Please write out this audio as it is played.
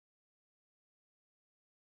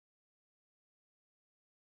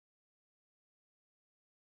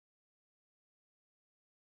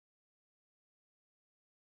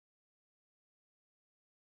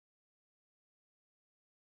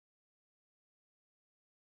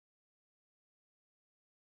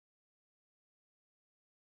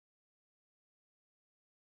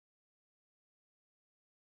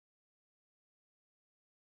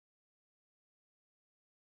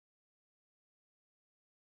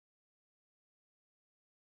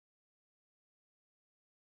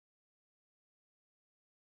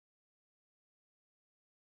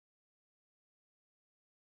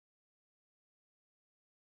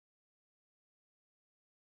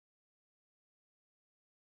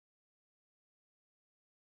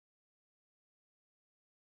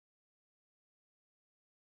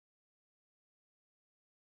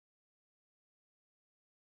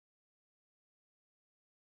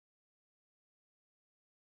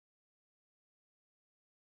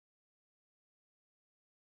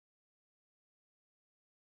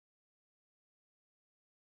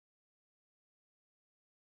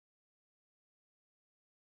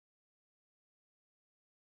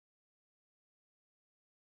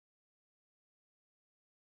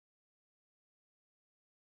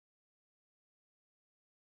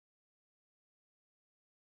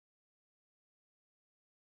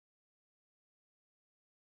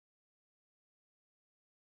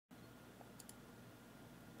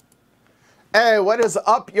Hey, what is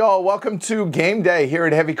up, y'all? Welcome to Game Day here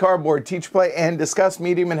at Heavy Cardboard. Teach, play, and discuss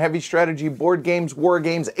medium and heavy strategy board games, war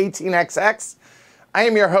games, 18xx. I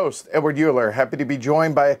am your host, Edward Euler. Happy to be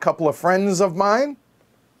joined by a couple of friends of mine.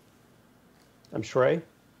 I'm Shrey.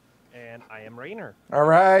 And I am Rainer. All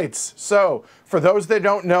right. So, for those that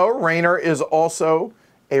don't know, Rainer is also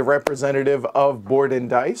a representative of Board and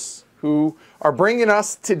Dice, who are bringing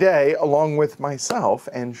us today, along with myself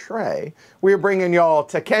and Shrey, we are bringing y'all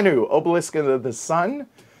Tekhenu, Obelisk of the Sun,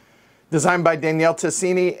 designed by Danielle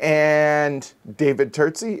Tassini and David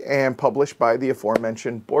Terzi, and published by the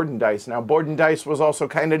aforementioned Board and Dice. Now, Board and Dice was also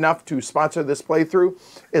kind enough to sponsor this playthrough,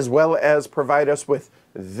 as well as provide us with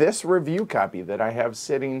this review copy that I have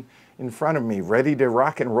sitting in front of me, ready to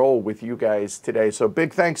rock and roll with you guys today. So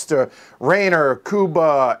big thanks to Rainer,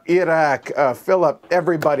 Kuba, Iraq, Philip,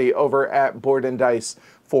 everybody over at Board and Dice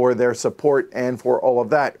for their support and for all of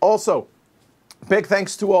that. Also, big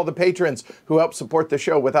thanks to all the patrons who help support the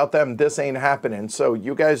show. Without them, this ain't happening. So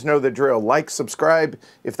you guys know the drill. Like, subscribe,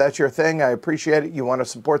 if that's your thing. I appreciate it. You want to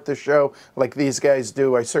support the show like these guys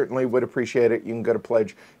do, I certainly would appreciate it. You can go to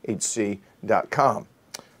pledgehc.com.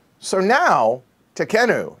 So now,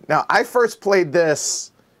 Tekhenu. Now, I first played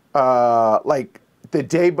this like the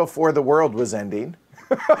day before the world was ending.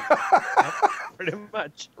 Pretty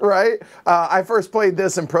much. Right? I first played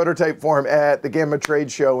this in prototype form at the Gamma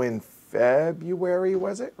Trade Show in February,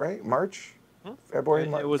 was it? Right? March? February?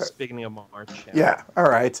 It was beginning of March. Yeah. All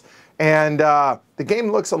right. And the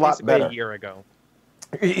game looks a lot Basically better. A year ago.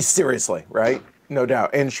 Seriously, right? No doubt.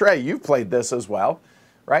 And Shrey, you've played this as well,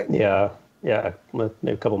 right? Yeah,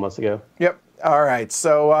 maybe a couple months ago. Yep. All right.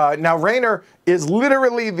 So now Rainer is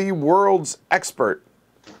literally the world's expert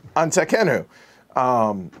on Tekhenu.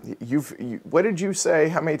 What did you say?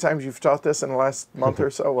 How many times you've taught this in the last month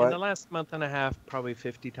or so? What? In the last month and a half, probably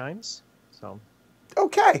 50 times. So.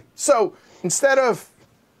 Okay. So instead of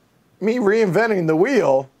me reinventing the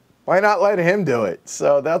wheel, why not let him do it?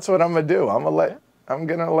 So that's what I'm gonna do. I'm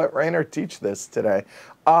gonna let Rainer teach this today.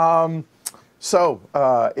 So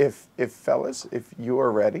if fellas, if you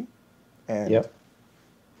are ready. And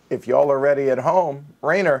if y'all are ready at home,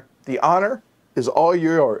 Rainer, the honor is all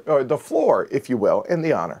yours, or the floor, if you will, and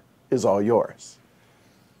the honor is all yours.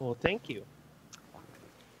 Well, thank you.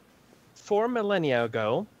 4 millennia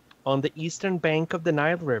ago, on the eastern bank of the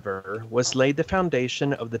Nile River, was laid the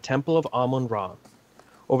foundation of the Temple of Amun-Ra.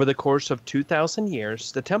 Over the course of 2,000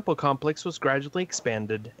 years, the temple complex was gradually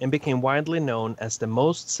expanded and became widely known as the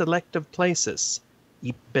most selective places,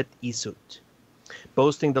 Ibet Isut,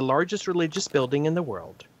 boasting the largest religious building in the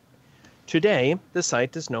world. Today, the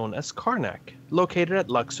site is known as Karnak, located at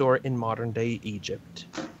Luxor in modern-day Egypt.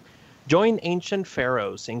 Join ancient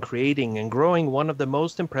pharaohs in creating and growing one of the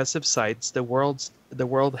most impressive sites the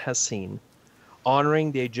world has seen,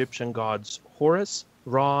 honoring the Egyptian gods Horus,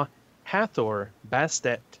 Ra, Hathor,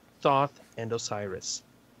 Bastet, Thoth, and Osiris.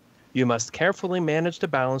 You must carefully manage the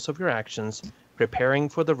balance of your actions, preparing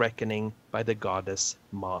for the reckoning by the goddess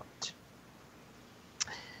Maat.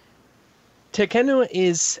 Tekhenu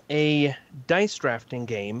is a dice drafting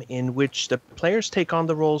game in which the players take on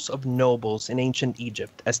the roles of nobles in ancient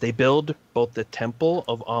Egypt as they build both the Temple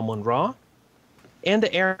of Amun-Ra and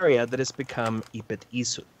the area that has become Ibet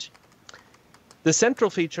Isut. The central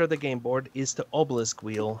feature of the game board is the Obelisk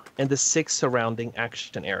wheel and the 6 surrounding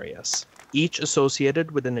action areas, each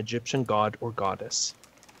associated with an Egyptian god or goddess.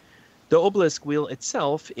 The Obelisk wheel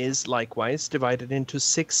itself is likewise divided into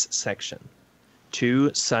 6 sections.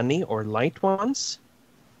 2 sunny or light ones,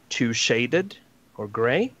 2 shaded or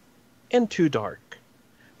gray, and 2 dark,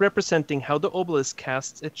 representing how the obelisk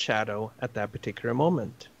casts its shadow at that particular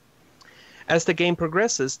moment. As the game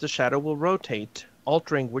progresses, the shadow will rotate,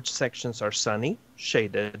 altering which sections are sunny,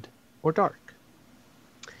 shaded, or dark.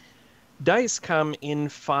 Dice come in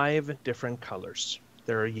 5 different colors.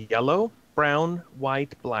 There are yellow, brown,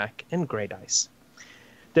 white, black, and gray dice.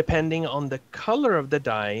 Depending on the color of the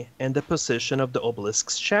die and the position of the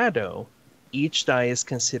obelisk's shadow, each die is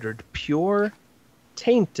considered pure,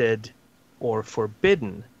 tainted, or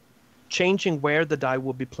forbidden, changing where the die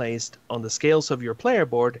will be placed on the scales of your player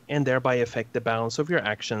board and thereby affect the balance of your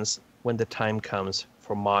actions when the time comes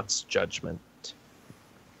for Maat's judgment.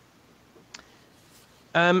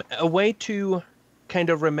 A way to kind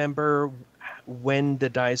of remember when the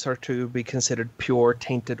dice are to be considered pure,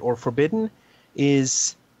 tainted, or forbidden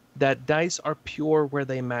is that dice are pure where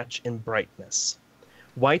they match in brightness.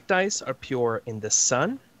 White dice are pure in the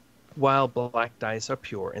sun, while black dice are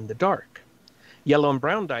pure in the dark. Yellow and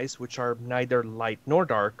brown dice, which are neither light nor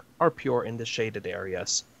dark, are pure in the shaded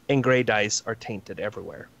areas, and gray dice are tainted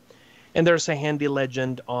everywhere. And there's a handy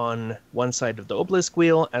legend on one side of the obelisk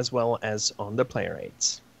wheel as well as on the player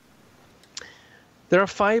aids. There are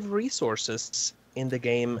 5 resources in the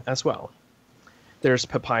game as well. There's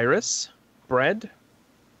papyrus, bread,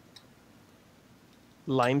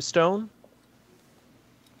 limestone,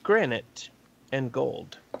 granite, and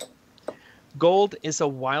gold. Gold is a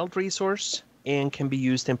wild resource and can be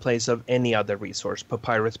used in place of any other resource,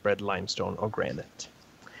 papyrus, bread, limestone, or granite.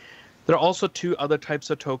 There are also 2 other types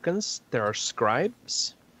of tokens. There are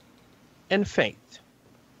scribes and faith.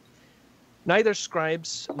 Neither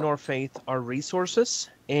scribes nor faith are resources,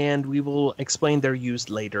 and we will explain their use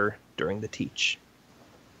later during the teach.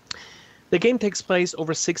 The game takes place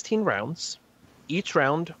over 16 rounds. Each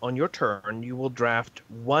round, on your turn, you will draft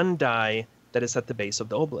 1 die that is at the base of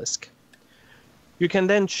the obelisk. You can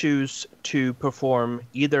then choose to perform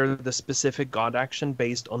either the specific god action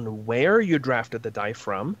based on where you drafted the die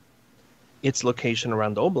from, its location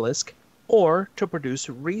around the obelisk, or to produce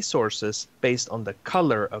resources based on the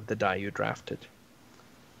color of the die you drafted.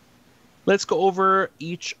 Let's go over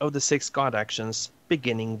each of the 6 god actions,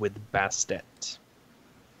 beginning with Bastet.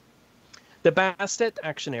 The Bastet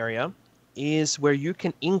action area is where you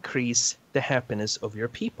can increase the happiness of your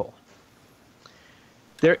people.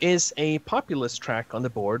 There is a populace track on the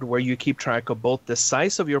board where you keep track of both the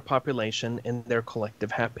size of your population and their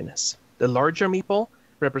collective happiness. The larger meeple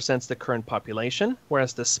represents the current population,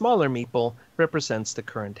 whereas the smaller meeple represents the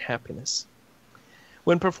current happiness.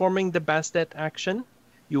 When performing the Bastet action,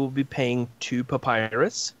 you will be paying 2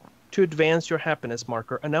 papyrus to advance your happiness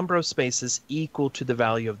marker a number of spaces equal to the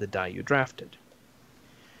value of the die you drafted.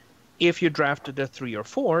 If you drafted a 3 or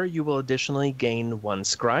 4, you will additionally gain 1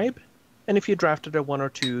 scribe, and if you drafted a 1 or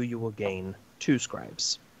 2, you will gain 2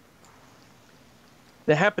 scribes.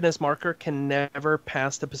 The happiness marker can never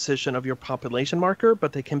pass the position of your population marker,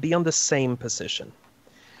 but they can be on the same position.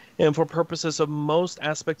 And for purposes of most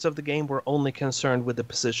aspects of the game, we're only concerned with the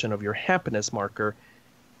position of your happiness marker.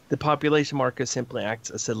 The population marker simply acts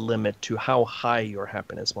as a limit to how high your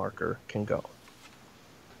happiness marker can go.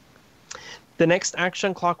 The next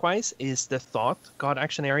action clockwise is the Thought God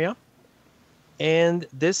action area. And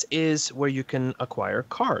this is where you can acquire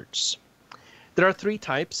cards. There are 3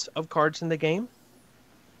 types of cards in the game.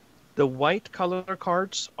 The white color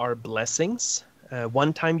cards are blessings,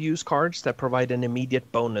 one-time use cards that provide an immediate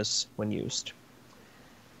bonus when used.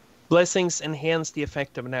 Blessings enhance the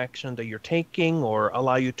effect of an action that you're taking or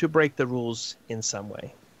allow you to break the rules in some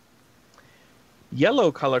way. Yellow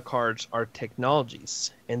color cards are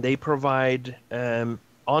technologies, and they provide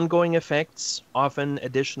ongoing effects, often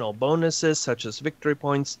additional bonuses such as victory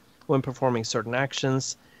points when performing certain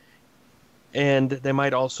actions, and they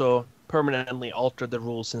might also permanently alter the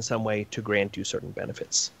rules in some way to grant you certain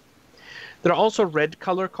benefits. There are also red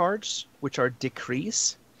color cards, which are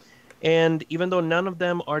decrees, and even though none of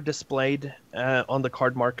them are displayed on the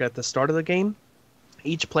card marker at the start of the game,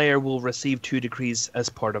 each player will receive 2 decrees as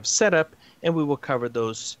part of setup, and we will cover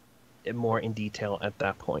those more in detail at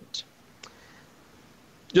that point.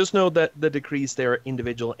 Just know that the decrees, they are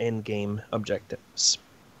individual end-game objectives.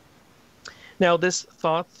 Now, this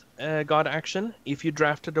Thought God action, if you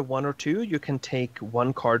drafted a 1 or 2, you can take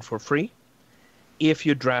 1 card for free. If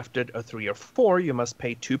you drafted a 3 or 4, you must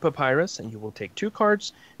pay 2 papyrus, and you will take 2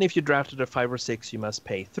 cards. And if you drafted a 5 or 6, you must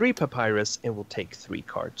pay 3 papyrus, and will take 3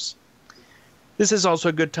 cards. This is also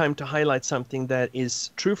a good time to highlight something that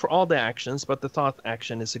is true for all the actions, but the Thought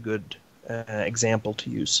action is a good example to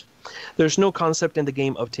use. There's no concept in the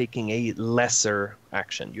game of taking a lesser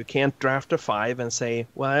action. You can't draft a 5 and say,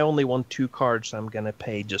 well, I only want 2 cards, so I'm going to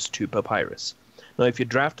pay just 2 papyrus. Now, if you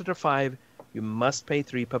drafted a 5, you must pay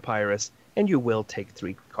 3 papyrus, and you will take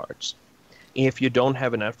 3 cards. If you don't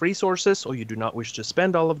have enough resources, or you do not wish to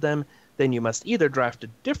spend all of them, then you must either draft a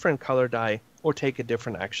different color die or take a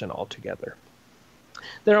different action altogether.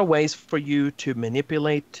 There are ways for you to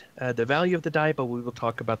manipulate the value of the die, but we will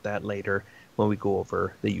talk about that later when we go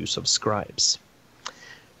over the use of scribes.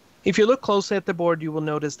 If you look closely at the board, you will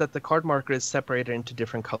notice that the card marker is separated into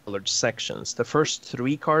different colored sections. The first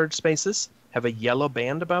 3 card spaces have a yellow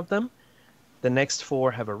band above them. The next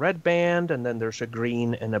 4 have a red band, and then there's a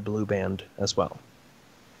green and a blue band as well.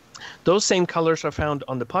 Those same colors are found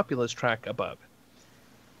on the populace track above.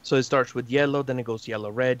 So it starts with yellow, then it goes yellow,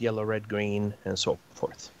 red, green, and so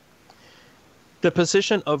forth. The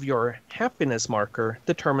position of your happiness marker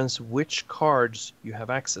determines which cards you have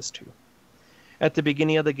access to. At the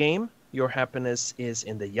beginning of the game, your happiness is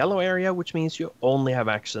in the yellow area, which means you only have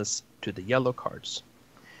access to the yellow cards.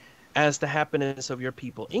 As the happiness of your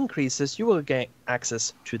people increases, you will gain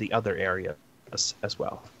access to the other areas as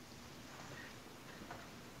well.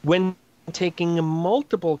 When taking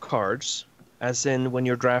multiple cards, as in when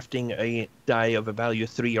you're drafting a die of a value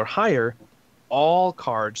 3 or higher, all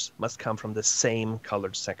cards must come from the same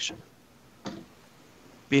colored section.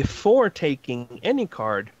 Before taking any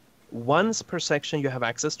card, once per section you have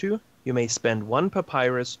access to, you may spend 1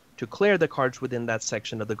 papyrus to clear the cards within that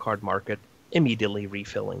section of the card market, immediately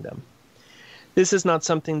refilling them. This is not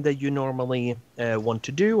something that you normally want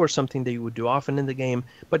to do or something that you would do often in the game,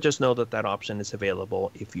 but just know that that option is available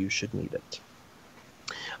if you should need it.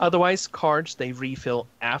 Otherwise, cards, they refill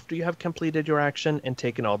after you have completed your action and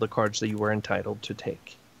taken all the cards that you were entitled to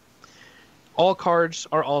take. All cards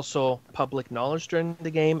are also public knowledge during the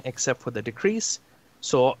game, except for the decrease.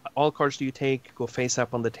 So all cards that you take go face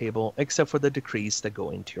up on the table, except for the decrease that go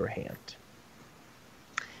into your hand.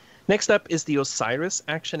 Next up is the Osiris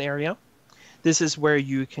action area. This is where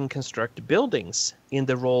you can construct buildings in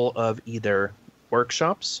the role of either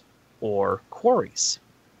workshops or quarries.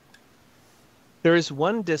 There is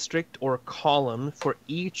 1 district or column for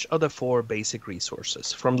each of the 4 basic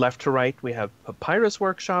resources. From left to right, we have papyrus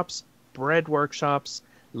workshops, bread workshops,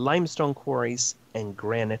 limestone quarries, and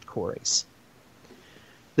granite quarries.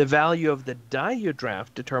 The value of the die you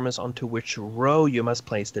draft determines onto which row you must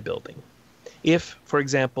place the building. If, for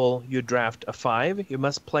example, you draft a 5, you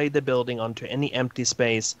must play the building onto any empty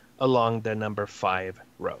space along the number 5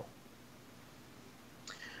 row.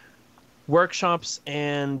 Workshops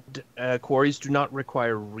and quarries do not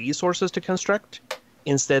require resources to construct.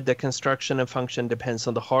 Instead, the construction and function depends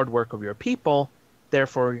on the hard work of your people,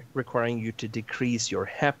 therefore requiring you to decrease your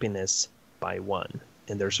happiness by 1.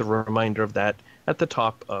 And there's a reminder of that at the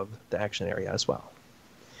top of the action area as well.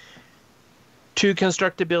 To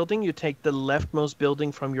construct a building, you take the leftmost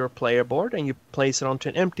building from your player board and you place it onto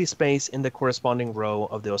an empty space in the corresponding row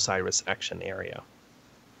of the Osiris action area.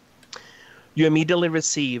 You immediately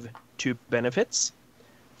receive 2 benefits.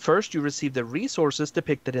 First, you receive the resources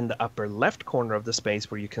depicted in the upper left corner of the space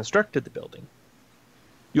where you constructed the building.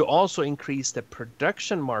 You also increase the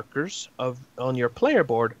production markers on your player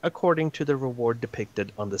board according to the reward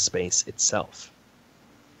depicted on the space itself.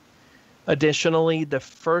 Additionally, the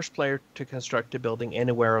first player to construct a building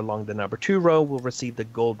anywhere along the number 2 row will receive the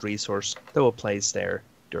gold resource that will place there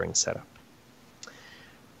during setup.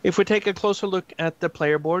 If we take a closer look at the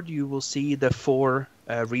player board, you will see the 4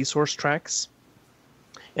 resource tracks.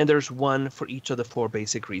 And there's 1 for each of the 4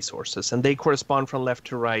 basic resources. And they correspond from left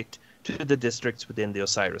to right to the districts within the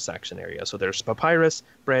Osiris action area. So there's papyrus,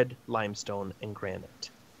 bread, limestone, and granite.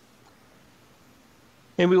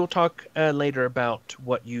 And we will talk later about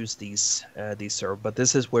what use these serve, but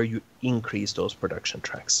this is where you increase those production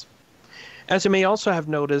tracks. As you may also have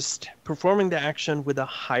noticed, performing the action with a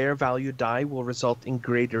higher value die will result in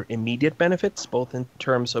greater immediate benefits, both in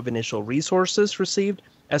terms of initial resources received,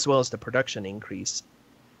 as well as the production increase.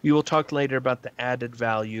 We will talk later about the added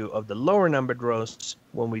value of the lower numbered rows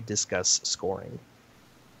when we discuss scoring.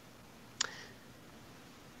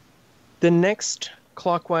 The next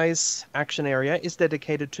clockwise action area is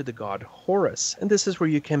dedicated to the god Horus, and this is where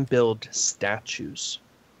you can build statues.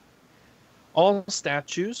 All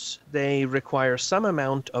statues, they require some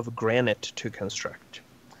amount of granite to construct.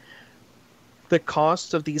 The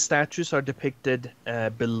costs of these statues are depicted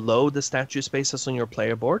below the statue spaces on your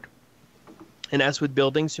player board. And as with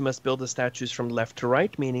buildings, you must build the statues from left to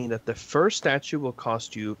right, meaning that the first statue will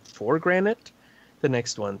cost you 4 granite, the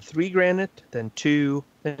next one 3 granite, then 2,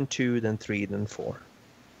 then 2, then 3, then 4.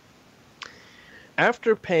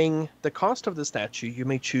 After paying the cost of the statue, you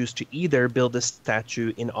may choose to either build a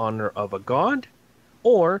statue in honor of a god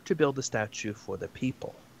or to build a statue for the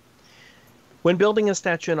people. When building a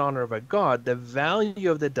statue in honor of a god, the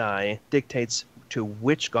value of the die dictates to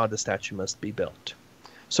which god the statue must be built.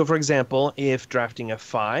 So for example, if drafting a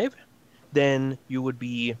 5, then you would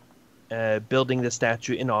be building the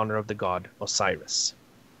statue in honor of the god Osiris.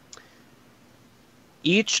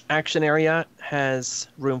 Each action area has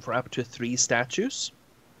room for up to 3 statues,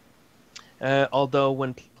 although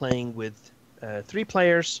when playing with 3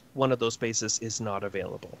 players, one of those spaces is not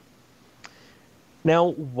available.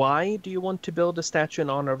 Now, why do you want to build a statue in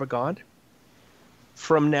honor of a god?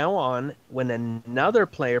 From now on, when another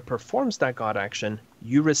player performs that god action,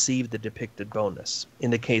 you receive the depicted bonus. In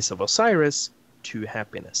the case of Osiris, 2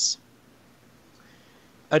 happiness.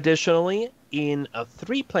 Additionally, in a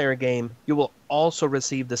 3-player game, you will also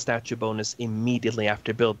receive the statue bonus immediately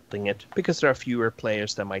after building it, because there are fewer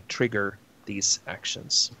players that might trigger these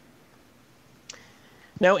actions.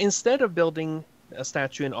 Now, instead of building a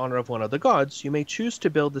statue in honor of one of the gods, you may choose to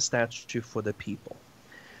build the statue for the people.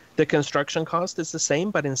 The construction cost is the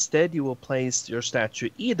same, but instead you will place your statue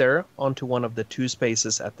either onto one of the 2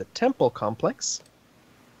 spaces at the temple complex,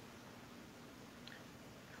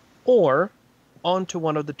 or onto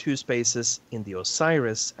one of the two spaces in the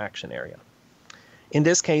Osiris action area. In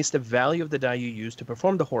this case, the value of the die you use to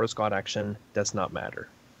perform the Horus God action does not matter.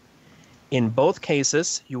 In both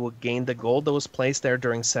cases, you will gain the gold that was placed there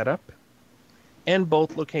during setup, and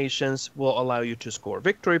both locations will allow you to score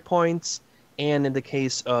victory points, and in the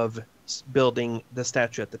case of building the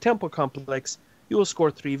statue at the temple complex, you will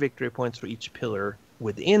score 3 victory points for each pillar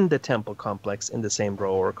within the temple complex in the same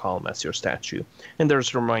row or column as your statue. And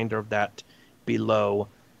there's a reminder of that below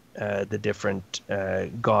the different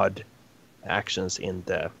god actions in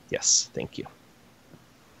the... Yes, thank you.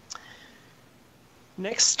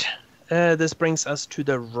 Next, this brings us to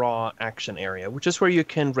the raw action area, which is where you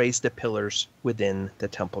can raise the pillars within the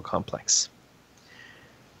temple complex.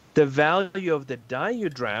 The value of the die you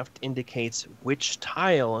draft indicates which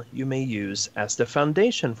tile you may use as the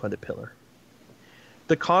foundation for the pillar.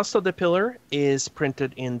 The cost of the pillar is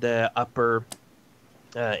printed in the upper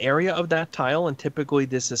area of that tile, and typically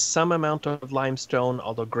this is some amount of limestone,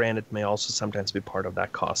 although granite may also sometimes be part of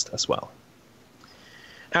that cost as well.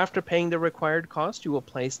 After paying the required cost, you will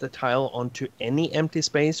place the tile onto any empty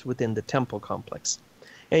space within the temple complex,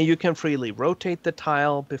 and you can freely rotate the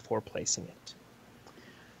tile before placing it.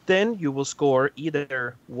 Then you will score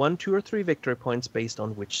either 1, 2, or 3 victory points based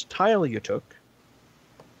on which tile you took.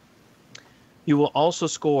 You will also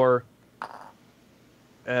score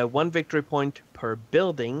 1 victory point per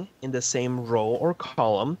building in the same row or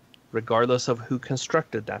column, regardless of who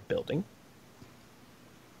constructed that building.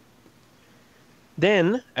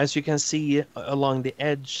 Then, as you can see along the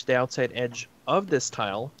edge, the outside edge of this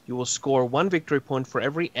tile, you will score 1 victory point for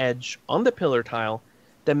every edge on the pillar tile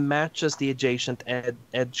that matches the adjacent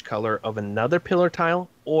edge color of another pillar tile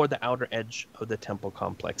or the outer edge of the temple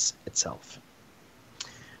complex itself.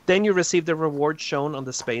 Then you receive the reward shown on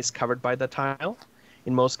the space covered by the tile.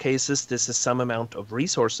 In most cases, this is some amount of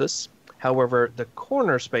resources. However, the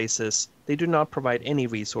corner spaces, they do not provide any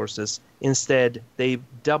resources. Instead, they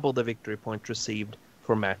double the victory point received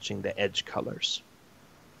for matching the edge colors.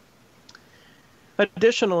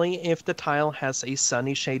 Additionally, if the tile has a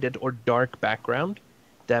sunny shaded or dark background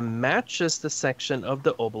that matches the section of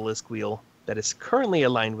the obelisk wheel that is currently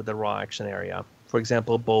aligned with the raw action area, for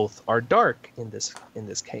example, both are dark in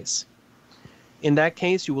this case. In that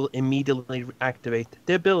case, you will immediately activate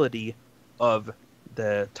the ability of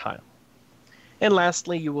the tile. And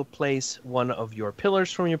lastly, you will place one of your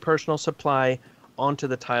pillars from your personal supply onto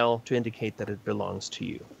the tile to indicate that it belongs to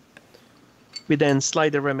you. We then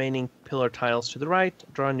slide the remaining pillar tiles to the right,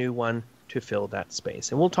 draw a new one to fill that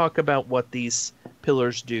space. And we'll talk about what these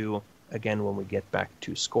pillars do again when we get back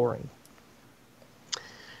to scoring.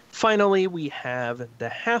 Finally, we have the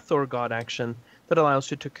Hathor God action that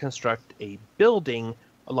allows you to construct a building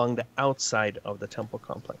along the outside of the temple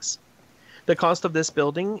complex. The cost of this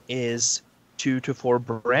building is 2 to 4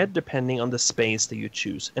 bread, depending on the space that you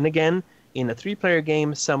choose. And again, in a 3-player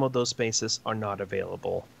game, some of those spaces are not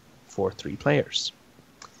available for 3 players.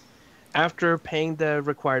 After paying the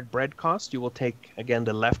required bread cost, you will take, again,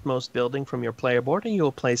 the leftmost building from your player board and you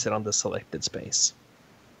will place it on the selected space.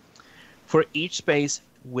 For each space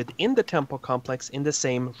within the temple complex in the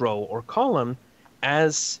same row or column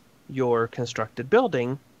as your constructed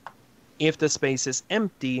building, if the space is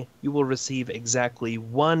empty, you will receive exactly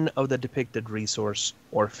 1 of the depicted resource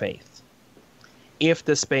or faith. If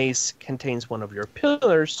the space contains one of your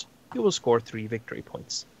pillars, you will score 3 victory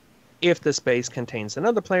points. If the space contains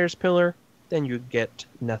another player's pillar, then you get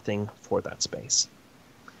nothing for that space.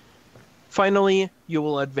 Finally, you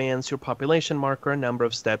will advance your population marker a number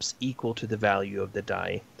of steps equal to the value of the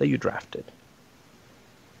die that you drafted.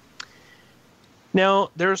 Now,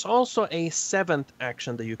 there's also a 7th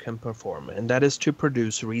action that you can perform, and that is to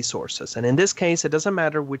produce resources. And in this case, it doesn't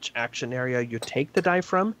matter which action area you take the die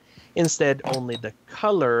from. Instead, only the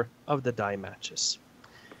color of the die matches.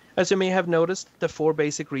 As you may have noticed, the 4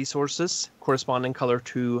 basic resources correspond in color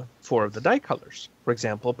to 4 of the die colors. For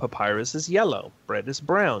example, papyrus is yellow, bread is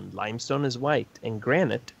brown, limestone is white, and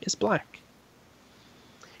granite is black.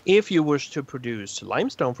 If you wish to produce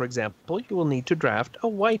limestone, for example, you will need to draft a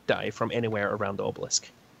white die from anywhere around the obelisk.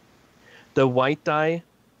 The white die,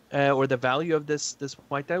 or the value of this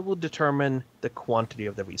white die, will determine the quantity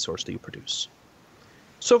of the resource that you produce.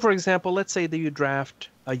 So, for example, let's say that you draft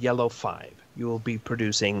a yellow 5. You will be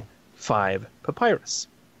producing 5 papyrus.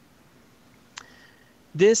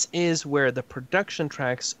 This is where the production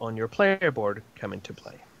tracks on your player board come into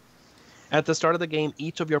play. At the start of the game,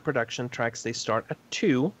 each of your production tracks, they start at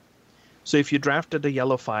 2. So if you drafted a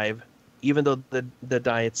yellow 5, even though the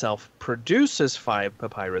die itself produces 5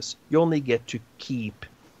 papyrus, you only get to keep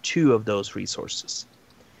 2 of those resources.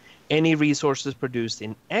 Any resources produced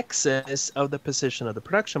in excess of the position of the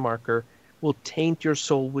production marker will taint your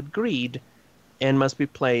soul with greed and must be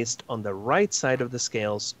placed on the right side of the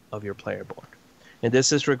scales of your player board. And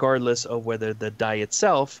this is regardless of whether the die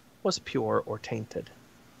itself was pure or tainted.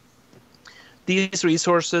 These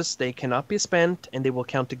resources, they cannot be spent, and they will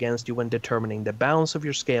count against you when determining the balance of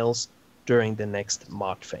your scales during the next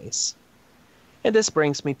Maat phase. And this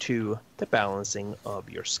brings me to the balancing of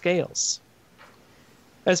your scales.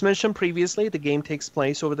 As mentioned previously, the game takes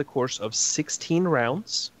place over the course of 16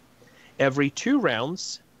 rounds. Every 2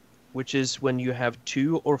 rounds, which is when you have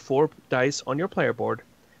 2 or 4 dice on your player board,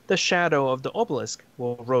 the shadow of the obelisk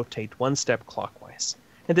will rotate 1 step clockwise.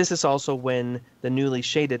 And this is also when the newly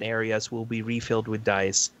shaded areas will be refilled with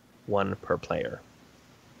dice, 1 per player.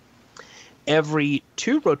 Every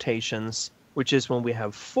 2 rotations, which is when we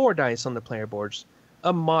have 4 dice on the player boards,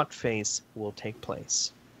 a Maat phase will take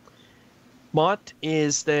place. Maat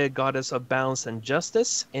is the goddess of balance and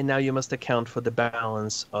justice, and now you must account for the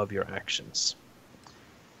balance of your actions.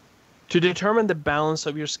 To determine the balance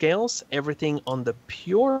of your scales, everything on the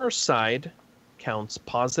pure side counts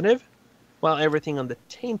positive, while everything on the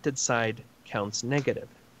tainted side counts negative.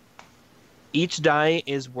 Each die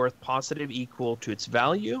is worth positive equal to its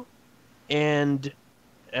value, and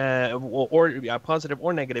positive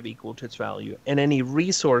or negative equal to its value, and any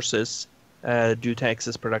resources due to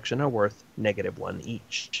excess production are worth -1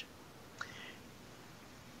 each.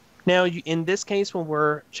 Now, in this case, when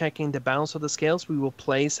we're checking the balance of the scales, we will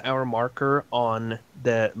place our marker on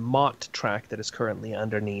the Maat track that is currently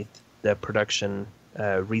underneath the production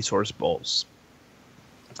resource bowls.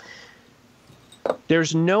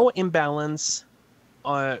 There's no imbalance,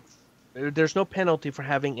 there's no penalty for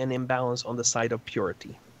having an imbalance on the side of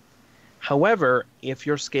purity. However, if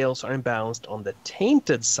your scales are imbalanced on the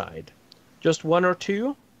tainted side, just 1 or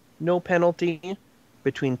 2, no penalty.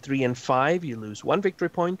 Between 3 and 5, you lose 1 victory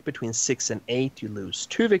point. Between 6 and 8, you lose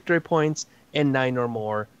 2 victory points. And 9 or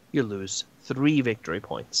more, you lose 3 victory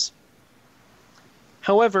points.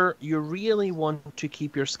 However, you really want to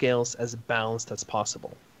keep your scales as balanced as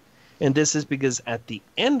possible. And this is because at the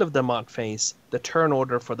end of the Maat phase, the turn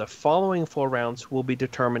order for the following 4 rounds will be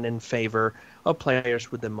determined in favor of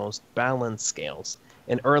players with the most balanced scales.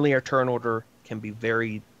 An earlier turn order can be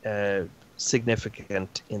very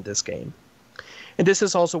significant in this game. And this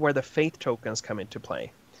is also where the faith tokens come into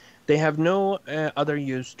play. They have no other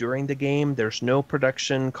use during the game. There's no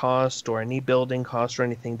production cost or any building cost or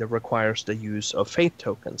anything that requires the use of faith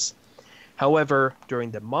tokens. However, during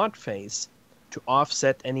the Maat phase, to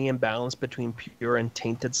offset any imbalance between pure and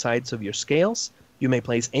tainted sides of your scales, you may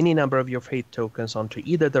place any number of your faith tokens onto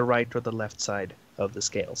either the right or the left side of the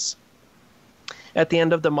scales. At the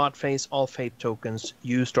end of the Maat phase, all faith tokens,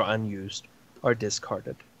 used or unused, are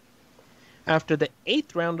discarded. After the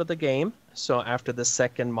 8th round of the game, so after the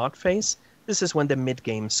second Maat phase, this is when the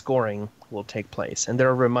mid-game scoring will take place. And there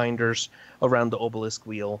are reminders around the obelisk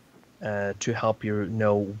wheel to help you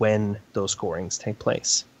know when those scorings take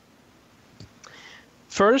place.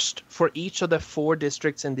 First, for each of the 4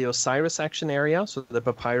 districts in the Osiris action area, so the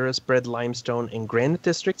Papyrus, Bread, Limestone, and Granite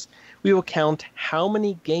districts, we will count how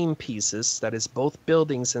many game pieces, that is both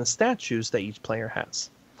buildings and statues, that each player has.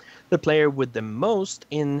 The player with the most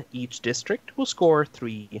in each district will score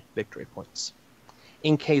 3 victory points.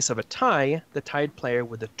 In case of a tie, the tied player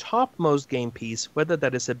with the topmost game piece, whether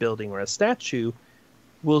that is a building or a statue,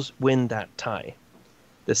 will win that tie.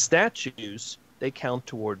 The statues, they count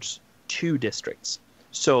towards 2 districts.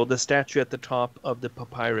 So the statue at the top of the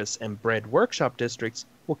Papyrus and Bread Workshop districts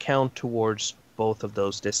will count towards both of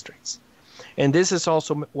those districts. And this is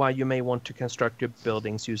also why you may want to construct your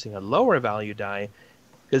buildings using a lower value die,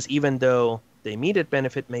 because even though the immediate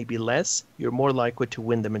benefit may be less, you're more likely to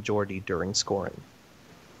win the majority during scoring.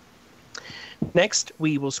 Next,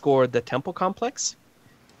 we will score the temple complex.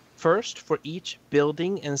 First, for each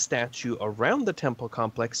building and statue around the temple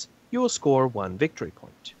complex, you will score 1 victory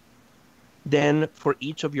point. Then, for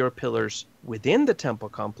each of your pillars within the temple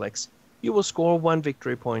complex, you will score 1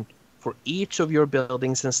 victory point for each of your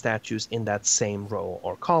buildings and statues in that same row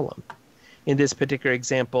or column. In this particular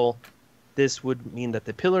example, this would mean that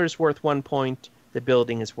the pillar is worth 1 point, the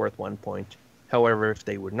building is worth 1 point. However, if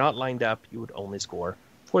they were not lined up, you would only score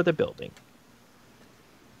for the building.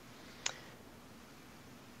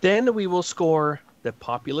 Then we will score the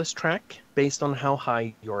populace track based on how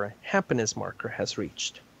high your happiness marker has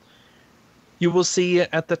reached. You will see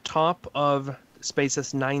at the top of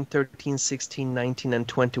spaces 9, 13, 16, 19, and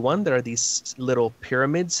 21, there are these little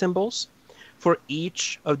pyramid symbols. For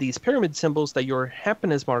each of these pyramid symbols that your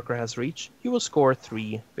happiness marker has reached, you will score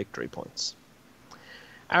 3 victory points.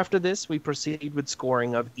 After this, we proceed with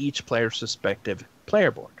scoring of each player's respective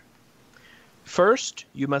player board. First,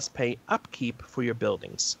 you must pay upkeep for your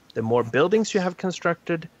buildings. The more buildings you have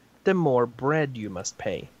constructed, the more bread you must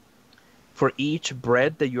pay. For each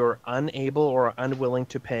bread that you're unable or unwilling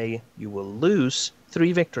to pay, you will lose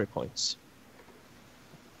 3 victory points.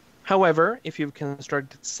 However, if you've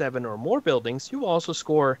constructed 7 or more buildings, you will also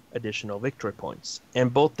score additional victory points.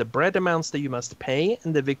 And both the bread amounts that you must pay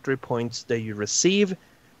and the victory points that you receive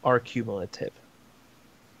are cumulative.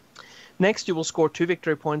 Next, you will score 2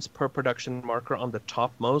 victory points per production marker on the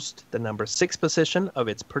topmost, the number 6 position of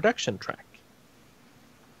its production track.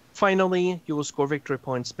 Finally, you will score victory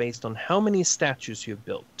points based on how many statues you've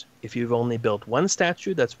built. If you've only built 1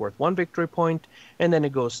 statue, that's worth 1 victory point, and then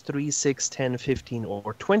it goes 3, 6, 10, 15,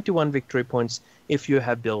 or 21 victory points if you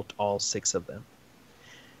have built all 6 of them.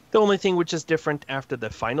 The only thing which is different after the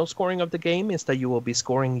final scoring of the game is that you will be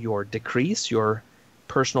scoring your decrease, your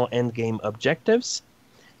personal endgame objectives,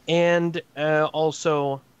 and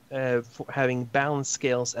also having balance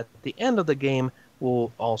scales at the end of the game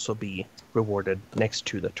will also be rewarded next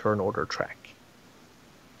to the turn order track.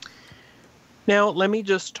 Now, let me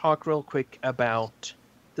just talk real quick about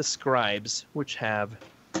the scribes, which have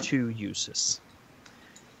 2 uses.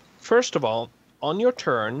 First of all, on your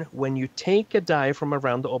turn, when you take a die from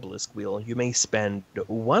around the obelisk wheel, you may spend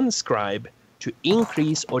 1 scribe to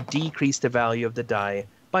increase or decrease the value of the die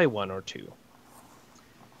by 1 or 2.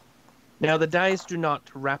 Now, the dice do not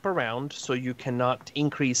wrap around, so you cannot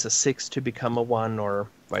increase a 6 to become a 1 or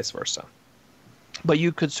vice versa. But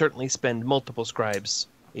you could certainly spend multiple scribes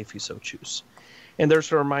if you so choose. And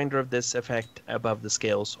there's a reminder of this effect above the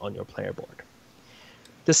scales on your player board.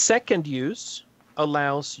 The second use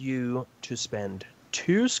allows you to spend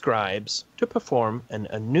 2 scribes to perform an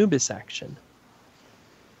Anubis action.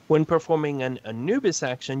 When performing an Anubis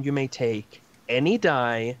action, you may take any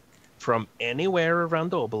die from anywhere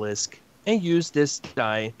around the obelisk and use this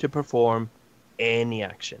die to perform any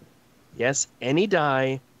action. Yes, any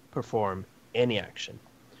die, perform any action.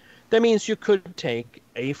 That means you could take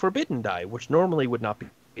a forbidden die, which normally would not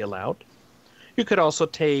be allowed. You could also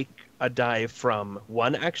take a die from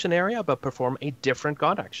one action area, but perform a different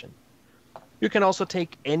god action. You can also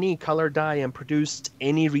take any color die and produce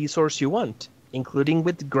any resource you want, including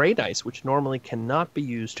with gray dice, which normally cannot be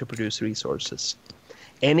used to produce resources.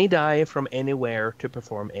 Any die from anywhere to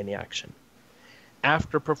perform any action.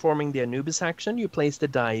 After performing the Anubis action, you place the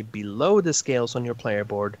die below the scales on your player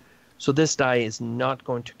board, so this die is not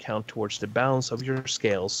going to count towards the balance of your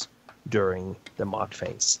scales during the Maat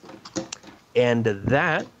phase. And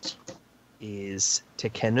that is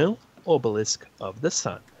Tekhenu, Obelisk of the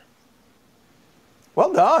Sun.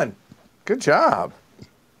 Well done. Good job.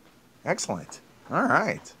 Excellent. All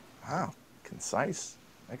right. Wow. Concise.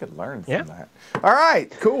 I could learn from that. All right.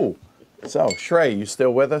 Cool. So, Shrey, you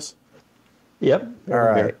still with us? Yep. All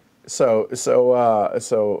right. So,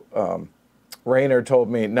 Rainer told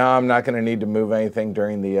me, no, I'm not going to need to move anything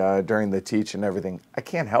during the teach and everything. I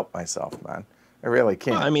can't help myself, man. I really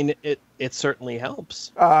can't. Well, I mean, it certainly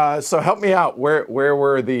helps. So help me out. Where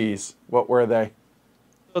were these? What were they?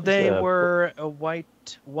 So they were a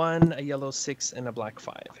white 1, a yellow 6, and a black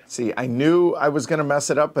 5. See, I knew I was going to mess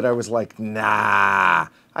it up, but I was like, nah,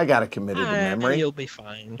 I got to commit it to memory. You'll be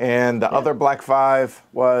fine. And the other black 5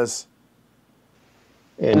 was?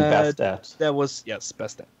 In best stats. That was, yes,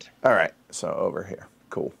 best stat. All right, so over here.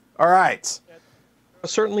 Cool. All right.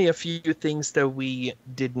 Certainly a few things that we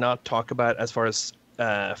did not talk about as far as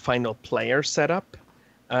final player setup,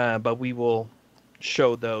 but we will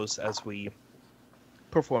show those as we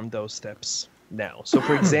perform those steps now. So,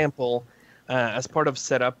 for example, as part of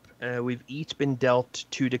setup, we've each been dealt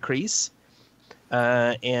 2 decrease,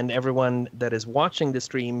 and everyone that is watching the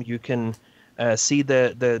stream, you can see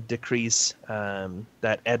the decrease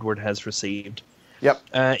that Edward has received. Yep.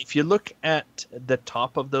 If you look at the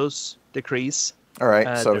top of those decrease. All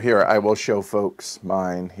right, so here, I will show folks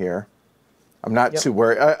mine here. I'm not too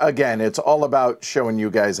worried. Again, it's all about showing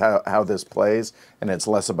you guys how this plays, and it's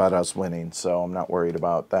less about us winning, so I'm not worried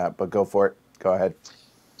about that. But go for it. Go ahead.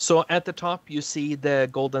 So at the top, you see the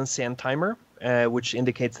golden sand timer, which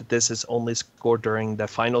indicates that this is only scored during the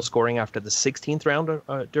final scoring after the 16th round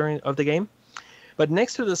of the game. But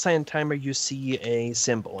next to the sand timer, you see a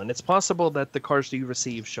symbol, and it's possible that the cards that you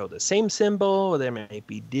receive show the same symbol, or there may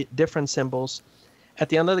be different symbols. At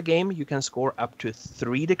the end of the game, you can score up to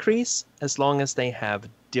 3 decrease as long as they have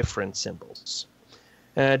different symbols.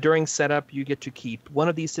 During setup, you get to keep one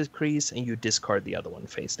of these decrease and you discard the other one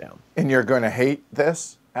face down. And you're going to hate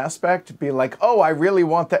this aspect? Be like, oh, I really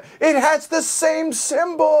want that. It has the same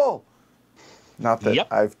symbol! Not that Yep.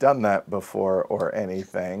 I've done that before or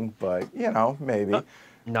anything, but, you know, maybe.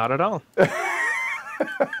 Not at all.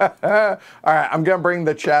 All right, I'm going to bring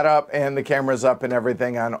the chat up and the cameras up and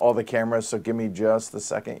everything on all the cameras, so give me just a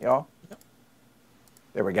second, y'all.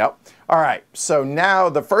 There we go. All right, so now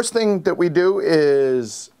the first thing that we do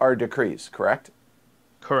is our decrees, correct?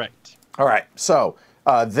 Correct. All right, so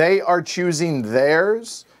they are choosing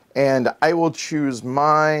theirs, and I will choose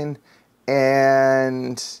mine,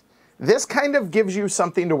 and this kind of gives you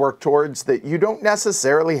something to work towards that you don't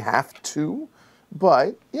necessarily have to,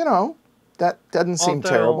 but, you know, that doesn't seem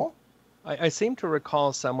terrible. I seem to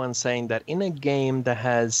recall someone saying that in a game that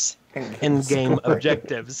has in-game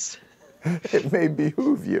objectives, it may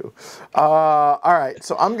behoove you. All right,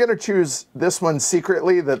 so I'm going to choose this one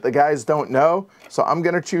secretly that the guys don't know. So I'm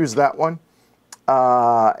going to choose that one.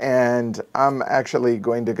 And I'm actually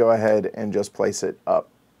going to go ahead and just place it up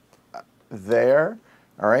there.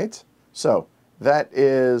 All right, so that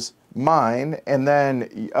is mine. And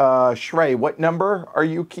then, Shrey, what number are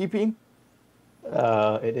you keeping?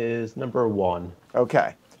 It is number 1.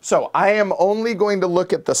 Okay, so I am only going to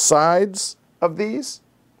look at the sides of these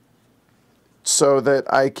so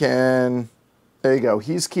that I can, there you go.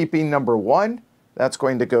 He's keeping number 1. That's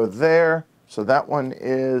going to go there. So that one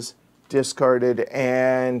is discarded.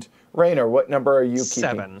 And Rainer, what number are you keeping?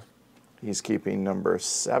 7. He's keeping number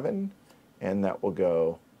 7, and that will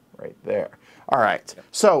go right there. All right,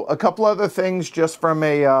 so a couple other things just from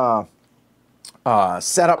a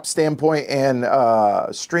setup standpoint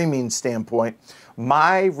and streaming standpoint.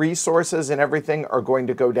 My resources and everything are going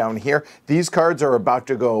to go down here. These cards are about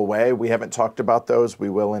to go away. We haven't talked about those. We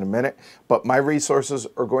will in a minute. But my resources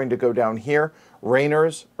are going to go down here.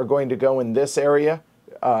 Rainer's are going to go in this area.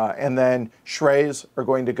 And then Shrey's are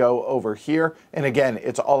going to go over here. And again,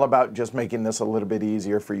 it's all about just making this a little bit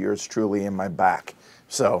easier for yours truly in my back.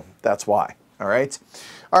 So that's why. All right.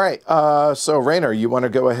 All right. So Rainer, you want to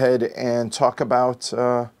go ahead and talk about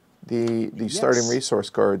the starting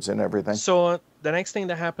resource cards and everything? So the next thing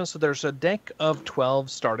that happens, so there's a deck of 12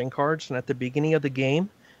 starting cards, and at the beginning of the game,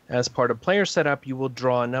 as part of player setup, you will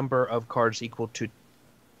draw a number of cards equal to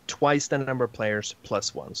twice the number of players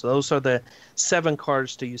plus 1. So those are the 7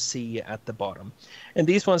 cards that you see at the bottom. And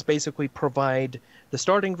these ones basically provide the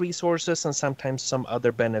starting resources and sometimes some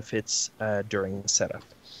other benefits during setup.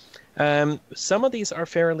 Some of these are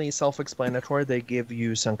fairly self-explanatory. They give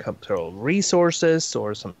you some control resources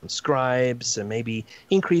or some scribes and maybe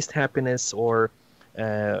increased happiness or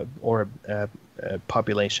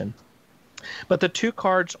population. But the 2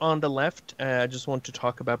 cards on the left, I just want to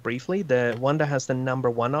talk about briefly. The one that has the number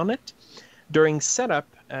 1 on it. During setup,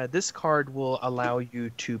 this card will allow you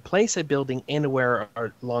to place a building anywhere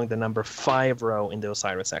along the number 5 row in the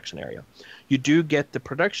Osiris action area. You do get the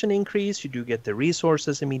production increase, you do get the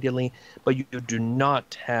resources immediately, but you do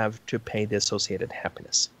not have to pay the associated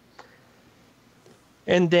happiness.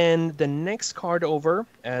 And then the next card over,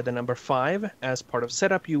 the number 5, as part of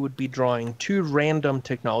setup, you would be drawing 2 random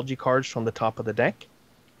technology cards from the top of the deck.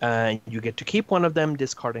 You get to keep one of them,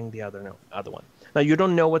 discarding the other one. Now, you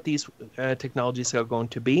don't know what these technologies are going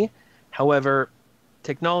to be. However,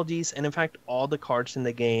 technologies, and in fact, all the cards in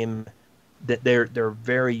the game, they're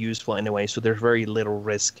very useful anyway, so there's very little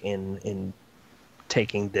risk in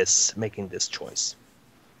making this choice.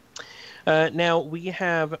 Now, we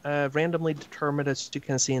have randomly determined, as you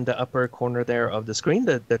can see in the upper corner there of the screen,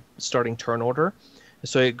 the starting turn order.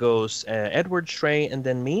 So it goes Edward, Shrey, and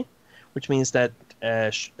then me, which means that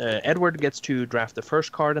Edward gets to draft the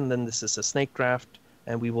first card, and then this is a snake draft,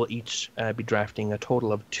 and we will each be drafting a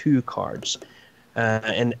total of 2 cards.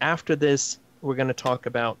 And after this, we're going to talk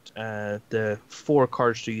about the 4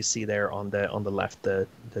 cards that you see there on the left, the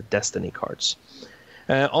Destiny cards.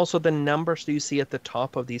 Also, the numbers that you see at the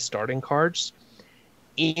top of these starting cards,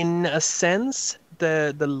 in a sense,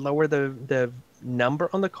 the lower the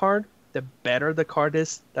number on the card, the better the card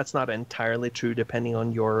is. That's not entirely true depending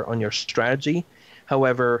on your strategy.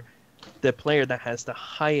 However, the player that has the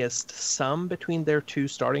highest sum between their 2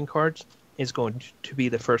 starting cards is going to be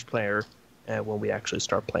the first player when we actually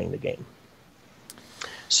start playing the game.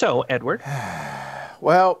 So, Edward.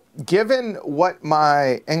 Well, given what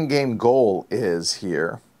my endgame goal is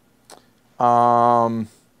here, and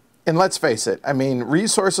let's face it, I mean,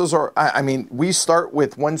 resources are, we start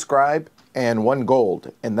with 1 scribe and 1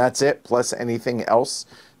 gold, and that's it, plus anything else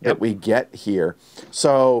that we get here.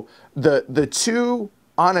 So the 2,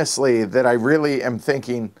 honestly, that I really am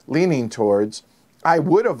leaning towards, I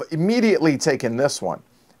would have immediately taken this one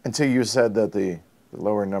until you said that the The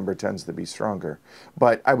lower number tends to be stronger.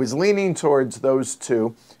 But I was leaning towards those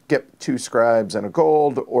two, get 2 scribes and a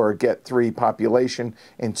gold, or get 3 population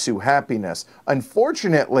and 2 happiness.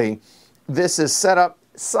 Unfortunately, this is set up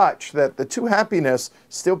such that the 2 happiness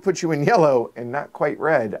still puts you in yellow and not quite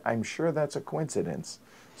red. I'm sure that's a coincidence.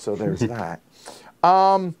 So there's that.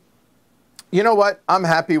 You know what? I'm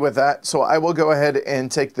happy with that. So I will go ahead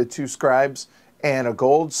and take the 2 scribes and a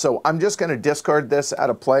gold. So I'm just going to discard this out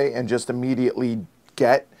of play and just immediately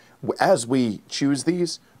get, as we choose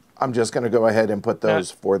these, I'm just going to go ahead and put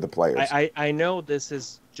those for the players. I know this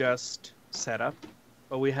is just setup,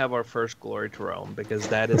 but we have our first Glory to Rome because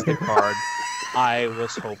that is the card I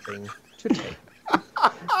was hoping to take.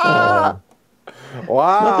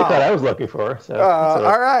 Wow. Not the card I was looking for. So,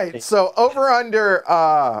 all right. So over under,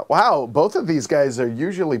 wow, both of these guys are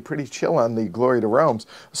usually pretty chill on the Glory to Romes.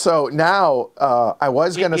 So now I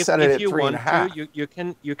was going to set it at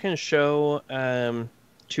 3.5. You can show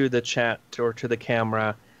to the chat or to the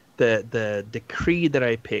camera the decree that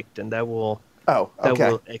I picked, and that will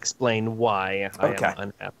will explain why I am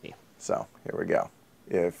unhappy. So here we go.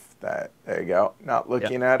 There you go. Not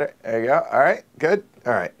looking at it. There you go. All right, good.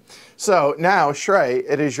 All right. So now, Shrey,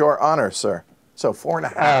 it is your honor, sir. So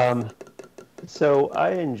 4.5. So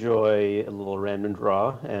I enjoy a little random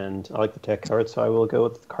draw, and I like the tech card, so I will go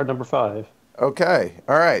with card number 5. Okay.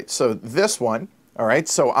 All right. So this one. All right.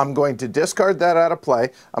 So I'm going to discard that out of play.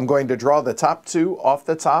 I'm going to draw the top 2 off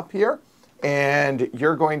the top here, and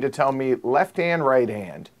you're going to tell me left hand, right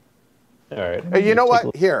hand. All right. You know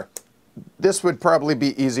what? Here. This would probably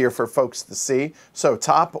be easier for folks to see. So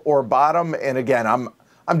top or bottom, and again,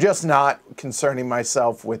 I'm just not concerning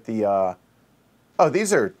myself with the. Oh,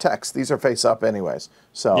 these are text. These are face up, anyways.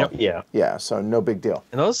 So yeah. So no big deal.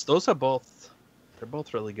 And those are both. They're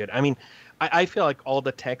both really good. I mean, I feel like all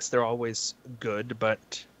the text they're always good,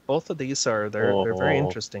 but both of these they're very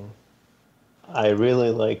interesting. I really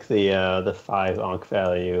like the 5 Ankh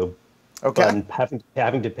value. Okay. But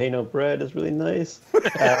having to pay no bread is really nice.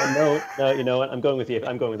 No, you know what? I'm going with you.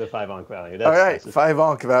 I'm going with the 5 Ankh value. All right, 5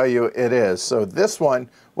 Ankh value it is. So this one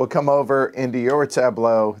will come over into your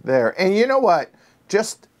tableau there. And you know what?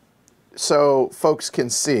 Just so folks can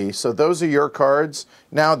see. So those are your cards.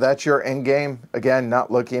 Now that's your end game. Again,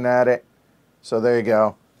 not looking at it. So there you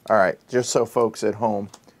go. All right, just so folks at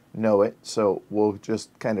home know it. So we'll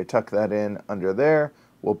just kind of tuck that in under there.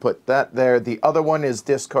 We'll put that there. The other one is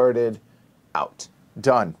discarded out.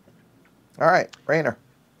 Done. All right, Rainer.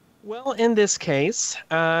 Well, in this case,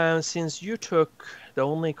 since you took the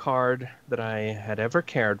only card that I had ever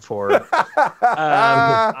cared for,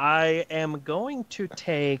 I am going to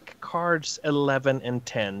take cards 11 and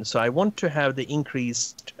 10. So I want to have the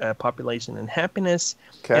increased population and happiness.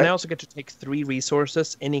 Okay. And I also get to take 3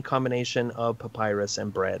 resources, any combination of papyrus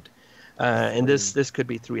and bread. And this could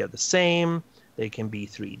be 3 of the same. They can be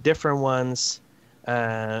 3 different ones.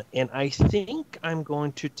 And I think I'm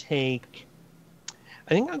going to take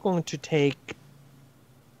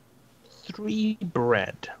 3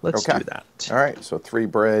 bread. Let's do that. All right, so 3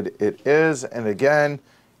 bread it is. And again,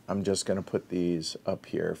 I'm just going to put these up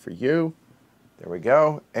here for you. There we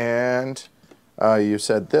go. And you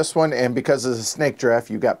said this one. And because of the snake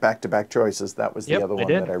draft, you got back-to-back choices. That was the other one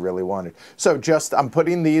that I really wanted. So I'm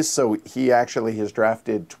putting these, so he actually has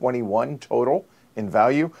drafted 21 total in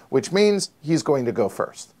value, which means he's going to go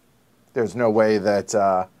first. There's no way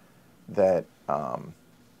that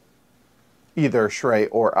either Shrey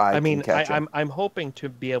or I can catch him. I'm hoping to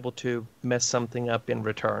be able to mess something up in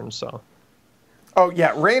return. So. Oh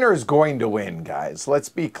yeah, Rainer's going to win, guys. Let's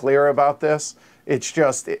be clear about this. It's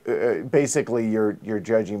just basically you're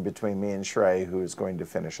judging between me and Shrey who's going to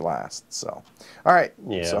finish last. So, all right.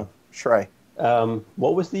 Yeah. So Shrey.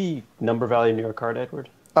 What was the number value in your card, Edward?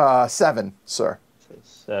 7, sir.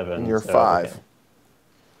 7. And you're 5.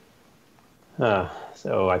 Okay.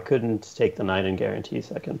 So I couldn't take the 9 and guarantee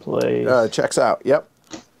second place. Checks out. Yep.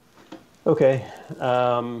 Okay.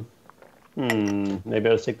 Maybe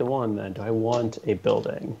I'll just take the 1 then. Do I want a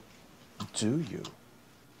building? Do you?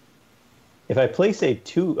 If I place a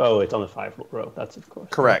 2, it's on the 5 row. That's of course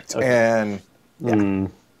correct. Okay. And yeah.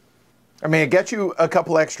 I mean, it gets you a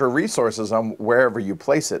couple extra resources on wherever you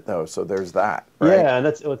place it, though. So there's that. Right? Yeah, and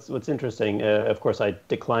that's what's interesting. Of course, I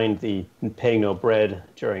declined the paying no bread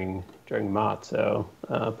during Maat, so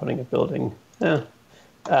putting a building. Yeah.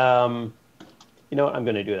 You know what? I'm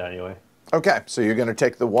going to do that anyway. Okay, so you're going to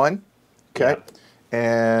take the 1. Okay. Yeah.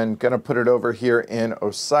 And going to put it over here in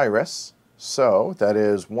Osiris. So that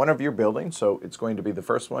is one of your buildings. So it's going to be the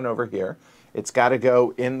first one over here. It's got to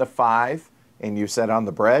go in the 5, and you said on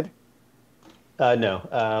the bread. No,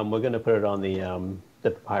 we're going to put it on the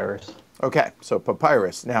papyrus. Okay, so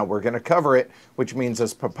Papyrus. Now we're going to cover it, which means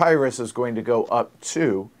this Papyrus is going to go up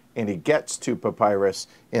 2, and he gets 2 Papyrus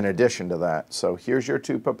in addition to that. So here's your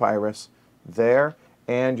 2 Papyrus there,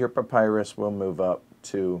 and your Papyrus will move up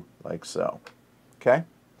 2 like so. Okay?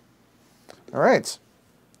 All right.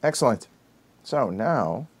 Excellent. So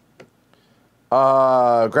now,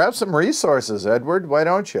 grab some resources, Edward. Why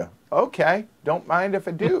don't you? Okay. Don't mind if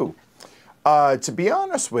I do. To be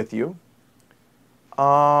honest with you,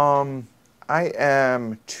 I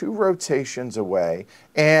am 2 rotations away,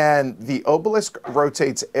 and the Obelisk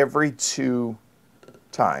rotates every 2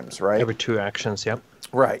 times, right? Every 2 actions, yep.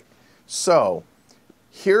 Right. So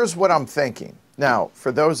here's what I'm thinking. Now,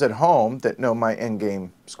 for those at home that know my endgame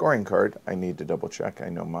scoring card, I need to double check. I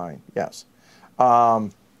know mine. Yes.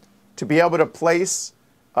 To be able to place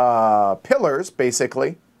pillars,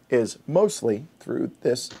 basically, is mostly through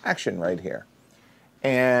this action right here.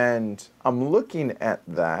 And I'm looking at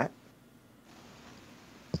that.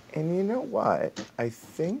 And you know what? I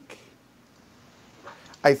think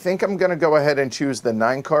I'm going to go ahead and choose the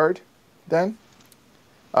 9 card then.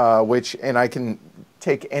 And I can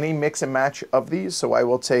take any mix and match of these. So I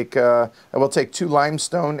will take 2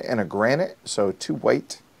 limestone and a granite. So 2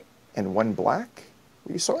 white and 1 black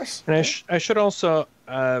resource. And I should also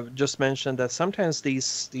just mention that sometimes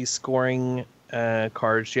these scoring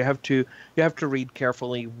cards you have to read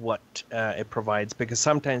carefully what it provides, because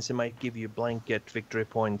sometimes it might give you blanket victory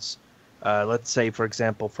points. Let's say, for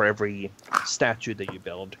example, for every statue that you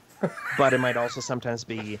build, but it might also sometimes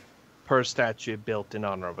be per statue built in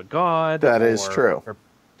honor of a god. That is true. Or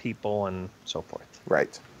people and so forth.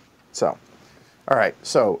 Right. So, all right.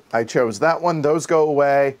 So I chose that one. Those go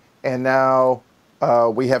away, and now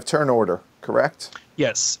we have turn order. Correct?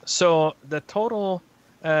 Yes. So the total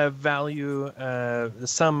value, the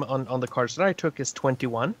sum on the cards that I took is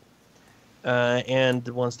 21. And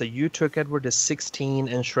the ones that you took, Edward, is 16,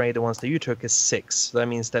 and Shrey, the ones that you took, is 6. So that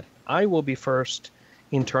means that I will be first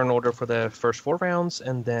in turn order for the first 4 rounds,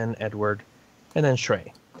 and then Edward, and then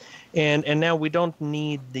Shrey. And now we don't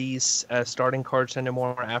need these starting cards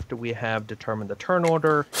anymore after we have determined the turn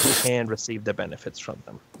order and received the benefits from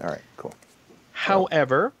them. All right, cool.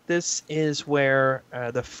 However, this is where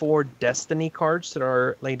the 4 destiny cards that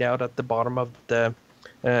are laid out at the bottom of the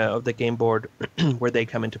game board, where they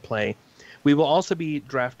come into play. We will also be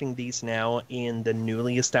drafting these now in the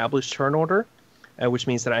newly established turn order, which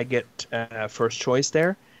means that I get first choice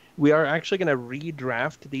there. We are actually going to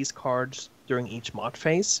redraft these cards during each Maat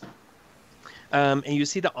Phase. And you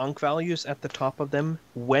see the Ankh values at the top of them.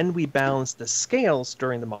 When we balance the scales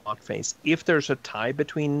during the Maat Phase, if there's a tie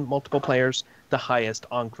between multiple players, the highest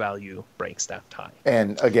Ankh value breaks that tie.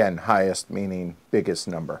 And again, highest meaning biggest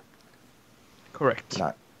number. Correct.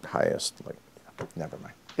 Not highest, like, never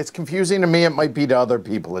mind. It's confusing to me. It might be to other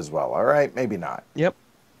people as well. All right, maybe not. Yep.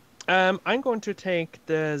 I'm going to take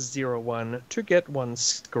the 0-1 to get 1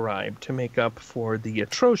 scribe to make up for the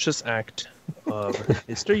atrocious act of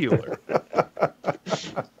Mr. Euler.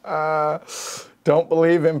 Don't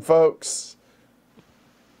believe him, folks.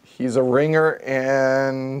 He's a ringer,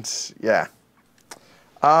 and yeah.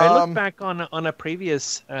 I looked back on a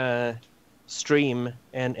previous stream,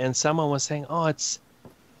 and someone was saying, "Oh, it's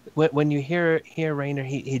when you hear Rainer,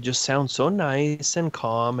 he just sounds so nice and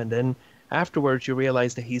calm, and then afterwards you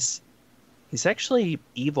realize that he's actually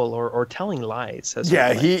evil or telling lies."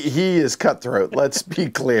 Yeah, he is cutthroat. Let's be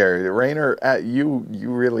clear, Rainer. You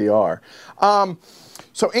really are.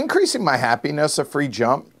 So increasing my happiness, a free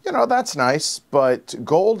jump, that's nice. But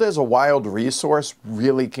gold as a wild resource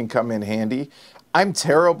really can come in handy. I'm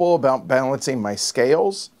terrible about balancing my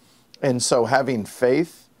scales, and so having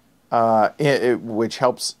faith, which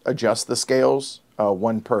helps adjust the scales,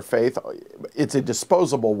 1 per faith. It's a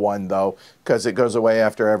disposable 1 though, because it goes away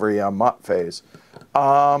after every Maat Phase.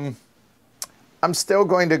 I'm still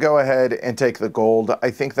going to go ahead and take the gold.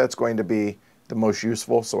 I think that's going to be the most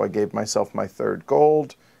useful, so I gave myself my 3rd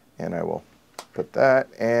gold, and I will put that.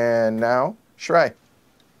 And now, Shrey.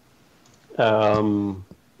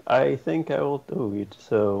 I think I will. You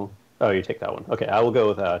take that one. Okay, I will go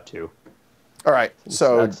with 2. All right.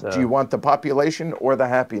 So, do you want the population or the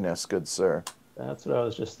happiness, good sir? That's what I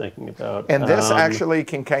was just thinking about. And this actually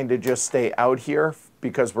can kind of just stay out here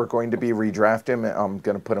because we're going to be redrafting. I'm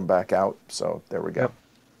going to put him back out. So there we go. Yep.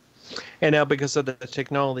 And now, because of the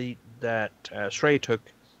technology that Shrey took,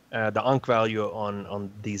 the Ankh value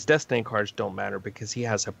on these Destiny cards don't matter because he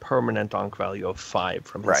has a permanent Ankh value of 5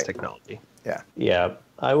 from his technology. Yeah. Yeah.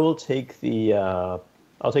 I will take the. I'll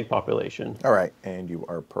take population. All right, and you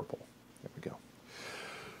are purple. There we go.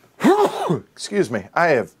 Excuse me.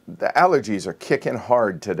 The allergies are kicking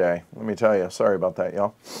hard today. Let me tell you. Sorry about that,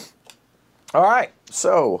 y'all. All right.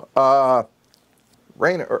 So,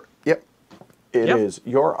 Rainer, yep, it is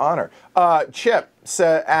your honor. Chip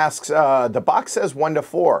asks, the box says 1 to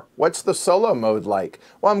 4. What's the solo mode like?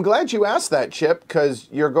 Well, I'm glad you asked that, Chip, because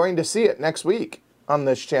you're going to see it next week on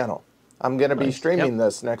this channel. I'm going to be streaming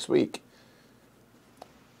this next week.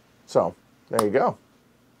 So, there you go.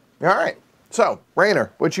 All right. So,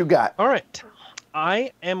 Rainer, what you got? All right.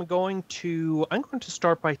 I'm going to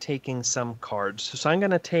start by taking some cards. So I'm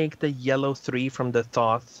going to take the yellow 3 from the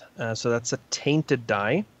Thoth. So that's a tainted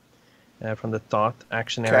die from the Thoth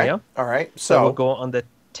action area. All right. So we'll go on the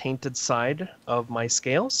tainted side of my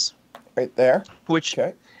scales. Right there. Which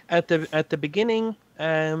at the beginning,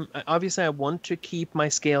 obviously I want to keep my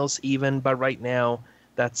scales even, but right now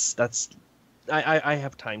I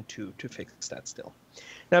have time to fix that still.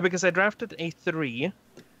 Now, because I drafted a 3.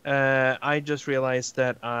 I just realized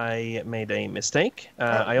that I made a mistake.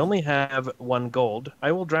 I only have 1 gold.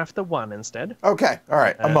 I will draft the 1 instead. Okay. All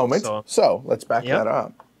right. A moment. So let's back that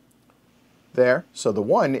up. There. So the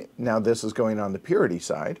 1, now this is going on the purity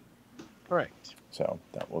side. Correct. So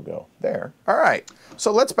that will go there. All right.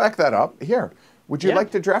 So let's back that up. Here. Would you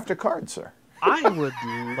like to draft a card, sir? I would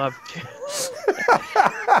love to.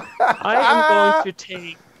 I am going to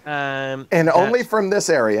take... and only from this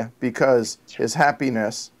area, because his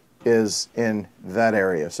happiness is in that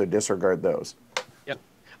area. So disregard those. Yep.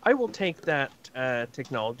 I will take that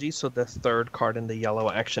technology, so the 3rd card in the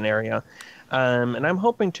yellow action area. And I'm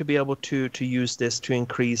hoping to be able to use this to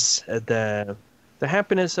increase the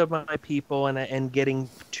happiness of my people and getting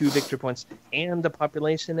 2 victory points and the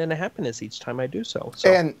population and the happiness each time I do so.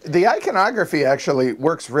 And the iconography actually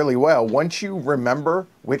works really well. Once you remember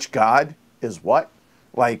which god is what,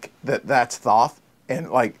 like that's Thoth,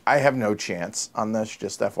 and like I have no chance on this,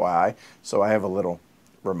 just FYI. So I have a little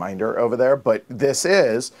reminder over there. But this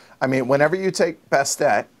is, I mean, whenever you take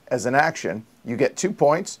Bastet as an action, you get 2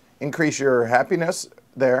 points, increase your happiness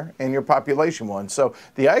there, and your population 1. So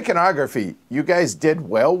the iconography, you guys did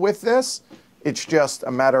well with this. It's just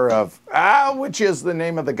a matter of which is the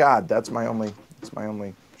name of the god. That's my only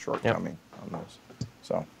shortcoming on this.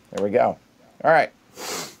 So there we go. All right.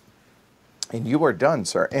 And you are done,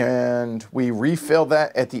 sir. And we refill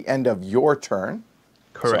that at the end of your turn.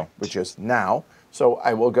 Correct. So, which is now. So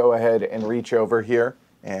I will go ahead and reach over here.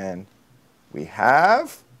 And we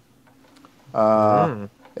have...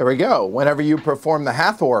 There we go. Whenever you perform the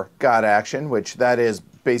Hathor god action, which that is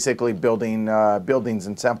basically building buildings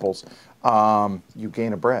and temples, you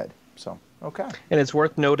gain a bread. So, okay. And it's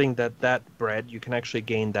worth noting that that bread, you can actually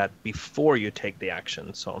gain that before you take the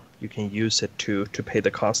action. So you can use it to pay the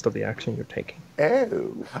cost of the action you're taking.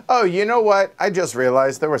 Oh, you know what? I just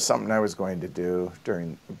realized there was something I was going to do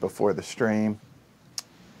before the stream.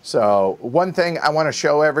 So one thing I want to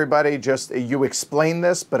show everybody, just you explain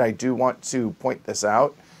this, but I do want to point this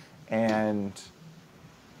out. And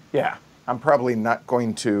yeah, I'm probably not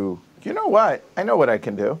going to, you know what? I know what I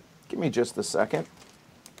can do. Give me just a second.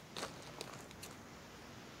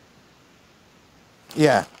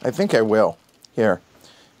 Yeah, I think I will. Here.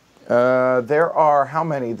 There are how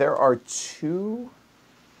many? There are 2,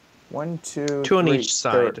 1, 2, 2 on 3, each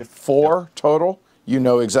side. 4 total. You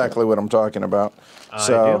know exactly what I'm talking about. I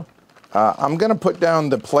do. I'm going to put down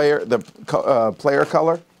the player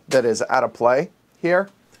color that is out of play here.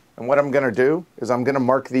 And what I'm going to do is I'm going to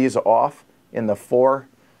mark these off in the 4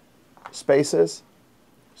 spaces.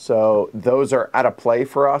 So those are out of play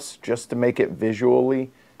for us, just to make it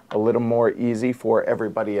visually a little more easy for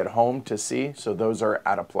everybody at home to see. So those are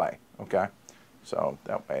out of play, okay? So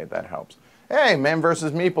that way that helps. Hey, Man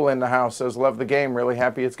vs. Meeple in the house says, love the game. Really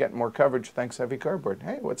happy it's getting more coverage. Thanks, Heavy Cardboard.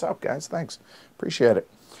 Hey, what's up, guys? Thanks. Appreciate it.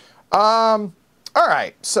 All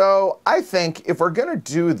right. So I think if we're going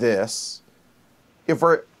to do this,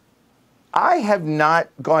 I have not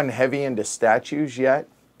gone heavy into statues yet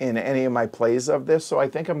in any of my plays of this. So I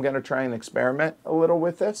think I'm going to try and experiment a little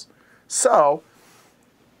with this. So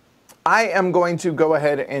I am going to go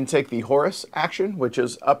ahead and take the Horus action, which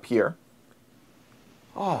is up here.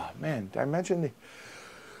 Oh, man, did I mention the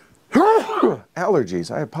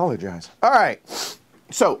allergies? I apologize. All right.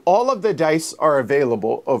 So all of the dice are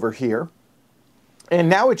available over here. And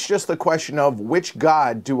now it's just the question of which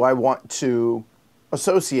god do I want to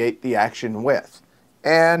associate the action with.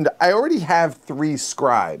 And I already have 3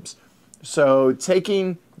 scribes. So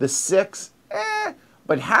taking the 6,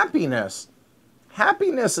 but happiness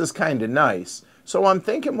is kind of nice. So I'm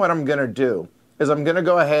thinking what I'm going to do is I'm going to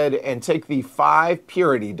go ahead and take the 5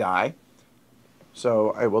 purity die.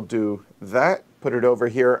 So I will do that, put it over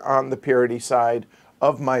here on the purity side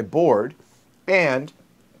of my board, and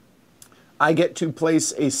I get to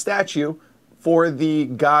place a statue for the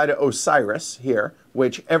god Osiris here,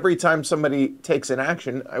 which every time somebody takes an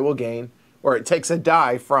action, I will gain, or it takes a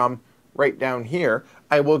die from right down here,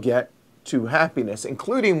 I will get 2 happiness,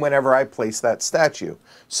 including whenever I place that statue.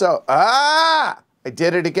 So, I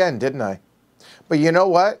did it again, didn't I? But you know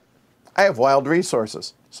what? I have wild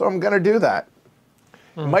resources, so I'm going to do that.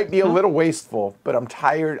 It might be a little wasteful, but I'm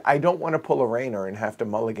tired. I don't want to pull a Rainer and have to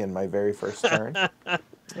mulligan my very first turn.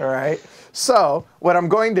 All right. So what I'm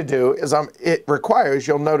going to do is it requires,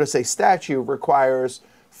 you'll notice a statue requires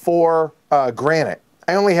 4 granite.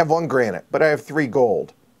 I only have 1 granite, but I have 3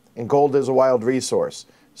 gold. And gold is a wild resource.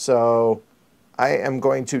 So I am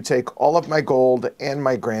going to take all of my gold and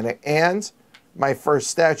my granite and my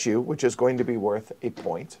first statue, which is going to be worth a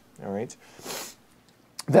point. All right.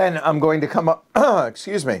 Then I'm going to come up,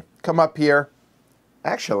 come up here.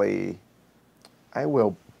 Actually, I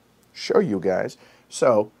will show you guys.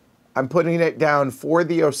 So I'm putting it down for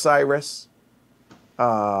the Osiris,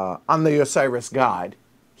 on the Osiris god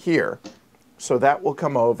here. So that will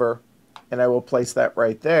come over, and I will place that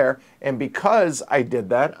right there. And because I did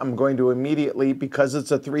that, I'm going to immediately, because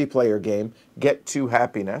it's a 3-player game, get 2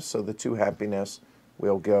 happiness. So the 2 happiness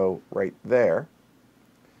will go right there.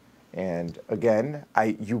 And again,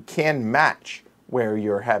 you can match where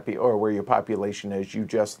you're happy or where your population is. You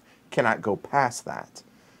just cannot go past that.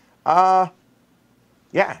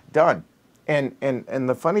 Yeah, done. And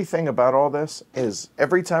the funny thing about all this is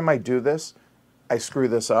every time I do this, I screw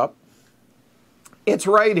this up. It's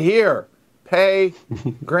right here. Pay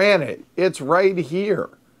granite. It's right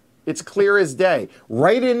here. It's clear as day.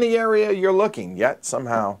 Right in the area you're looking, yet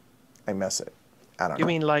somehow I miss it. I don't know. You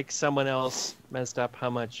mean like someone else messed up how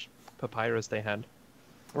much papyrus they had?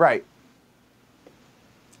 Right.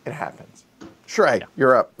 It happens. Shrey,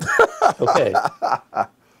 you're up. Okay.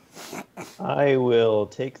 I will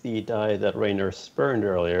take the die that Rainer spurned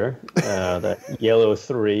earlier, that yellow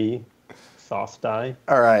 3 Thoth die.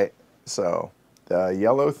 All right. So the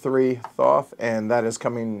yellow 3 Thoth, and that is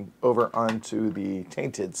coming over onto the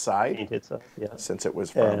tainted side. Tainted side, yeah. Since it was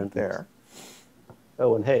from there.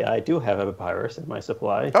 Oh, and hey, I do have a papyrus in my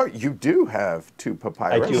supply. Oh, you do have 2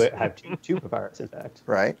 papyrus. I do have two papyrus, in fact.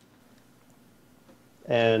 Right.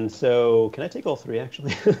 And so, can I take all 3,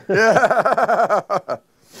 actually?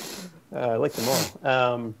 I like them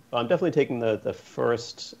all. I'm definitely taking the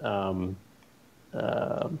first card.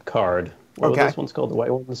 What were those ones called? The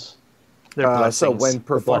white ones? They're blessings. So when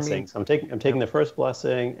performing... Blessings. I'm taking the first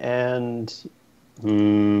blessing, and...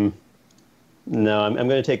 No, I'm going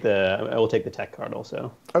to take I will take the tech card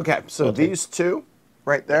also. Okay, so these 2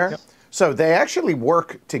 right there. Yep. So they actually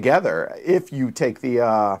work together if you take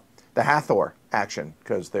the Hathor action,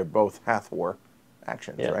 because they're both Hathor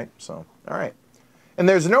actions, right? So, all right. And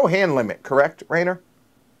there's no hand limit, correct, Rainer?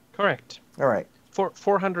 Correct. All right.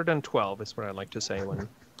 412 is what I like to say when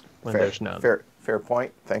there's none. Fair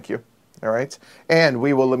point. Thank you. All right. And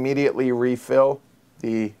we will immediately refill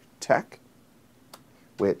the tech.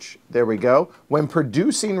 Which, there we go. When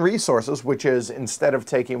producing resources, which is instead of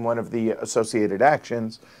taking one of the associated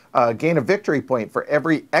actions, gain a victory point for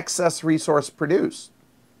every excess resource produced.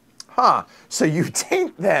 So you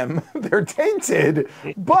taint them, they're tainted,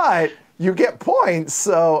 but you get points,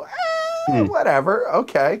 so whatever,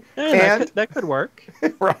 okay. And that could work.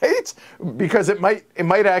 Right? Because it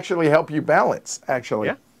might actually help you balance, actually.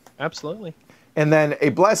 Yeah, absolutely. And then a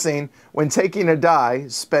blessing, when taking a die,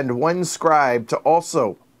 spend 1 scribe to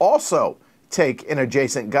also take an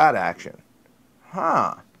adjacent god action.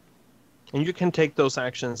 And you can take those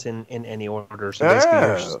actions in any order. So basically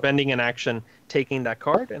you're spending an action, taking that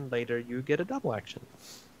card, and later you get a double action.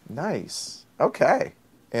 Nice. Okay.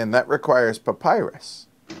 And that requires papyrus.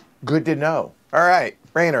 Good to know. All right,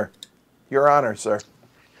 Rainer, your honor, sir.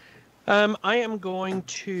 I am going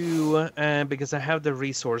to, because I have the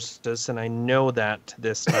resources and I know that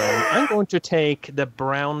this time, I'm going to take the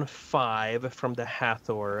brown 5 from the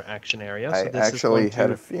Hathor action area. So I actually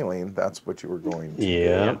had a feeling that's what you were going to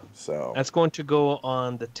do. So that's going to go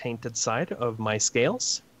on the tainted side of my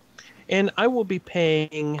scales. And I will be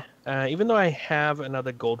paying, even though I have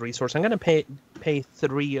another gold resource, I'm going to pay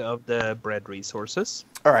 3 of the bread resources.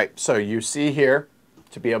 All right, so you see here,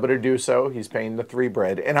 to be able to do so, he's paying the 3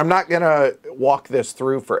 bread. And I'm not going to walk this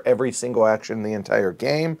through for every single action in the entire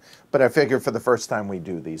game, but I figure for the first time we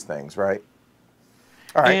do these things, right?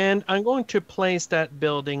 All right. And I'm going to place that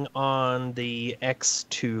building on the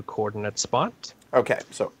X2 coordinate spot. Okay,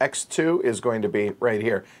 so X2 is going to be right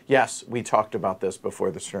here. Yes, we talked about this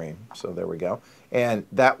before the stream, so there we go. And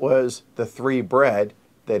that was the 3 bread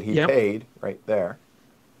that he paid right there.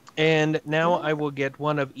 And now I will get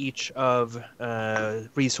one of each of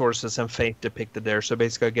resources and faith depicted there. So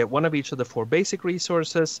basically, I get one of each of the 4 basic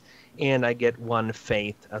resources, and I get 1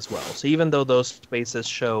 faith as well. So even though those spaces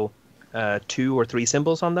show 2 or 3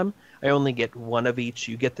 symbols on them, I only get 1 of each.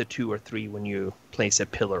 You get the 2 or 3 when you place a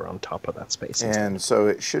pillar on top of that space. And so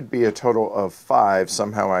it should be a total of 5.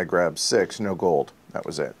 Somehow I grabbed 6. No gold. That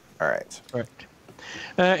was it. All right. Right.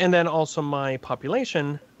 And then also my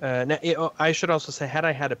population. I should also say, had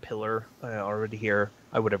I had a pillar already here,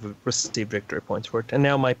 I would have received victory points for it. And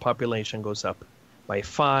now my population goes up by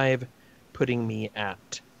 5, putting me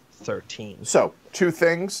at 13. So 2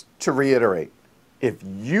 things to reiterate. If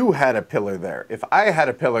you had a pillar there, if I had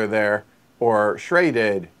a pillar there, or Shrey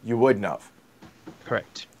did, you wouldn't have.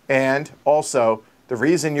 Correct. And also, the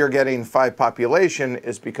reason you're getting 5 population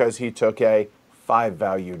is because he took a 5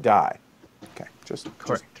 value die. Okay, just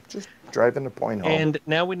driving the point home. And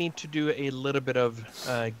now we need to do a little bit of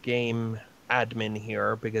game admin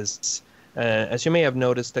here, because as you may have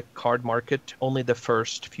noticed, the card market, only the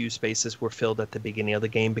first few spaces were filled at the beginning of the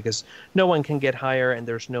game, because no one can get higher and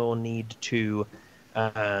there's no need to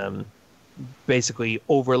basically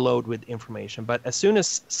overload with information. But as soon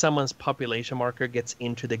as someone's population marker gets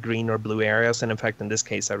into the green or blue areas, and in fact in this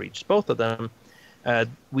case I reached both of them,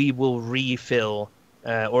 we will refill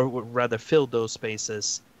or rather fill those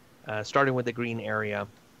spaces starting with the green area,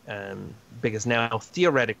 because now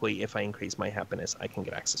theoretically if I increase my happiness I can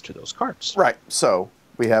get access to those cards. Right, so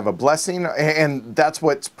we have a blessing, and that's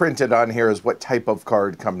what's printed on here is what type of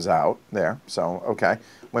card comes out there. So, okay.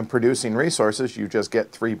 When producing resources, you just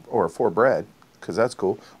get 3 or 4 bread, because that's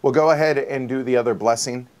cool. We'll go ahead and do the other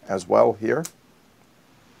blessing as well here.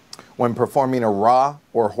 When performing a Ra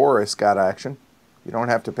or Horus god action, you don't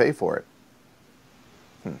have to pay for it.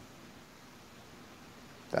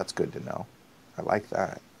 That's good to know. I like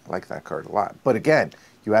that. I like that card a lot. But again,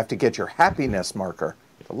 you have to get your happiness marker,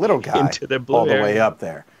 the little guy, into the blue all the area. way up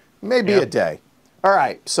there. Maybe a day. All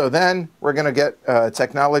right, so then we're going to get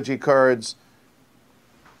technology cards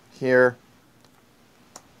here.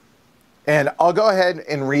 And I'll go ahead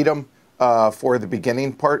and read them for the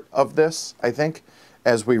beginning part of this, I think,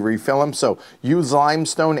 as we refill them. So use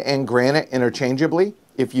limestone and granite interchangeably.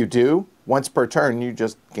 If you do, once per turn, you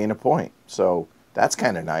just gain a point. So that's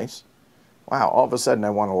kind of nice. Wow, all of a sudden I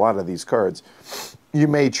want a lot of these cards. You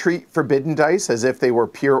may treat forbidden dice as if they were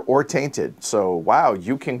pure or tainted. So, wow,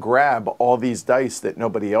 you can grab all these dice that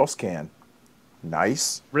nobody else can.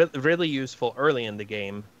 Nice. Really useful early in the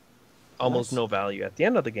game. Almost no value at the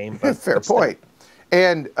end of the game. But Fair point.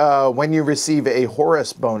 And when you receive a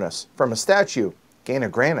Horus bonus from a statue, gain a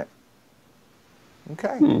granite.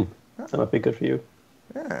 Okay. That might be good for you.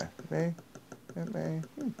 Yeah,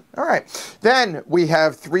 All right. Then we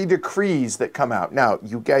have 3 decrees that come out. Now,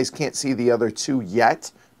 you guys can't see the other 2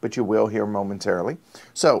 yet, but you will here momentarily.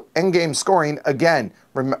 So, endgame scoring, again,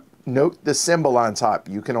 note the symbol on top.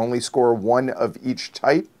 You can only score 1 of each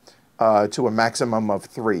type to a maximum of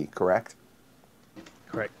 3, correct?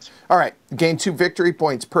 Correct. All right. Gain 2 victory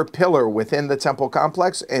points per pillar within the temple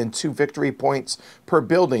complex and 2 victory points per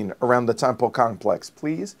building around the temple complex.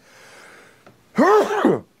 Please.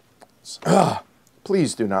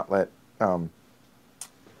 Please do not let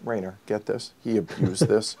Rainer get this. He abused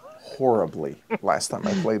this horribly last time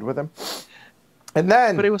I played with him. And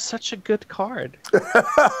then... But it was such a good card.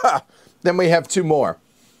 Then we have 2 more.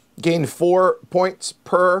 Gain 4 points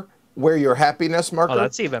per wear your happiness marker. Oh,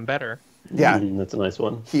 that's even better. Yeah. That's a nice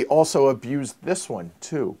one. He also abused this one,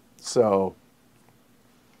 too. So...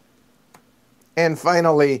 And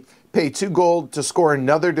finally, pay 2 gold to score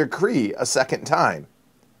another decree a second time.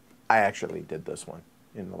 I actually did this one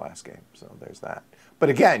in the last game, so there's that. But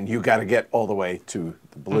again, you got to get all the way to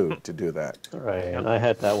the blue to do that. Right, and I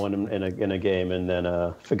had that one in a game, and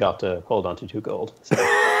then forgot to hold on to 2 gold. So,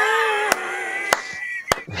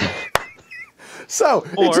 so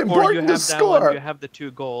it's important to score. You have the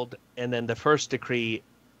 2 gold, and then the first decree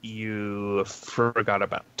you forgot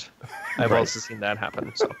about. I've also seen that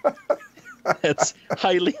happen. So. It's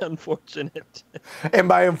highly unfortunate. And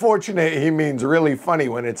by unfortunate, he means really funny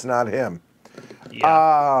when it's not him.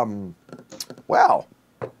 Yeah. Well,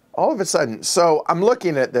 all of a sudden, so I'm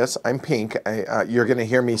looking at this. I'm pink. You're going to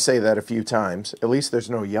hear me say that a few times. At least there's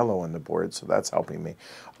no yellow on the board, so that's helping me.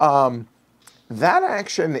 That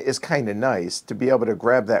action is kind of nice to be able to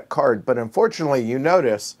grab that card, but unfortunately, you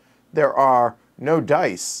notice there are no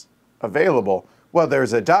dice available. Well,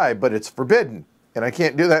 there's a die, but it's forbidden. And I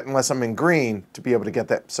can't do that unless I'm in green to be able to get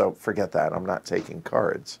that. So forget that. I'm not taking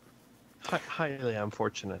cards. Highly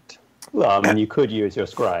unfortunate. well, I mean, you could use your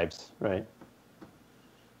scribes, right?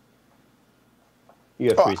 You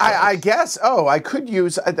have Oh, 3 I scribes. guess. Oh, I could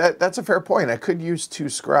use that's a fair point. I could use 2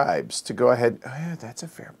 scribes to go ahead. Oh, yeah, that's a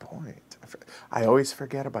fair point. I always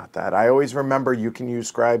forget about that. I always remember you can use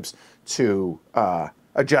scribes to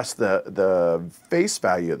adjust the face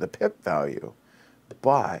value, the pip value,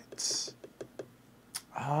 but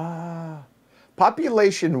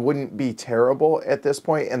population wouldn't be terrible at this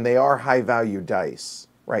point, and they are high value dice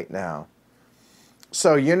right now.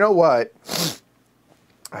 So you know what?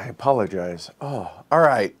 I apologize. Oh, all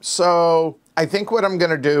right. So I think what I'm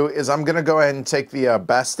going to do is I'm going to go ahead and take the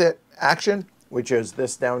best it action, which is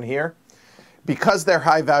this down here, because they're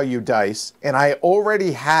high value dice, and I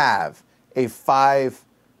already have a 5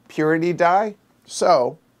 purity die.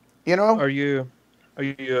 So, you know, Are you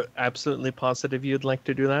absolutely positive you'd like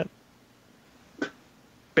to do that?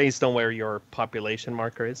 Based on where your population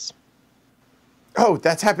marker is? oh,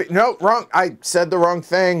 that's happy. No, wrong. I said the wrong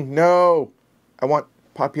thing. No, I want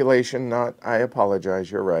population, not. I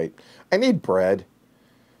apologize. You're right. I need bread.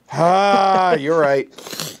 Ah, you're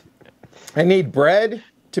right. I need bread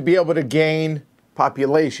to be able to gain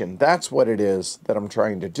population. That's what it is that I'm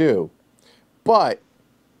trying to do. But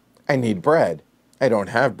I need bread. I don't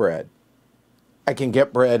have bread. I can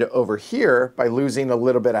get bread over here by losing a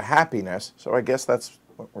little bit of happiness. So I guess that's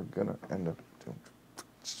what we're going to end up doing.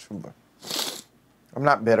 I'm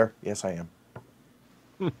not bitter. Yes, I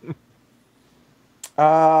am.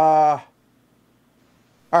 All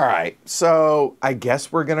right. So I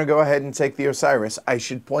guess we're going to go ahead and take the Osiris. I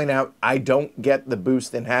should point out I don't get the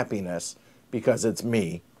boost in happiness because it's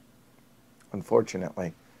me,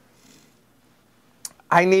 unfortunately.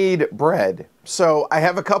 I need bread. So I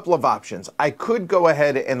have a couple of options. I could go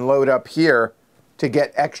ahead and load up here to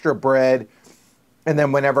get extra bread. And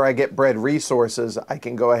then whenever I get bread resources, I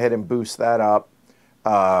can go ahead and boost that up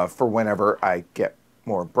for whenever I get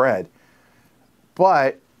more bread.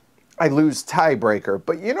 But I lose tiebreaker.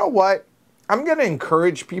 But you know what? I'm going to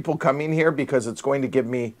encourage people coming here because it's going to give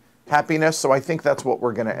me happiness. So I think that's what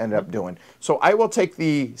we're going to end up doing. So I will take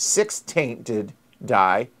the 6 tainted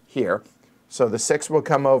die here. So the 6 will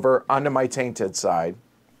come over onto my tainted side.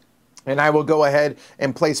 And I will go ahead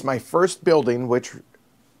and place my first building, which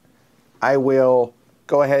I will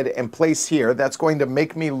go ahead and place here. That's going to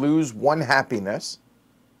make me lose 1 happiness.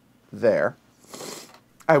 There.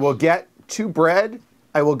 I will get 2 bread.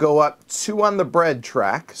 I will go up 2 on the bread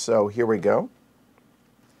track. So here we go.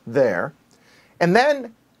 There. And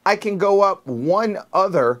then I can go up 1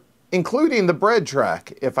 other, including the bread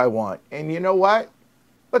track, if I want. And you know what?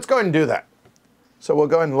 Let's go ahead and do that. So we'll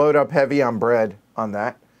go ahead and load up heavy on bread on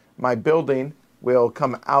that. My building will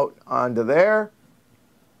come out onto there.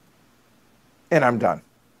 And I'm done.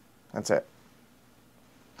 That's it.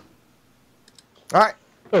 All right.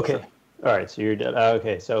 Okay. All right. So you're dead.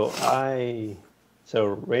 Okay. So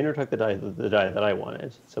Raynor took the die that I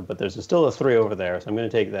wanted. So, but there's still a 3 over there. So I'm going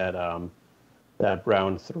to take that that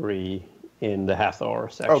brown 3 in the Hathor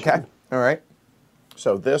section. Okay. All right.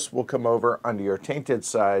 So this will come over onto your tainted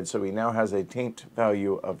side. So he now has a taint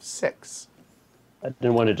value of 6. I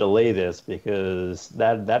didn't want to delay this because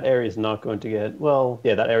that area is not going to get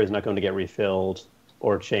that area is not going to get refilled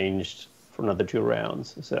or changed for another 2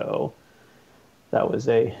 rounds. So that was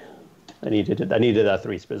I needed that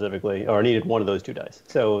 3 specifically, or I needed one of those 2 dice.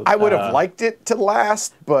 So I would have liked it to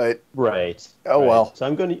last, but right. Well. So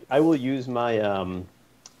I will use my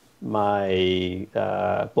my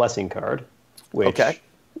blessing card, which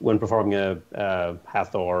when performing a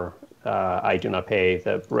Hathor, I do not pay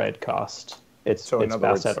the bread cost. It's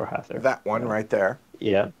Basset or Hathor. That one right there.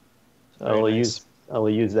 Yeah. So I will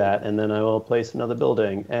use that, and then I will place another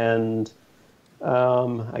building, and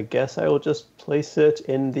I guess I will just place it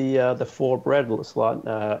in the 4 bread slot,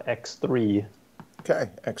 X3.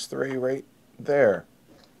 Okay, X3 right there.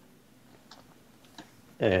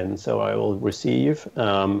 And so I will receive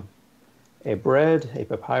a bread, a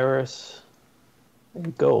papyrus, a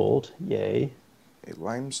gold, yay. A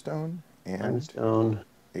limestone and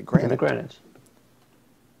a granite. And a granite.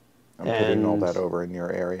 I'm putting all that over in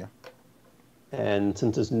your area. And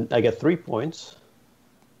since I get 3 points.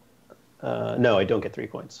 No, I don't get 3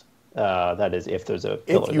 points. That is if there's a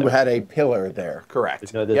pillar If you had a pillar there,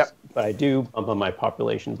 correct. Yep. But I do bump on my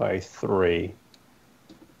population by 3.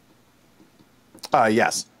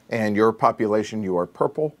 Yes. And your population, you are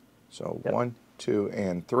purple. So 1, 2,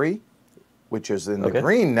 and 3, which is in the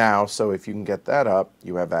green now. So if you can get that up,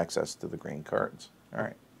 you have access to the green cards. All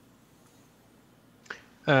right.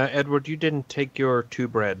 Edward, you didn't take your 2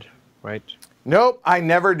 bread, right? Nope, I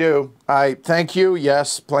never do. I thank you.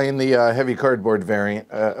 Yes, playing the heavy cardboard variant,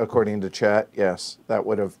 according to chat. Yes, that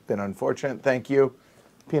would have been unfortunate. Thank you,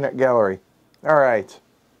 Peanut Gallery. All right.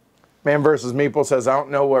 Man versus Meeple says, I don't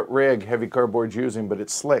know what rig Heavy Cardboard's using, but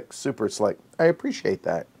it's slick, super slick. I appreciate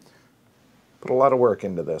that. Put a lot of work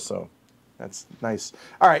into this, so that's nice.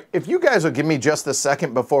 All right, if you guys will give me just a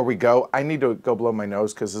second before we go, I need to go blow my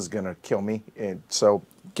nose because this is going to kill me. And so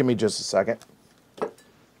give me just a second.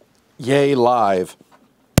 Yay, live.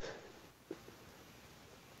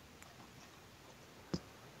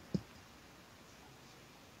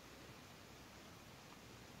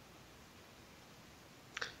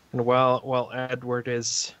 And while Edward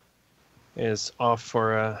is off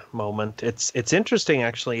for a moment, it's interesting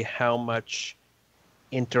actually how much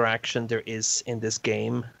interaction there is in this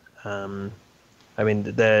game. I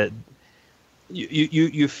mean,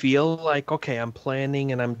 you feel like, okay, I'm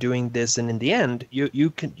planning and I'm doing this, and in the end,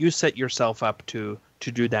 you set yourself up to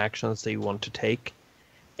do the actions that you want to take,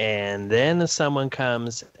 and then someone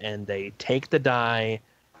comes and they take the die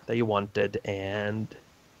that you wanted, and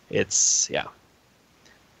it's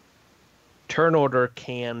turn order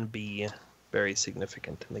can be very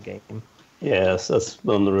significant in the game. Yes, that's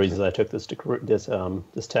one of the reasons I took this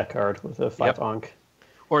this tech card with a 5 onk.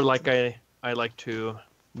 Or like I like to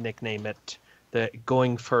nickname it, the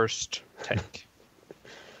going first tech.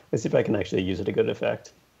 Let's see if I can actually use it to good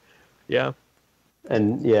effect. Yeah.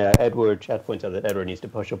 And yeah, Chat points out that Edward needs to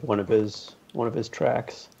push up one of his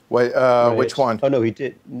tracks. Wait, right. Which one? Oh no, he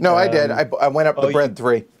did. No, I did. I went up the bread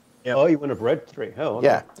 3. Yep. Oh, you went up bread 3. Oh, okay.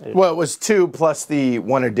 Yeah. Well, it was 2 plus the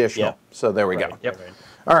 1 additional. Yeah. So there we go. Yep. Right.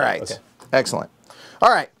 All right. Okay. Excellent.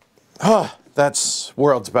 All right. Oh, that's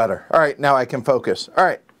worlds better. All right. Now I can focus. All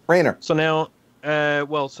right. Rainer. So now,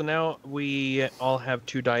 so now we all have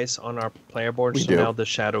 2 dice on our player board. We so do. Now the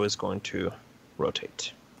shadow is going to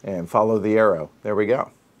rotate. And follow the arrow. There we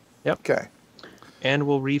go. Yep. Okay. And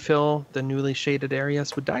we'll refill the newly shaded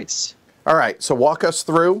areas with dice. All right. So walk us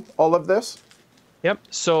through all of this. Yep.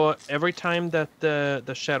 So every time that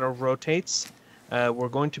the shadow rotates, we're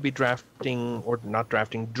going to be drawing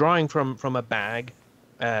from a bag,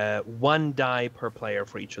 1 die per player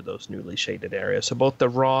for each of those newly shaded areas. So both the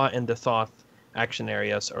raw and the Thoth action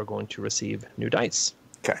areas are going to receive new dice.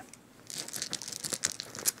 Okay.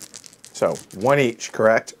 So 1 each,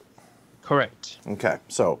 correct? Correct. Okay.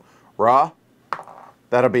 So raw,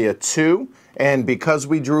 that'll be a 2. And because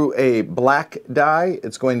we drew a black die,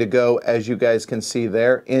 it's going to go, as you guys can see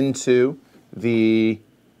there, into the...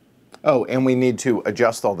 Oh, and we need to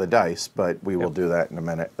adjust all the dice, but we will do that in a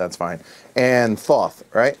minute. That's fine. And Thoth,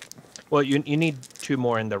 right? Well, you need 2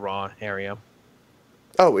 more in the raw area.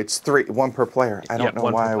 Oh, it's 3, 1 per player. I don't know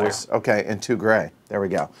why I was... Okay, and 2 gray. There we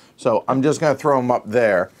go. So I'm just going to throw them up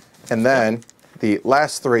there. And then the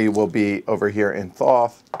last 3 will be over here in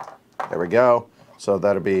Thoth. There we go. So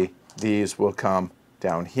that'll be... These will come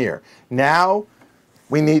down here. Now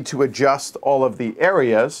we need to adjust all of the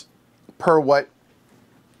areas per what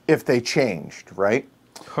if they changed, right?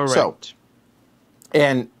 Correct. So,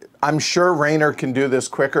 and I'm sure Rainer can do this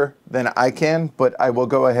quicker than I can, but I will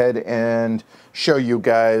go ahead and show you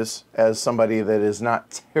guys as somebody that is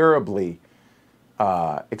not terribly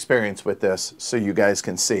experienced with this so you guys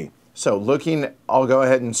can see. So I'll go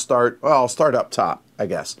ahead and start, well, I'll start up top, I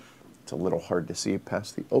guess. It's a little hard to see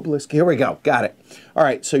past the obelisk. Here we go. Got it. All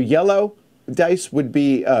right. So yellow dice would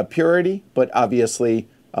be purity, but obviously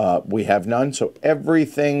we have none. So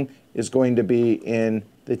everything is going to be in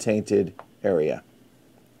the tainted area.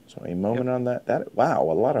 So a moment on that. Wow,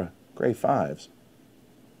 a lot of gray 5s.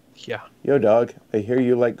 Yeah. Yo, dog. I hear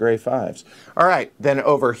you like gray 5s. All right. Then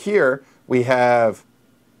over here we have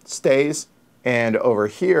stays, and over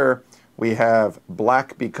here we have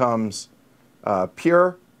black becomes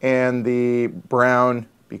pure. And the brown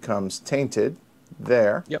becomes tainted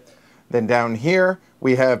there. Yep. Then down here,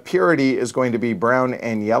 we have purity is going to be brown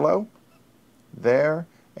and yellow there.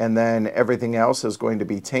 And then everything else is going to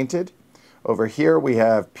be tainted. Over here, we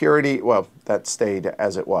have purity. Well, that stayed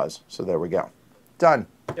as it was. So there we go. Done.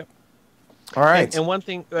 Yep. All right. And one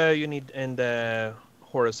thing you need in the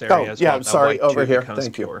Horus area as yeah, well. sorry, over here.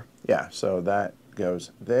 Thank you. Yeah, so that goes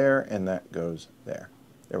there and that goes there.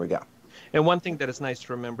 There we go. And one thing that is nice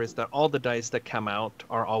to remember is that all the dice that come out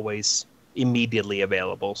are always immediately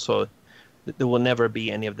available. So there will never be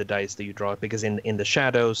any of the dice that you draw, because in the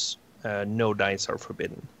shadows, no dice are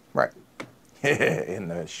forbidden. Right. In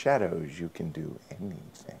the shadows, you can do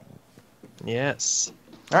anything. Yes.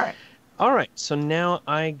 All right. All right. So now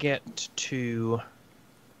I get to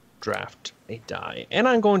draft a die. And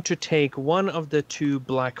I'm going to take one of the 2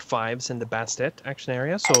 black 5s in the Bastet action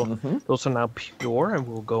area. So those are now pure, and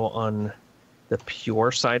we'll go on the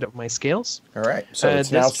pure side of my scales. All right. So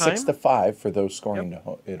it's now time, 6-5 for those scoring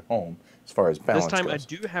at home as far as balance This time goes. I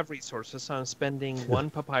do have resources, so I'm spending 1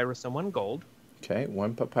 papyrus and 1 gold. Okay,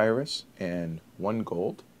 1 papyrus and 1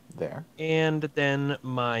 gold there. And then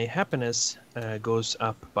my happiness goes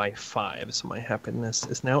up by 5, so my happiness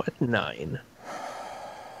is now at 9.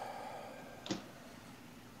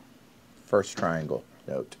 First triangle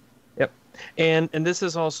note. Yep. And this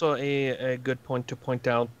is also a good point to point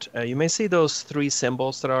out. You may see those 3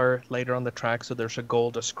 symbols that are later on the track. So there's a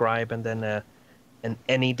gold, a scribe, and then an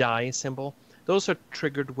any die symbol. Those are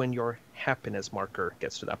triggered when your happiness marker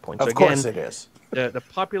gets to that point. Of so course again, it is. the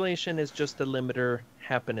population is just the limiter.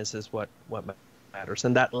 Happiness is what matters.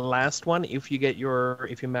 And that last one, if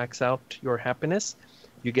you max out your happiness,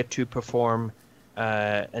 you get to perform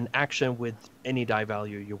an action with any die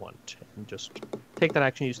value you want, and just take that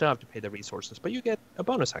action. You still have to pay the resources, but you get a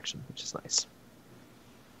bonus action, which is nice.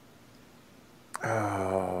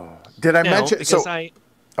 Did I Now, mention? Because So, I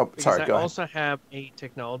sorry. Go ahead. also have a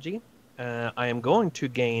technology. I am going to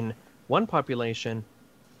gain 1 population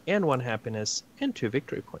and 1 happiness and 2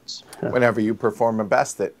 victory points. Whenever you perform a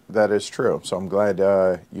bastet, that is true. So I'm glad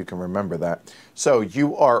you can remember that. So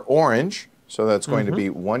you are orange, so that's going to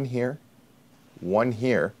be 1 here, 1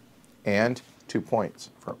 here, and 2 points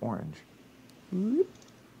for orange. There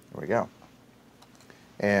we go.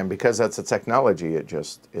 And because that's a technology, it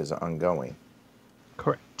just is ongoing.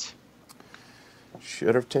 Correct.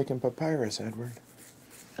 Should have taken papyrus, Edward.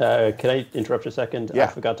 Can I interrupt a second? Yeah. I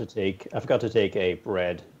forgot to take a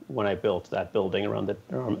bread when I built that building around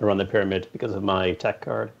the pyramid because of my tech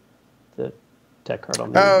card. The tech card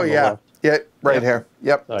on the Oh, on the yeah. left. Yeah, right Yeah. here.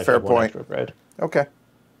 Yep, So I fair have 1 point. extra bread. Okay.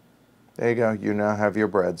 There you go. You now have your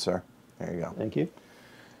bread, sir. There you go. Thank you.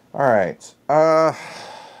 All right.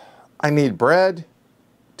 I need bread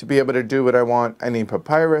to be able to do what I want. I need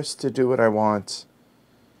papyrus to do what I want.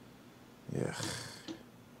 Yeah.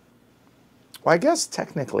 Well, I guess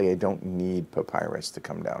technically I don't need papyrus to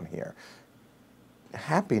come down here.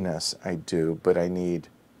 Happiness I do, but I need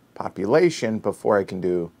population before I can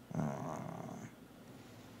do...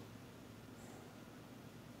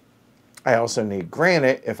 I also need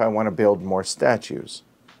granite if I want to build more statues.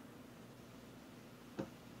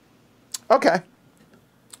 Okay.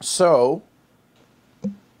 So,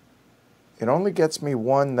 it only gets me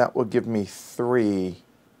 1. That will give me 3.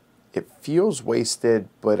 It feels wasted,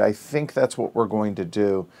 but I think that's what we're going to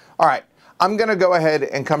do. All right. I'm going to go ahead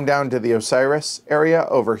and come down to the Osiris area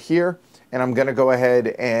over here, and I'm going to go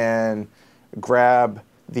ahead and grab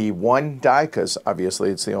the 1 die, because obviously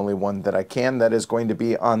it's the only one that I can. That is going to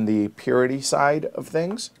be on the purity side of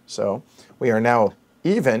things. So we are now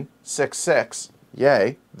even, 6-6.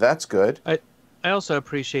 Yay, that's good. I also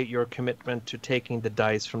appreciate your commitment to taking the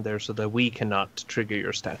dice from there so that we cannot trigger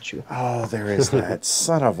your statue. Oh, there is that.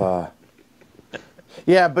 Son of a...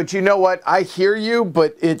 Yeah, but you know what? I hear you,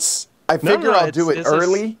 but it's... I figure I'll do it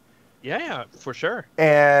early. Yeah, for sure.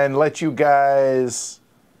 And let you guys...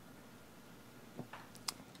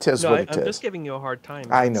 Tis what it is. I'm just giving you a hard time.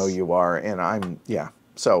 I know you are, and I'm... Yeah.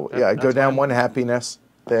 So, yeah, I go that's down fine. 1 happiness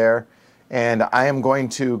there. And I am going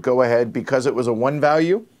to go ahead, because it was a 1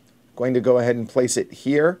 value, going to go ahead and place it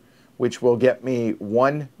here, which will get me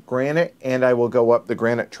 1 granite, and I will go up the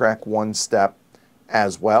granite track 1 step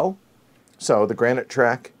as well. So the granite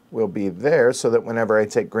track will be there so that whenever I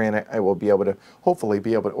take granite, I will be able to, hopefully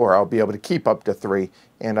be able to, or I'll be able to keep up to 3,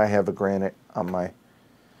 and I have a granite on my,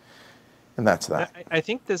 and that's that. I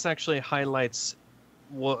think this actually highlights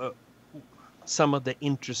some of the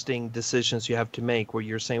interesting decisions you have to make where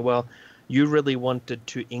you're saying, well, you really wanted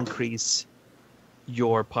to increase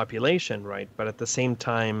your population, right? But at the same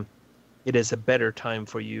time, it is a better time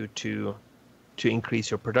for you to increase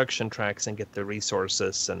your production tracks and get the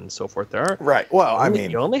resources and so forth. There are Right. Well, I mean,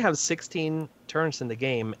 you only have 16 turns in the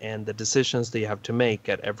game, and the decisions that you have to make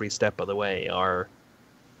at every step of the way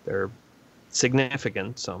they're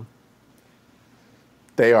significant. So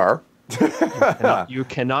they are. you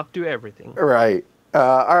cannot do everything. Right.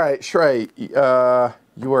 All right, Shrey,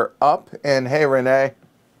 you are up, and hey, Renee.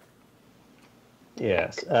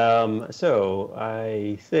 Yes. So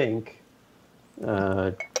I think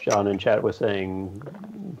John in chat was saying,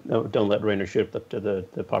 no, don't let Rainer shoot up to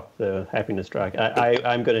the happiness track.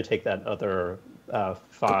 I'm going to take that other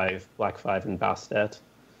 5, black 5 in Bastet.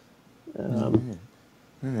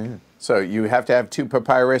 So you have to have 2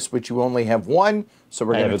 papyrus, but you only have 1. So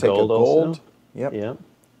we're going to take a gold. Also. Yep. Yeah.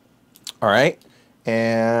 All right.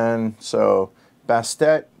 And so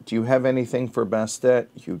Bastet, do you have anything for Bastet?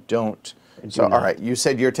 You don't. So, all right. You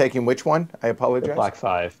said you're taking which one? I apologize. The black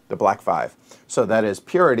 5. The black 5. So that is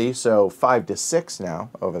purity. So 5 to 6 now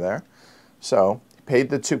over there. So paid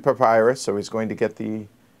the 2 papyrus. So he's going to get the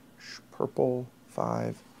purple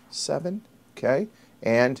 5, 7. Okay.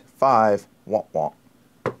 And 5, womp womp.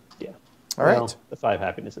 Yeah. All right. Well, the 5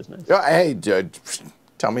 happiness is nice. Oh, hey,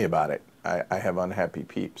 tell me about it. I have unhappy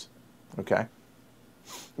peeps. Okay.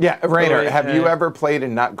 Yeah, Rainer, have you ever played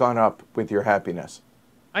and not gone up with your happiness?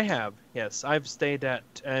 I have, yes. I've stayed at.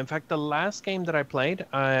 In fact, the last game that I played,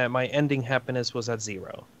 my ending happiness was at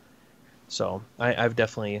 0. So I've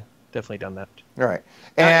definitely done that. All right,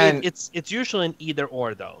 and it's usually an either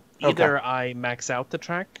or though. Either I max out the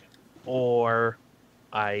track, or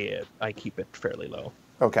I keep it fairly low.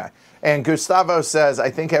 Okay. And Gustavo says,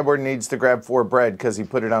 I think Edward needs to grab 4 bread because he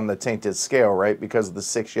put it on the tainted scale, right? Because of the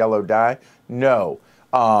 6 yellow die. No.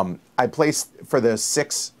 I placed for the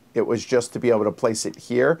 6. It was just to be able to place it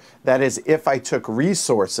here. That is, if I took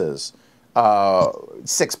resources,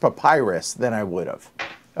 6 papyrus, then I would have.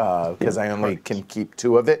 Because I only can keep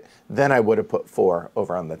 2 of it. Then I would have put 4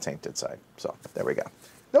 over on the tainted side. So there we go.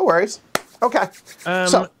 No worries. Okay.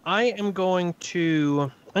 So I'm going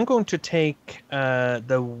to take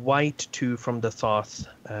the white 2 from the Thoth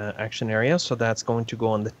action area. So that's going to go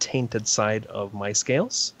on the tainted side of my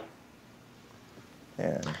scales.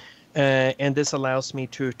 And this allows me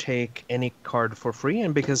to take any card for free.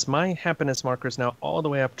 And because my happiness marker is now all the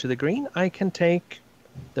way up to the green, I can take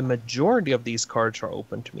the majority of these cards are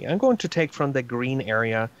open to me. I'm going to take from the green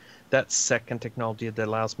area that second technology that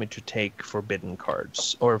allows me to take forbidden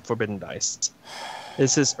cards or forbidden dice.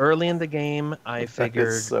 This is early in the game. I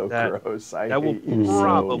figured that gross. that will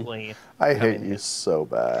probably. I hate you so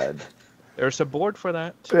bad. There's a board for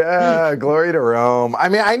that. Yeah, glory to Rome. I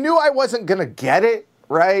mean, I knew I wasn't gonna get it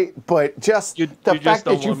right, but just the fact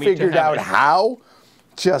that you figured out how,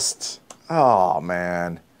 oh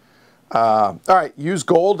man. All right, use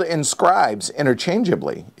gold and scribes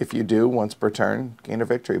interchangeably. If you do, once per turn, gain a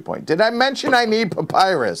victory point. Did I mention I need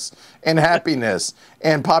papyrus and happiness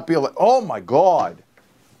and popular? Oh my God.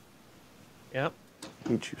 Yep. I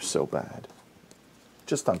hate you so bad.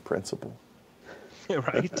 Just on principle.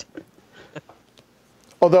 Right.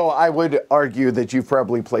 Although I would argue that you've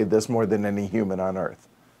probably played this more than any human on Earth.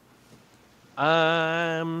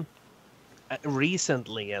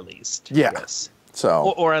 Recently, at least. Yeah. Yes.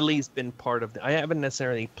 So. Or at least been part of. I haven't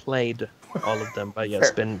necessarily played all of them, but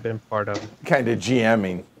yes, been part of. Kind of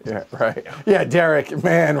GMing. Yeah, right. Yeah, Derek,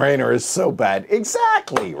 man, Rainer is so bad.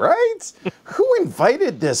 Exactly, right? Who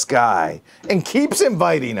invited this guy and keeps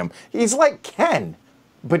inviting him? He's like Ken,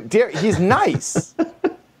 but he's nice.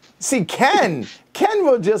 See, Ken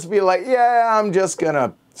will just be like, yeah, I'm just going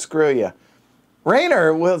to screw you.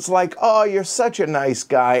 Rainer was like, oh, you're such a nice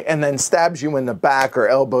guy, and then stabs you in the back or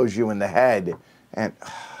elbows you in the head. And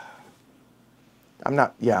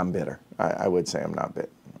I'm bitter. I would say I'm not bitter.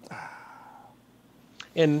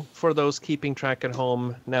 And for those keeping track at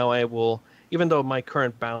home, now I will, even though my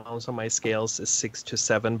current balance on my scales is 6 to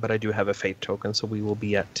 7, but I do have a fate token, so we will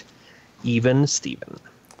be at even Steven.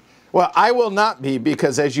 Well, I will not be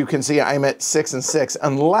because, as you can see, I'm at 6 and 6,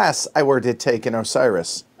 unless I were to take an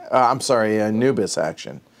Osiris. Anubis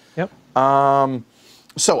action. Yep.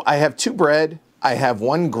 So I have 2 bread. I have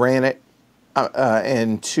 1 granite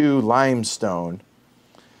and 2 limestone.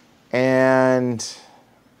 And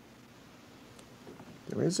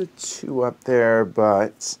there is a 2 up there,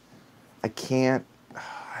 but I can't.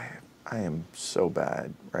 I am so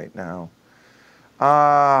bad right now.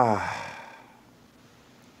 I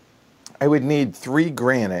would need 3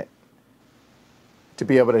 granite to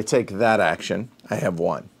be able to take that action. I have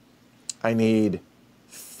 1. I need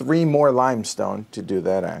 3 more limestone to do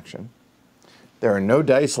that action. There are no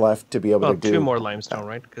dice left to be able to do. 2 more limestone,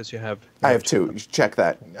 right? Because you have. I have 2. Check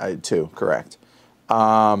that. 2, correct.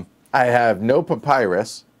 I have no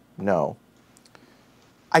papyrus. No.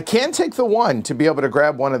 I can take the 1 to be able to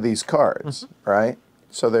grab one of these cards, right?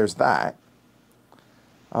 So there's that.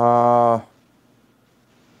 Or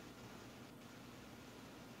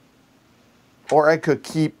I could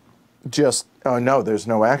keep just, oh no, there's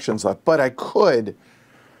no actions left. But I could,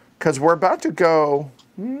 because we're about to go,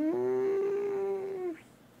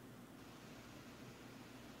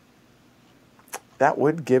 that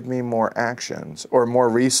would give me more actions or more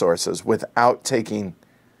resources without taking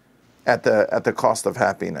at the cost of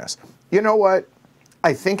happiness. You know what?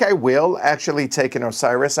 I think I will actually take an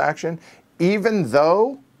Osiris action, even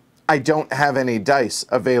though I don't have any dice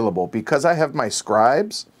available. Because I have my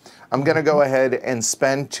scribes, I'm going to go ahead and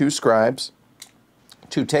spend 2 scribes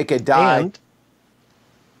to take a die. And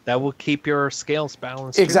that will keep your scales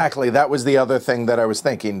balanced. Exactly. That was the other thing that I was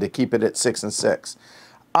thinking, to keep it at 6 and 6.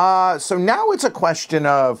 So now it's a question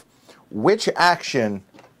of which action,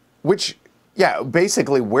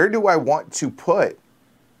 basically, where do I want to put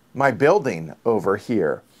my building over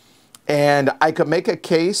here? And I could make a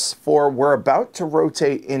case for, we're about to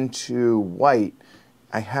rotate into white.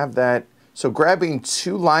 I have that So grabbing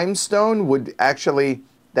 2 limestone would actually,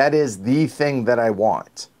 that is the thing that I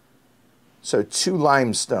want. So 2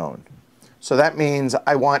 limestone. So that means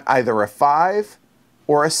I want either a 5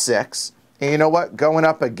 or a 6. And you know what? Going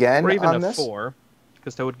up again Or even on a this, 4,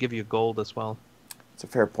 because that would give you gold as well. it's a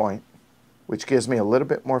fair point, which gives me a little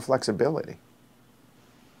bit more flexibility.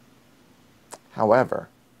 However,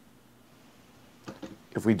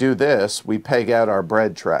 if we do this, we peg out our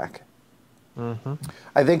bread track.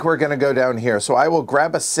 I think we're going to go down here. So I will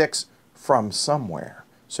grab a 6 from somewhere.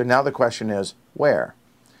 So now the question is, where?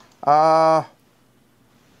 I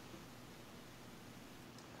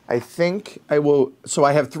think I will, so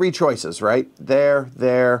I have 3 choices, right?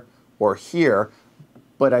 There, or here.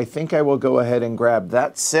 But I think I will go ahead and grab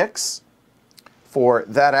that 6 for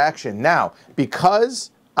that action. Now,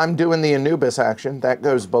 because I'm doing the Anubis action, that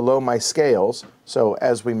goes below my scales. So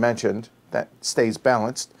as we mentioned, that stays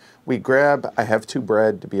balanced. We grab, I have 2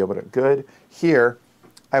 bread to be able to, good. Here,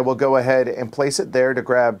 I will go ahead and place it there to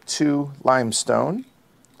grab 2 limestone.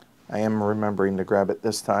 I am remembering to grab it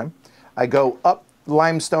this time. I go up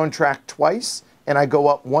limestone track twice, and I go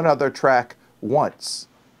up 1 other track once.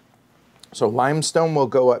 So limestone will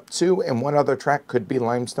go up 2, and 1 other track could be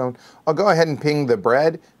limestone. I'll go ahead and ping the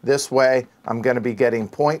bread. This way, I'm going to be getting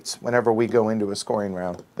points whenever we go into a scoring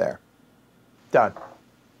round. There. Done.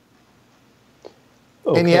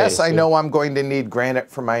 Okay, and yes, so I know I'm going to need granite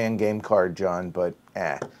for my in-game card, John, but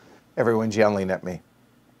everyone's yelling at me.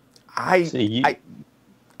 I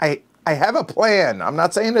have a plan. I'm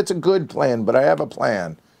not saying it's a good plan, but I have a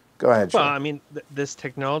plan. Go ahead, Well, Sean. I mean, this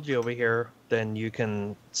technology over here, then you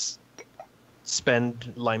can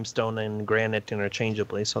spend limestone and granite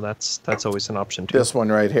interchangeably, so that's always an option too. This one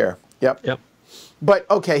right here. Yep. Yep. But,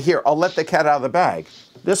 okay, here, I'll let the cat out of the bag.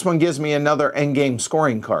 This one gives me another endgame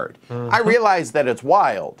scoring card. I realize that it's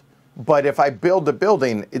wild, but if I build a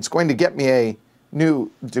building, it's going to get me a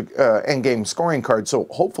new endgame scoring card, so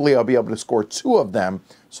hopefully I'll be able to score 2 of them.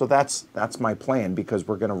 So that's my plan, because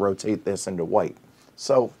we're going to rotate this into white.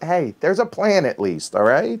 So, hey, there's a plan at least, all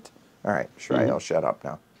right? All right, I'll shut up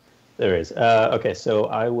now. there is. Okay, so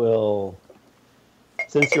I will,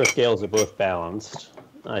 since your scales are both balanced,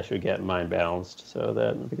 I should get mine balanced, so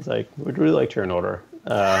that, because I would really like turn order.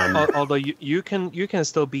 Although you can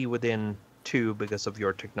still be within 2 because of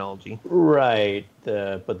your technology. Right,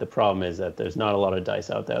 but the problem is that there's not a lot of dice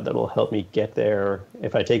out there that will help me get there.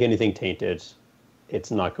 If I take anything tainted, it's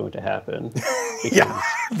not going to happen. Yeah,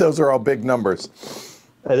 those are all big numbers.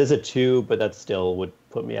 There's a 2, but that still would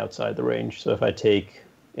put me outside the range. So if I take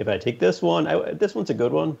this one, this one's a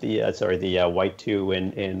good one. The white 2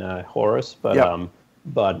 in Horus, but Yep.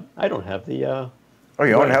 But I don't have the. Oh,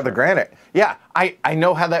 you don't have the granite. Yeah, I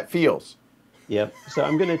know how that feels. Yep. So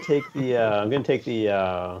I'm gonna take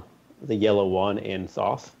the yellow one in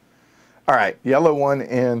Thoth. All right, yellow one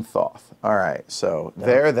in Thoth. All right, so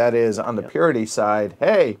there, that is on the purity side.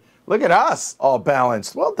 Hey, look at us, all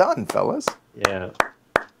balanced. Well done, fellas. Yeah.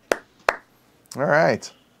 All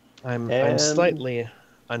right. I'm And- slightly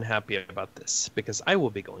unhappy about this because I will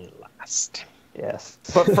be going last. Yes.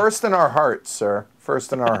 But first in our heart, sir.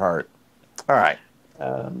 First in our heart. All right.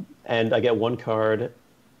 And I get 1 card.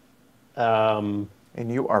 And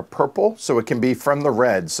you are purple, so it can be from the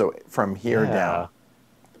red, so from here down.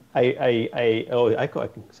 Sorry,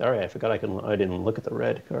 I forgot I didn't look at the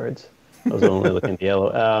red cards. I was only looking at the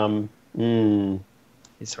yellow.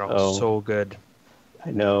 These are all so good.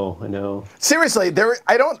 I know. Seriously,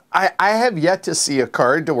 I have yet to see a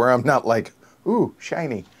card to where I'm not like, ooh,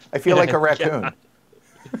 shiny. I feel like a raccoon.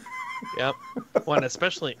 Yep. Well, and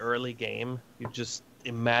especially early game, you just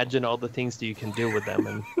imagine all the things that you can do with them,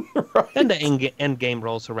 and then the end game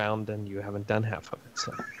rolls around and you haven't done half of it.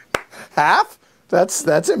 So Half?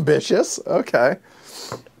 That's ambitious. Okay.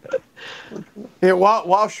 Yeah,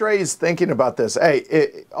 while Shrey's thinking about this,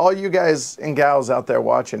 hey, all you guys and gals out there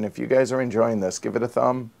watching, if you guys are enjoying this, give it a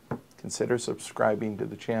thumb. Consider subscribing to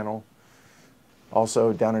the channel.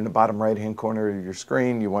 Also, down in the bottom right-hand corner of your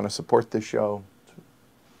screen, you want to support this show.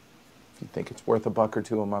 If you think it's worth $1 or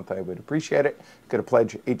 $2 a month, I would appreciate it. Go to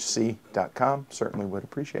pledgehc.com. Certainly would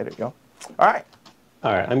appreciate it, y'all. All right.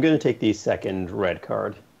 I'm going to take the second red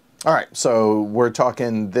card. All right, so we're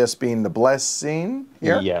talking this being the blessing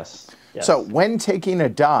here? Yes. So when taking a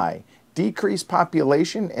die, decrease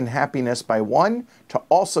population and happiness by 1 to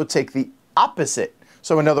also take the opposite.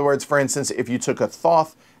 So in other words, for instance, if you took a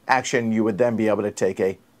Thoth action, you would then be able to take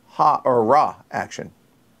a Ha or Ra action.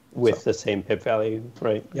 With the same pip value,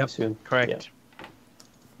 right? Yep, Soon. correct.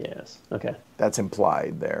 Yeah. Yes. Okay. That's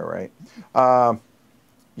implied there, right?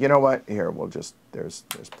 You know what? Here, we'll just, there's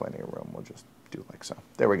plenty of room. We'll just do like so.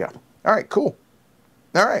 There we go. All right, cool.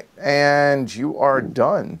 All right, and you are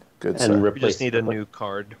done, good And sir. We just need a new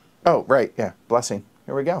card. Oh, right, yeah, blessing.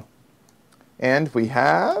 Here we go. And we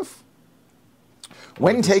have,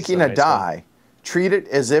 when this is taking a a nice die, treat it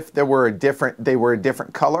as if they were a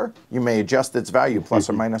different color. You may adjust its value plus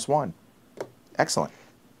or minus 1. Excellent.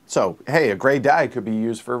 So, hey, a gray die could be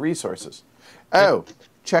used for resources. Oh,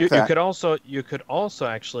 check that. You could also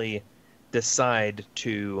actually decide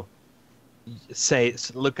to say,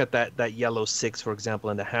 look at that yellow 6, for example,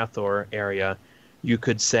 in the Hathor area. You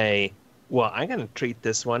could say, well, I'm going to treat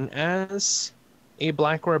this one as a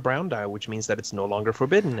black or a brown die, which means that it's no longer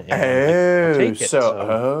forbidden. And I'll take it.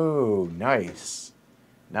 Oh, nice.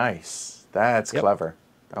 Nice. That's Yep. clever.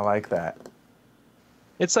 I like that.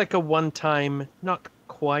 It's like a one-time, not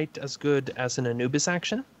quite as good as an Anubis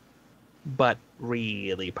action, but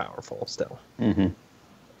really powerful still.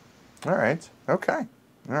 Mm-hmm. All right. Okay.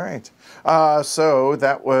 All right. So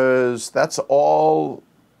that's all.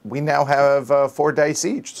 We now have 4 dice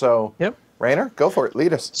each. So, Yep. Rainer, go for it.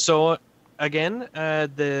 Lead us. So, again,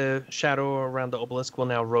 the shadow around the obelisk will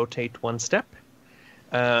now rotate 1 step.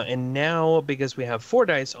 And now, because we have 4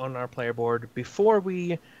 dice on our player board, before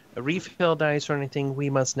we refill dice or anything, we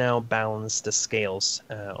must now balance the scales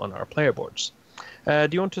on our player boards. Do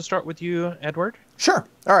you want to start with you, Edward? Sure.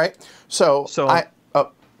 All right. So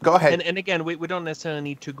go ahead. And again, we don't necessarily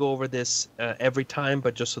need to go over this every time,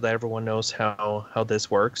 but just so that everyone knows how this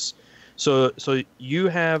works. So you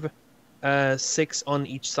have 6 on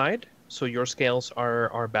each side, so your scales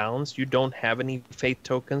are balanced. You don't have any faith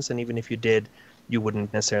tokens, and even if you did, you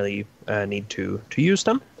wouldn't necessarily need to use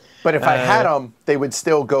them. But if I had them, they would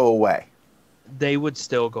still go away. They would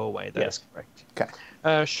still go away. That's correct. Okay.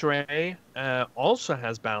 Shrey also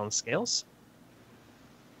has balanced scales.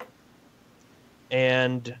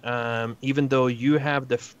 And even though you have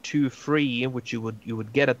the 2 free, which you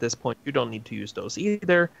would get at this point, you don't need to use those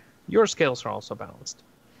either. Your scales are also balanced.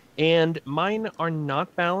 And mine are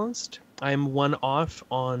not balanced. I'm 1 off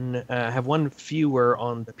on, have 1 fewer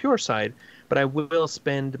on the pure side, but I will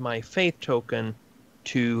spend my faith token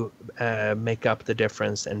to make up the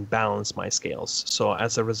difference and balance my scales. So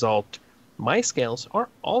as a result, my scales are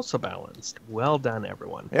also balanced. Well done,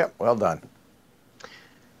 everyone. Yep, well done.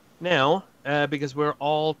 Now, because we're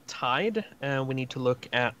all tied, we need to look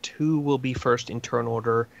at who will be first in turn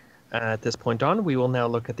order at this point on. We will now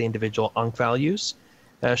look at the individual Ankh values.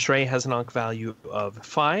 Shrey has an Ankh value of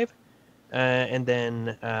 5, and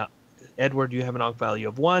then Edward, you have an Ankh value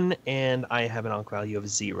of 1, and I have an Ankh value of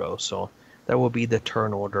 0. So that will be the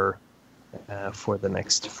turn order for the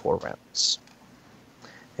next 4 rounds.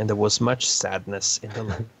 And there was much sadness in the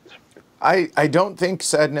land. I don't think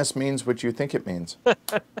sadness means what you think it means.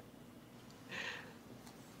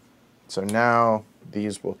 So now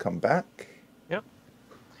these will come back. Yep.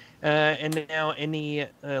 And now any,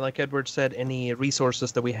 like Edward said, any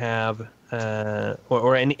resources that we have,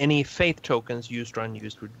 or any faith tokens used or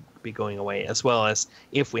unused would be going away, as well as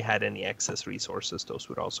if we had any excess resources, those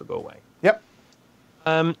would also go away. Yep.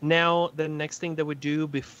 Now, the next thing that we do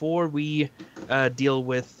before we deal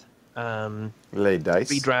with Lay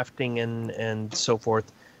dice. redrafting and so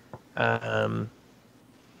forth,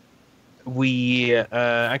 we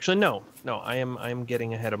actually no, I am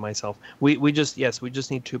getting ahead of myself. We just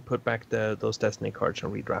need to put back those destiny cards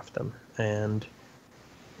and redraft them, and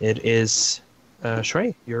it is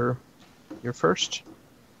Shrey, you're first.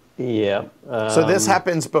 Yeah. So this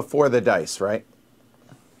happens before the dice, right?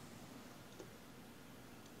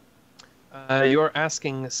 You're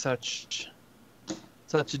asking such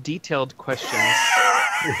detailed questions.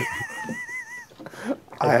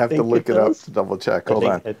 I have to look it up to double check. Hold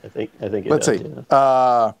on. I think it Let's does, see.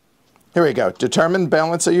 yeah. Here we go. Determine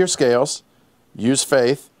balance of your scales. Use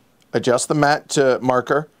faith. Adjust the mat to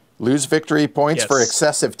marker. Lose victory points for Yes.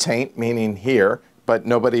 excessive taint, meaning here, but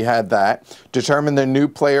nobody had that. Determine the new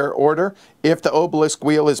player order. If the obelisk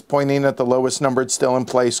wheel is pointing at the lowest numbered still in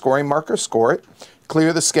play scoring marker, score it.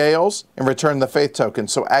 Clear the scales and return the faith token.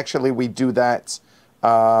 So actually we do that.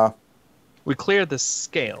 We clear the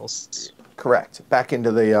scales. Correct. Back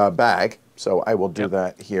into the bag. So I will do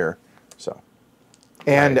that here. So,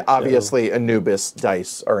 and Right, obviously Anubis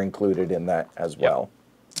dice are included in that as well.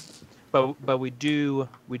 But we do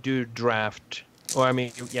draft, or I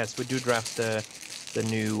mean, yes, we do draft the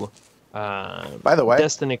new By the way,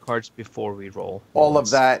 Destiny cards before we roll. all of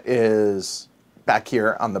that is back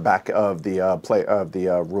here on the back of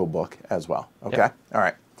the rule book as well. Okay. Yep. All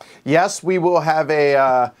right. Yes, we will have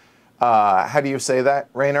a. How do you say that,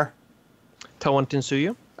 Rainer?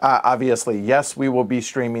 Tawantinsuyu. Obviously, yes, we will be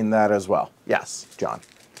streaming that as well. Yes, John.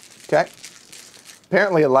 Okay.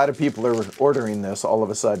 Apparently, a lot of people are ordering this all of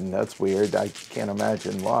a sudden. That's weird. I can't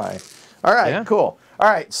imagine why. All right, Yeah. cool. All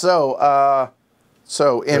right, so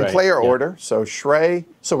in Right, player yeah. order, so Shrey,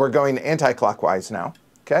 so we're going anti-clockwise now,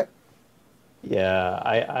 okay? Yeah,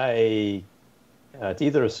 it's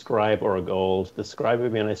either a scribe or a gold. The scribe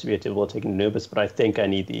would be nice to be able to take Anubis, but I think I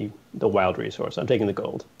need the wild resource. I'm taking the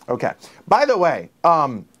gold. Okay. By the way,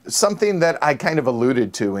 something that I kind of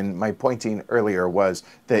alluded to in my pointing earlier was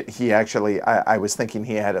that he actually, I was thinking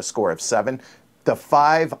he had a score of 7. The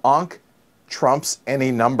 5 Ankh trumps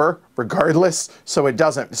any number regardless, so it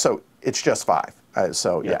doesn't, so it's just 5.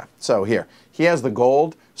 Yeah, so here, he has the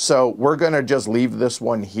gold, so we're going to just leave this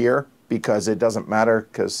one here because it doesn't matter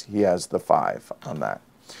because he has the 5 on that.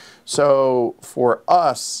 So for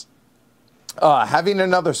us, having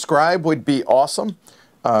another scribe would be awesome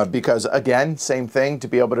because, again, same thing, to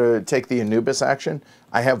be able to take the Anubis action.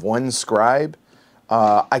 I have 1 scribe.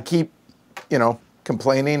 I keep,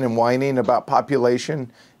 complaining and whining about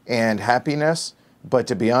population and happiness, but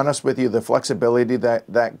to be honest with you, the flexibility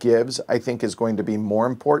that gives, I think, is going to be more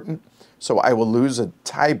important. So I will lose a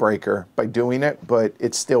tiebreaker by doing it, but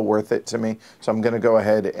it's still worth it to me. So I'm going to go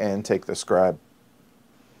ahead and take the scribe.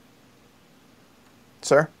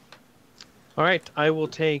 Sir? All right, I will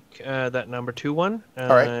take that number 2 one. All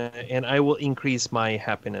right. And I will increase my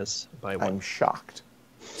happiness by 1. I'm shocked.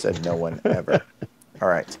 Said no one ever. All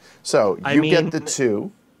right. So you get the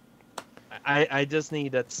 2. I just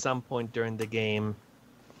need at some point during the game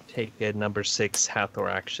take a number 6 Hathor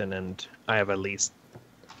action, and I have at least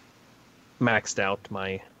maxed out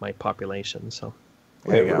my population. So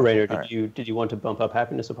There you go. Raider, All right. did you want to bump up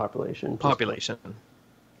happiness or population? population.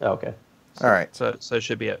 Oh, okay. All right. So it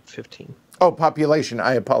should be at 15. Oh, population.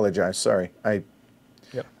 I apologize. Sorry.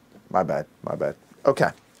 Yep. My bad. My bad. Okay.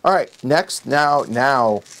 All right. Next. Now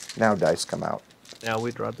dice come out. Now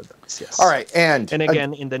we draw the dice. Yes. All right. And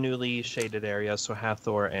again, in the newly shaded area, so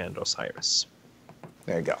Hathor and Osiris.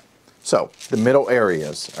 there you go. So the middle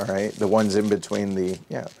areas. All right. The ones in between the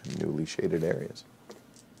newly shaded areas.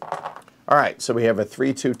 All right. So we have a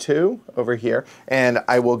 3-2-2 over here, and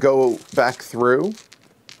I will go back through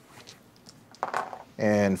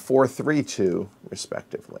and 4-3-2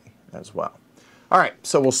 respectively as well. All right.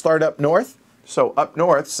 So we'll start up north. So up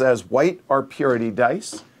north says white are purity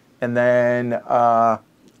dice. And then,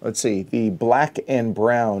 let's see, the black and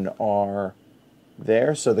brown are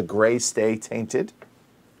there, so the gray stay tainted.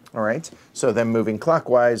 All right, so then moving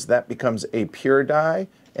clockwise, that becomes a pure die,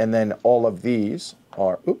 and then all of these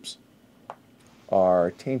are,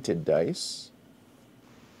 are tainted dice.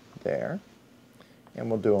 There.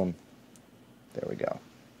 And we'll do them, there we go,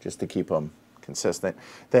 just to keep them consistent.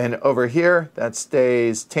 Then over here, that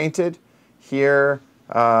stays tainted. Here,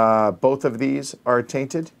 both of these are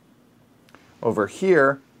tainted. Over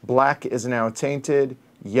here, black is now tainted,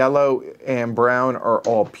 yellow and brown are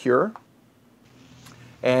all pure.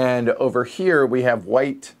 And over here, we have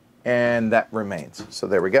white, and that remains. So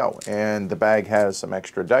there we go. And the bag has some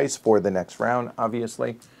extra dice for the next round,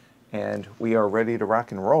 obviously. And we are ready to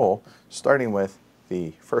rock and roll, starting with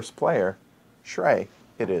the first player, Shrey.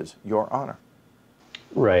 It is your honor.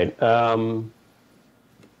 Right.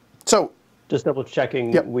 So, just double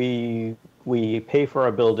checking. Yep. We pay for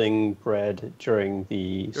our building bread during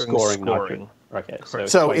the scoring. Okay.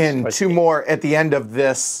 So twice, in twice 2 more at the end of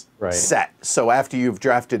this Right. set. So after you've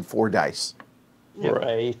drafted 4 dice.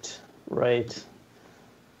 Right.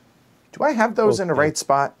 Do I have those in the Okay. right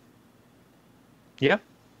spot? Yeah,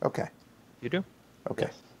 Okay. you do. Okay.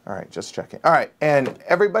 All right, just checking. All right, and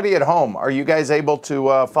everybody at home, are you guys able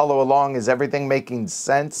to follow along? Is everything making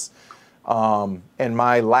sense? And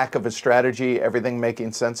my lack of a strategy, everything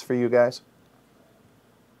making sense for you guys?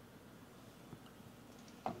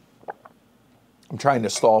 I'm trying to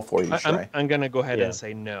stall for you, Shrey. I'm going to go ahead Yeah. and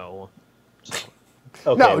say no.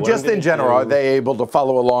 Okay, No, what just I'm gonna in general, are do- they able to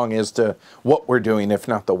follow along as to what we're doing, if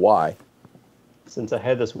not the why? Since I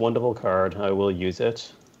had this wonderful card, I will use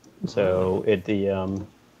it. So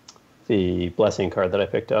the blessing card that I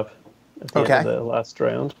picked up at the end of the last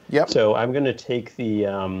round. Yep. So I'm going to take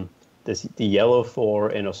the yellow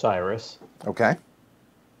 4 in Osiris Okay.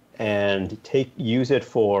 and use it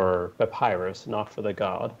for Papyrus, not for the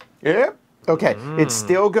god. Yep. Okay. It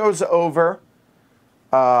still goes over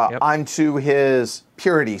onto his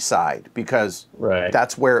purity side because Right.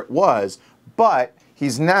 that's where it was. But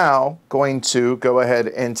he's now going to go ahead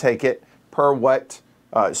and take it per what.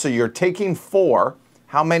 So you're taking 4.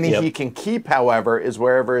 How many Yep. he can keep, however, is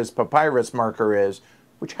wherever his papyrus marker is,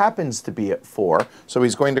 which happens to be at 4. So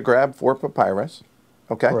he's going to grab 4 papyrus.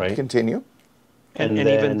 Okay. Right. Continue. And then,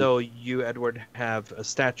 even though you, Edward, have a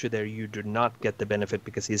statue there, you do not get the benefit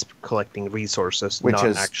because he's collecting resources, Which not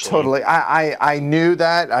is actually. totally. I knew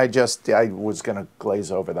that. I was gonna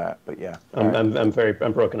glaze over that, but yeah. I'm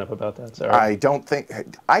broken up about that. Sorry. I don't think.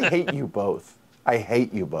 I hate you both. I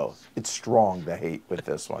hate you both. It's strong, the hate with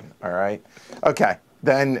this one. All right. Okay.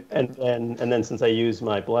 Then. And then since I use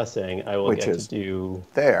my blessing, I will Which get is to do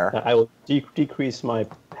there. I will decrease my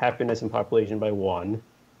happiness and population by 1,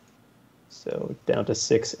 so down to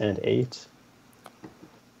 6 and 8.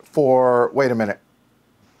 For wait a minute.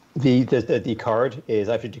 The card is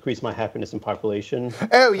I have to decrease my happiness and population.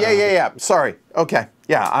 Oh yeah. Sorry. Okay.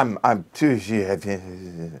 Yeah. I'm too.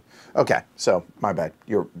 Okay. So my bad.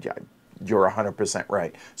 You're 100%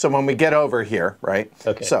 right. So when we get over here, right?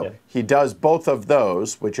 Okay. So yeah. he does both of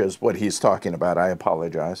those, which is what he's talking about. I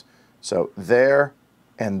apologize. So there,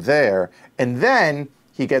 and then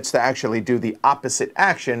he gets to actually do the opposite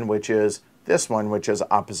action, which is this one, which is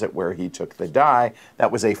opposite where he took the die.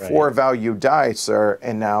 That was a 4-value die, sir,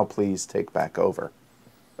 and now please take back over.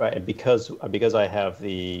 Right, and because I have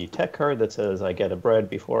the tech card that says I get a bread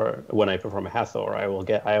before when I perform a Hathor, I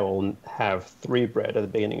will have 3 bread at the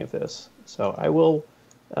beginning of this. So I will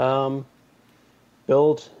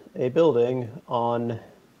build a building on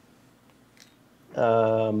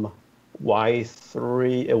Y3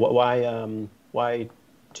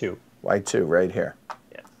 Y2. Y2 right here.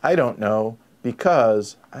 Yeah. I don't know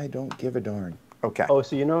because I don't give a darn. Okay. Oh,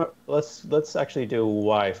 so you know what? Let's actually do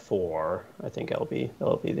Y4. I think that'll be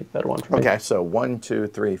the better one for me. Okay, so 1, 2,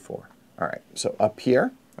 3, 4. All right, so up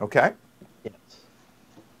here, okay? Yes.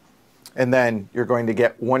 And then you're going to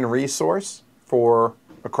get 1 resource for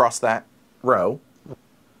across that row.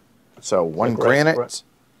 So 1 granite.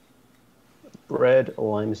 Bread,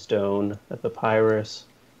 limestone, a papyrus,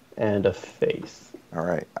 and a faith. All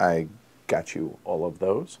right, I got you all of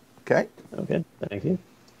those. Okay. Okay, thank you.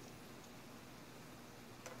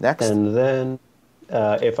 Next. And then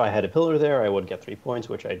if I had a pillar there, I would get 3 points,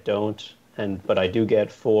 which I don't. But I do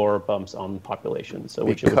get 4 bumps on population, so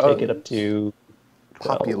which would take it up to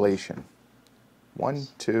 12. Population. 1,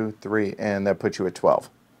 2, 3, and that puts you at 12.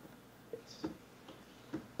 Yes.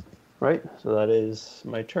 Right, so that is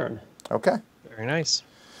my turn. Okay. Very nice.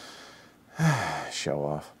 Show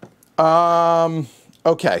off.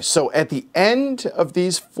 Okay, so at the end of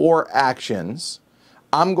these 4 actions,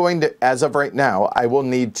 I'm going to, as of right now, I will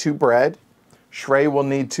need 2 bread. Shrey will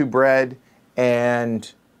need 2 bread,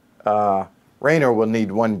 and Raynor will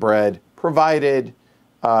need 1 bread, provided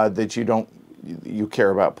that you care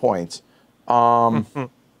about points. So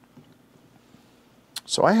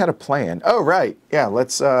I had a plan. Oh, right. Yeah,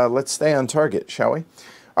 let's stay on target, shall we?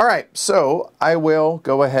 All right, so I will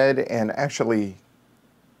go ahead and actually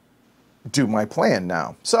do my plan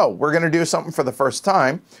now. So we're going to do something for the first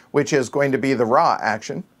time, which is going to be the raw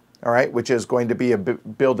action, all right, which is going to be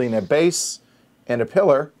building a base and a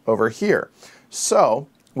pillar over here. So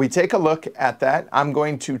we take a look at that. I'm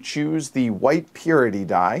going to choose the white purity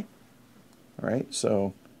die, all right,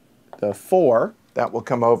 so the 4, that will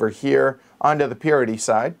come over here onto the purity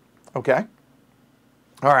side, okay?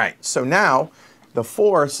 All right, so now the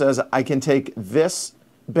 4 says I can take this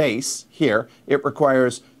base here. It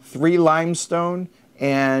requires 3 limestone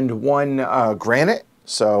and 1 granite.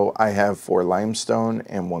 So I have 4 limestone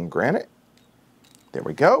and 1 granite. There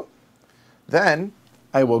we go. Then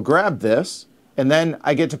I will grab this, and then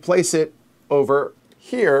I get to place it over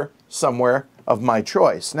here somewhere of my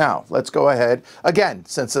choice. Now, let's go ahead. Again,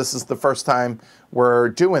 since this is the first time we're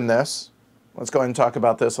doing this, let's go ahead and talk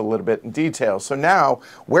about this a little bit in detail. So now,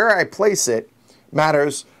 where I place it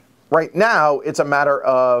matters. Right now, it's a matter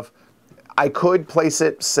of I could place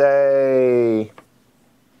it, say,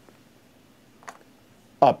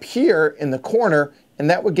 up here in the corner, and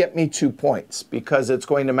that would get me 2 points because it's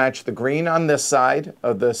going to match the green on this side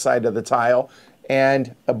of the tile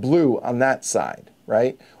and a blue on that side,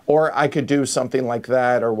 right? Or I could do something like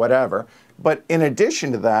that or whatever. But in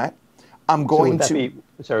addition to that, I'm going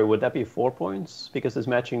Sorry, would that be 4 points because it's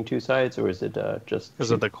matching 2 sides, or is it just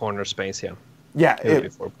because of the corner space? Yeah. Yeah, it would be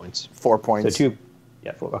 4 points. 4 points. So 2.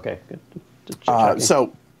 Yeah, 4. Okay, good. Just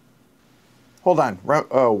so, hold on.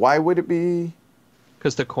 Why would it be?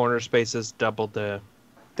 Because the corner spaces double the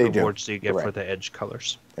rewards you get for the edge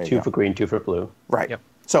colors. 2 for green, 2 for blue. Right. Yep.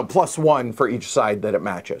 So +1 for each side that it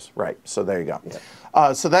matches. Right. So there you go.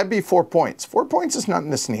 Yeah. So that'd be 4 points. 4 points is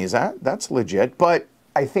nothing to sneeze at. That's legit. But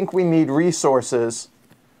I think we need resources.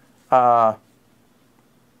 I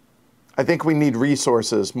think we need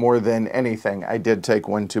resources more than anything. I did take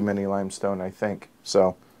 1 too many limestone, I think.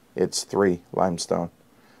 So it's 3 limestone.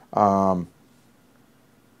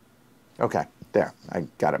 Okay, there. I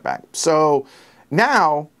got it back. So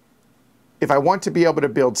Now, if I want to be able to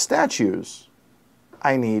build statues,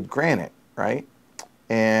 I need granite, right?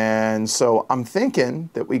 And so I'm thinking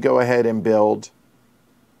that we go ahead and build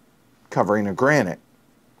covering of granite.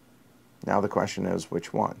 Now the question is,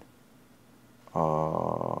 which one?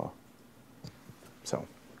 So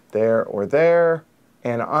there or there.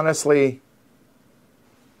 And honestly,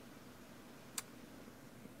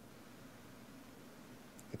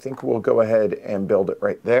 I think we'll go ahead and build it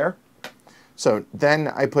right there. So then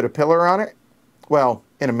I put a pillar on it. Well,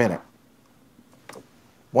 in a minute.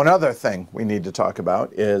 One other thing we need to talk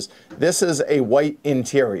about is this is a white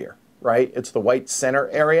interior, right? It's the white center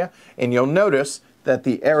area. And you'll notice that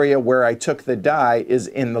the area where I took the die is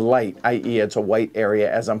in the light, i.e. it's a white area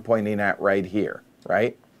as I'm pointing at right here,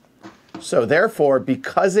 right? So therefore,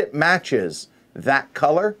 because it matches that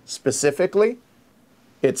color specifically,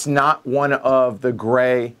 it's not one of the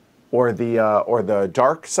gray or the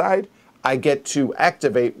dark side. I get to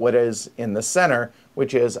activate what is in the center,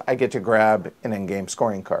 which is I get to grab an in-game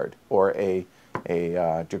scoring card or a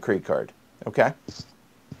decree card, okay?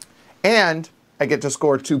 And I get to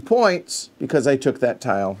score 2 points because I took that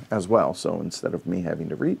tile as well. So instead of me having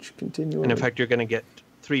to reach, continue. And in fact, you're going to get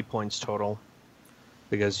 3 points total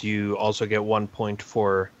because you also get 1 point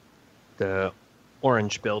for the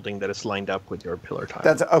orange building that is lined up with your pillar tile.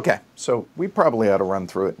 That's okay. So we probably ought to run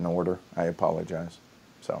through it in order. I apologize.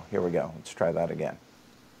 So here we go. Let's try that again.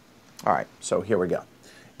 All right, so here we go.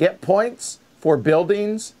 Get points for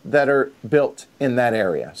buildings that are built in that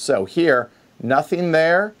area. So here, nothing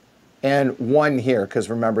there, and 1 here, because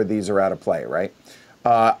remember, these are out of play, right?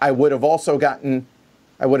 I would have gotten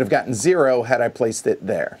 0 had I placed it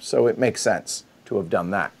there. So it makes sense to have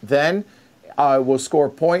done that. Then I will score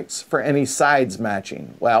points for any sides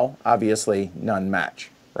matching. Well, obviously, none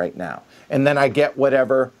match right now. And then I get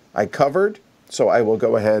whatever I covered. So I will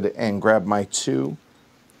go ahead and grab my 2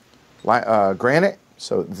 granite.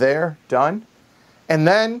 So there, done. And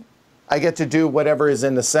then I get to do whatever is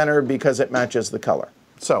in the center because it matches the color.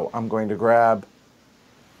 So I'm going to grab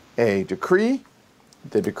a decree.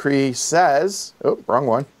 The decree says, oh, wrong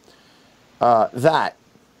one, that.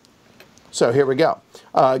 So here we go.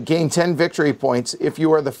 Gain 10 victory points if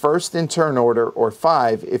you are the first in turn order, or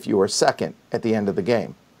 5 if you are second at the end of the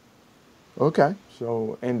game. Okay,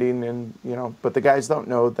 so ending in, but the guys don't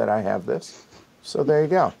know that I have this. So there you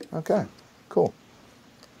go. Okay, cool.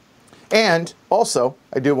 And also,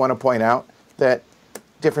 I do want to point out that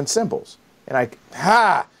different symbols. And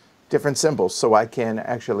different symbols, so I can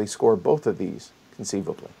actually score both of these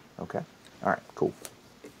conceivably. Okay, all right, cool.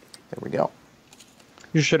 There we go.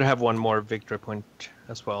 You should have 1 more victory point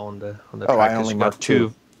as well on the track. Oh, I only marked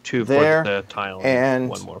 2. 2 there, for the tile and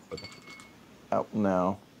 1 more for the... Oh,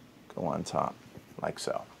 no. Go on top, like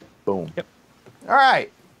so. Boom. Yep. All right.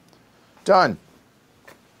 Done.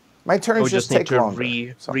 My turns just take longer. We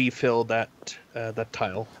just need to refill that that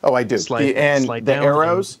tile. Oh, I do. Slide The down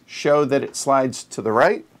arrows show that it slides to the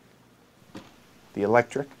right, the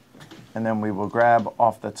electric, and then we will grab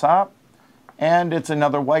off the top, and it's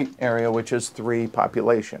another white area, which is 3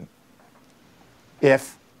 population,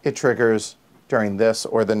 if it triggers during this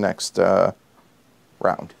or the next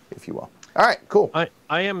round, if you will. All right, cool.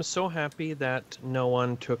 I am so happy that no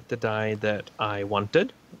one took the die that I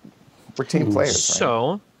wanted. We're team players,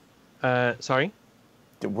 right? So, sorry?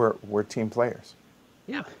 We're team players.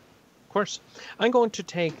 Yeah, of course. I'm going to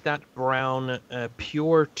take that brown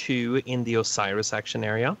pure 2 in the Osiris action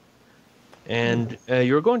area. And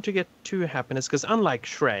you're going to get 2 happiness, because unlike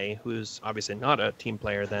Shrey, who's obviously not a team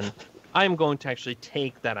player, then I'm going to actually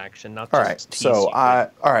take that action, not all just right. tease So, you,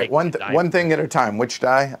 all right, one one thing at a time. Which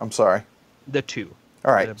die? I'm sorry. The 2.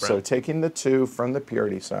 All right, so taking the 2 from the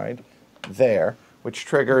purity side there, which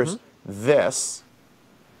triggers this,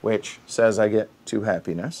 which says I get 2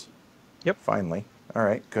 happiness. Yep. Finally. All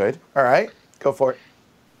right, good. All right, go for it.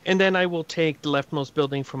 And then I will take the leftmost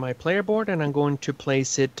building from my player board, and I'm going to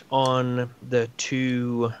place it on the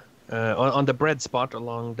 2, on the bread spot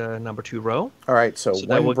along the number 2 row. All right, so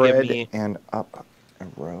that 1 bread and up a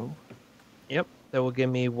row. Yep, that will give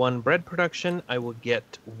me 1 bread production. I will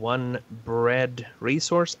get 1 bread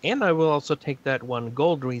resource, and I will also take that 1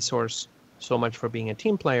 gold resource. So much for being a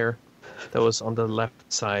team player. That was on the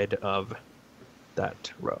left side of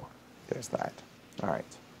that row. There's that. All right.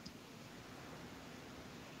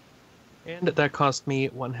 And that cost me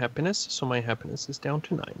 1 happiness, so my happiness is down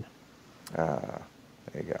to 9. There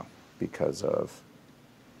you go. Because of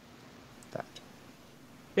that.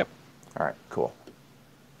 Yep. All right, cool.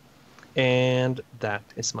 And that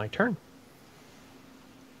is my turn.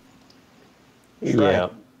 Yeah.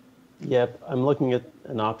 Yep. I'm looking at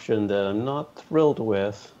an option that I'm not thrilled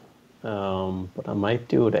with. but I might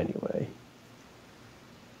do it anyway.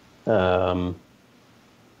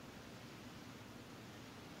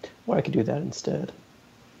 Or I could do that instead.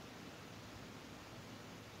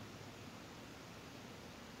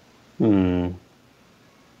 Hmm.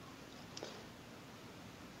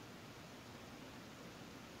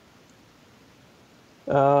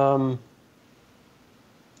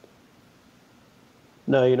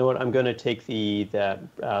 No, you know what? I'm going to take the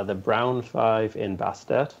brown 5 in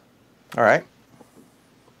Bastet. All right.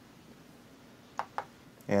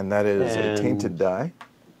 And that is a And tainted die.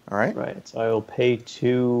 All right. right, so I will pay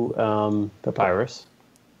 2 papyrus.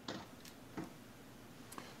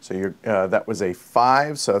 So you're, that was a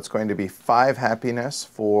 5, so it's going to be 5 happiness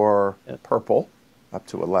for purple, up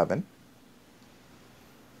to 11.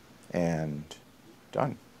 And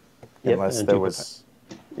done. Yep, Unless and there 2 was...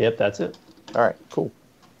 Yep, that's it. All right, cool.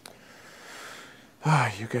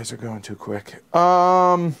 Ah, you guys are going too quick.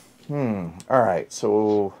 All right,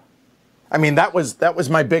 so... I mean, that was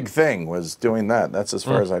my big thing, was doing that. That's as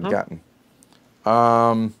far as I've gotten.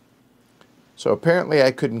 So apparently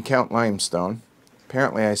I couldn't count limestone.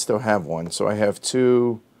 Apparently I still have one. So I have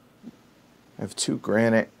 2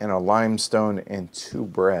 granite and a limestone and 2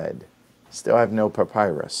 bread. Still have no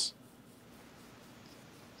papyrus.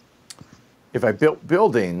 If I built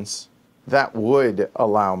buildings, that would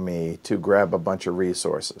allow me to grab a bunch of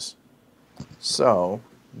resources. So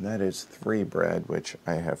that is 3 bread, which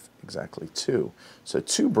I have exactly 2. So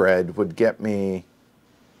 2 bread would get me,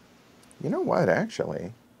 you know what,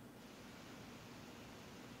 actually?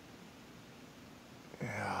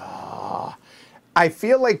 I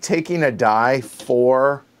feel like taking a die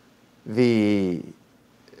for the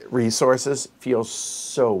resources feels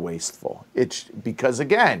so wasteful. It's because,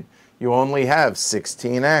 again, you only have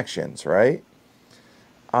 16 actions, right?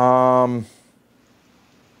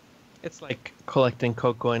 It's like collecting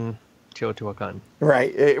cocoa in Teotihuacan.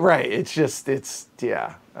 Right, right. It's just, it's,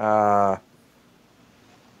 yeah.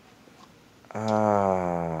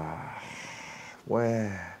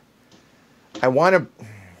 Where I want to.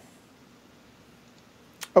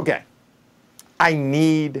 Okay. I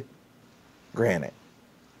need granite.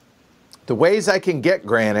 The ways I can get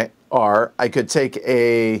granite are I could take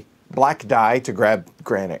a black die to grab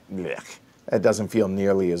granite. Blech. That doesn't feel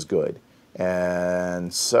nearly as good.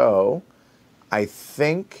 And so I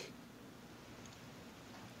think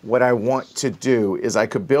what I want to do is I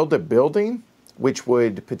could build a building which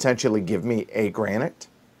would potentially give me a granite,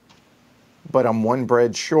 but I'm 1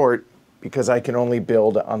 bread short because I can only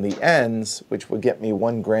build on the ends, which would get me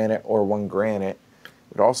 1 granite or 1 granite. It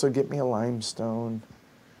would also get me a limestone.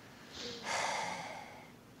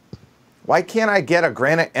 Why can't I get a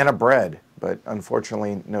granite and a bread? But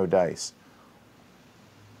unfortunately, no dice.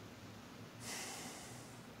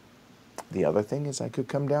 The other thing is I could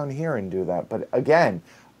come down here and do that. But again,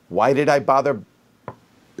 why did I bother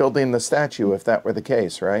building the statue if that were the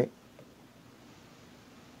case, right?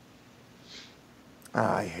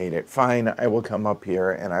 I hate it. Fine, I will come up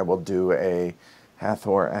here and I will do a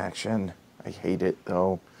Hathor action. I hate it,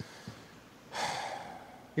 though.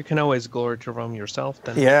 You can always glory to Rome yourself,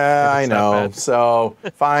 then. Yeah, I know. So,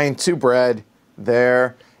 fine, 2 bread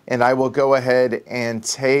there. And I will go ahead and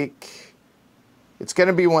take... It's going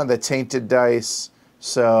to be one of the tainted dice.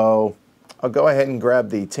 So, I'll go ahead and grab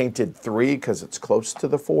the tainted 3 because it's close to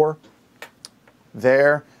the 4.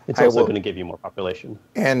 There. It's also going to give you more population.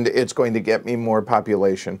 And it's going to get me more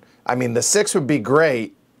population. I mean, the 6 would be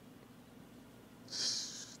great.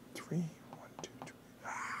 3, 1, 2,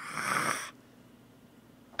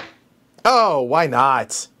 3. Oh, why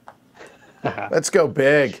not? Let's go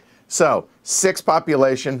big. So 6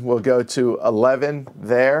 population will go to 11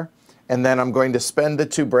 there. And then I'm going to spend the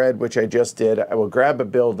 2 bread, which I just did. I will grab a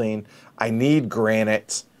building. I need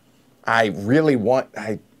granite. I really want...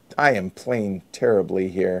 I am playing terribly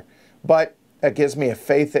here, but that gives me a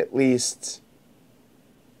faith at least.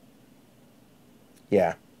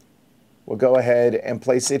 Yeah, we'll go ahead and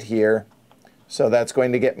place it here. So that's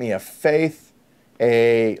going to get me a faith,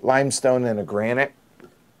 a limestone, and a granite.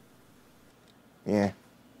 Yeah.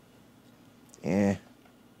 Yeah.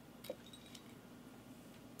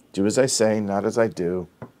 Do as I say, not as I do.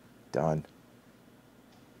 Done.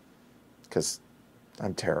 Because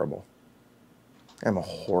I'm terrible. I'm a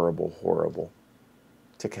horrible, horrible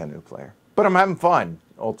Tekhenu player. But I'm having fun,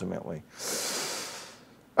 ultimately.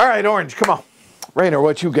 All right, Orange, come on. Rainer,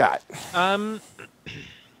 what you got?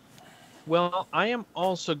 Well, I am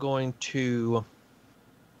also going to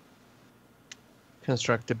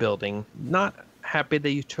construct a building. Not happy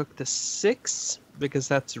that you took the 6, because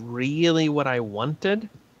that's really what I wanted.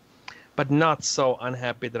 but not so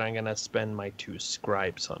unhappy that I'm gonna spend my 2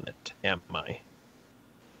 scribes on it, am I?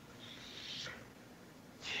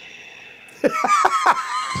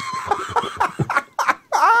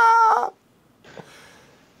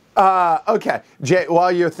 Okay, Jay,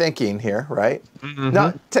 while you're thinking here, right? Mm-hmm.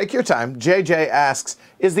 No, take your time. JJ asks,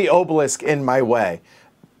 is the obelisk in my way?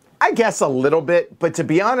 I guess a little bit, but to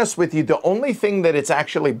be honest with you, the only thing that it's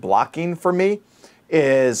actually blocking for me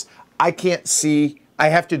is I can't see. I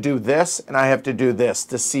have to do this and I have to do this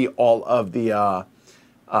to see all of the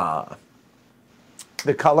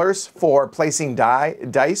colors for placing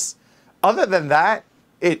dice. Other than that,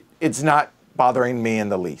 it's not bothering me in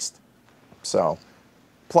the least. So,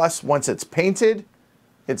 plus once it's painted,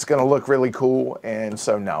 it's going to look really cool, and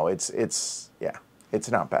so no, it's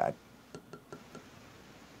not bad.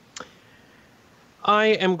 I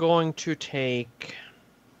am going to take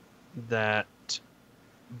that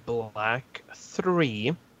black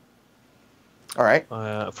 3 All right.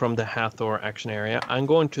 from the Hathor action area. I'm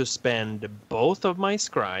going to spend both of my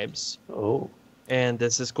scribes. Oh. And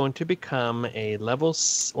this is going to become a value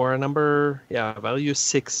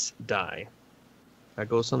 6 die. That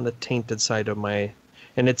goes on the tainted side of my...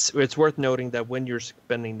 And it's worth noting that when you're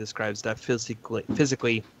spending the scribes, that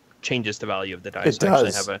physically changes the value of the die. It so I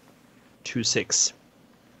does. actually have a 2/6.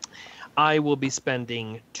 I will be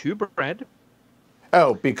spending 2 bread.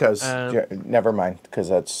 Oh, because never mind, because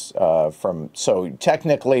that's from. So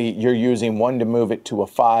technically, you're using one to move it to a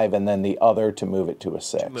 5, and then the other to move it to a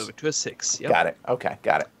 6. To move it to a 6. Yep. Got it. Okay.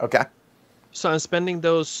 Got it. Okay. So I'm spending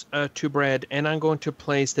those 2 bread, and I'm going to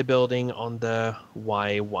place the building on the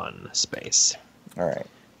Y1 space. All right.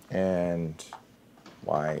 And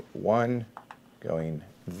Y1 going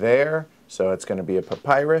there. So it's going to be a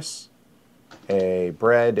papyrus, a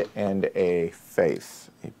bread, and a faith.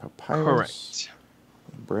 A papyrus. Correct.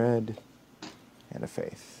 A bread, and a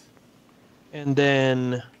faith. And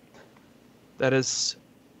then that is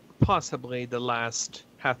possibly the last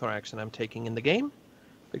Hathor action I'm taking in the game,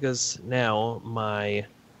 because now my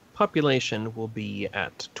population will be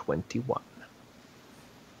at 21.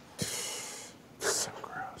 So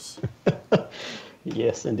gross.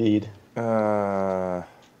 Yes, indeed. Gross.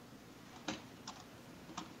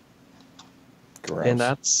 And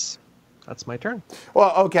that's my turn.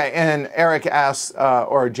 Well, okay. And Eric asks,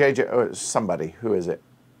 or JJ, or somebody, who is it?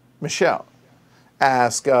 Michelle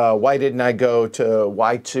asked, why didn't I go to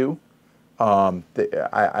Y2?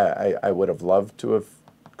 I would have loved to have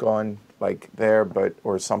gone like there,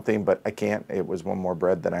 or something, but I can't. It was one more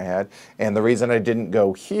bread than I had. And the reason I didn't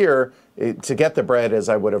go here to get the bread is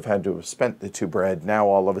I would have had to have spent the 2 bread. Now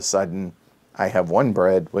all of a sudden I have 1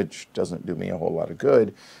 bread, which doesn't do me a whole lot of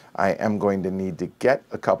good. I am going to need to get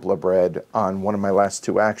a couple of bread on one of my last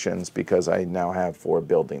 2 actions because I now have 4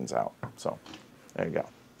 buildings out. So there you go.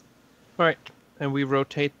 All right. And we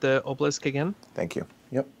rotate the obelisk again. Thank you.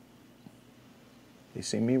 Yep. You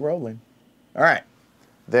see me rolling. All right.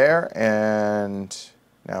 There, and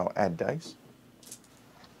now add dice.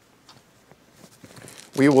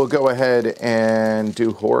 We will go ahead and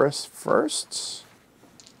do Horus first.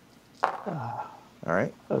 All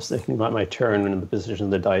right. I was thinking about my turn and the position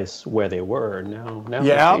of the dice where they were. Now Yeah.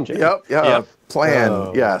 they're changing. Yep. Plan.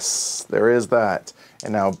 Oh. Yes, there is that.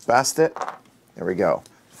 And now Bastet. There we go.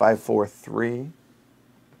 5, 4, 3.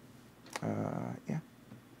 Yeah,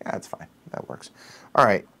 that's fine. That works. All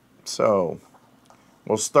right. So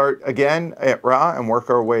we'll start again at Ra and work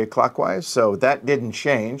our way clockwise. So that didn't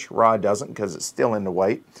change. Ra doesn't because it's still in the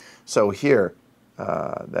white. So here,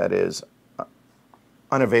 that is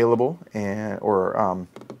unavailable or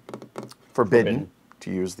forbidden,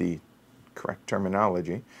 to use the correct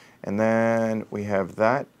terminology. And then we have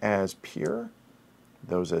that as pure,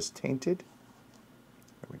 those as tainted.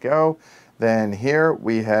 There we go. Then here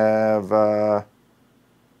we have,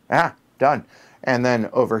 done. And then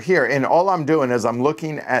over here, and all I'm doing is I'm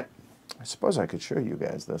looking at, I suppose I could show you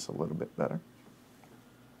guys this a little bit better.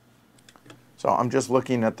 So I'm just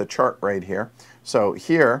looking at the chart right here. So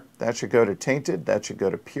here, that should go to tainted, that should go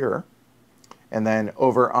to pure. And then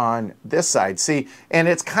over on this side, see, and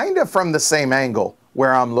it's kind of from the same angle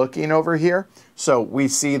where I'm looking over here. So we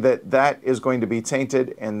see that that is going to be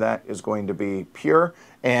tainted and that is going to be pure.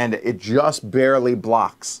 And it just barely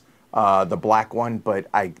blocks the black one, but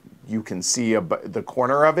you can see the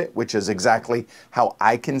corner of it, which is exactly how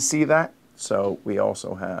I can see that. So we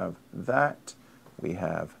also have that, we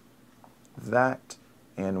have that,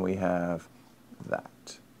 and we have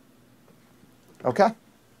that. Okay,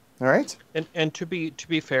 all right. And to be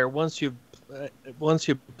fair, once you've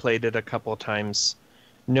played it a couple of times,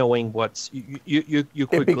 knowing what's you It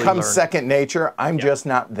quickly becomes learn. second nature. I'm just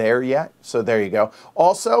not there yet. So there you go.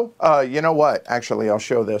 Also, you know what? Actually, I'll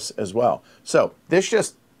show this as well. So this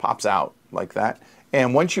just pops out like that.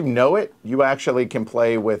 And once you know it, you actually can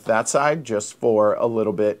play with that side just for a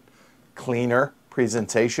little bit cleaner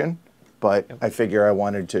presentation. But I figure I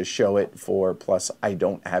wanted to show it for, plus I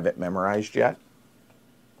don't have it memorized yet.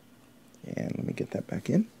 And let me get that back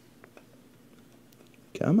in.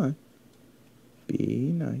 Come on.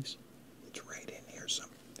 Be nice. It's right in here. So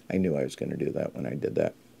I knew I was going to do that when I did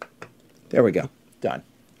that. There we go. Done.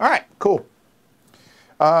 All right, cool.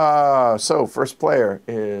 So first player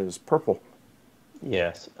is purple.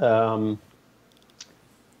 Yes.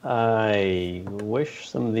 I wish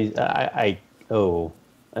some of these. I don't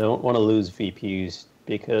want to lose VPs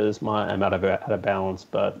because I'm out of balance.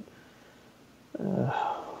 But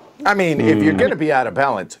I mean, if you're going to be out of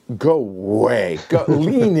balance, go way. Go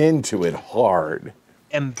lean into it hard.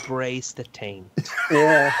 Embrace the taint.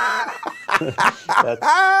 yeah,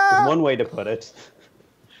 that's one way to put it.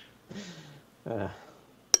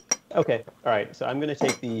 Okay, all right. So I'm going to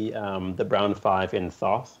take the brown 5 in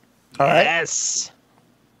Thoth. All right. Yes.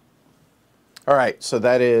 All right. So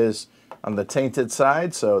that is on the tainted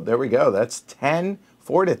side. So there we go. That's 10,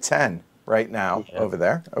 4 to 10 right now over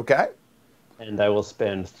there. Okay. And I will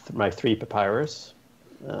spend my 3 papyrus.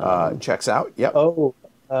 Checks out. Yep. Oh,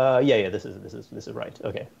 yeah. This is right.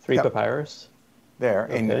 Okay, 3 papyrus. There.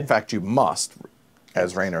 Okay. And in fact, you must,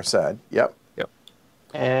 as Rainer said. Yep.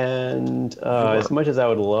 And as much as I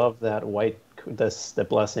would love that white, the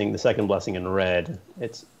second blessing in red,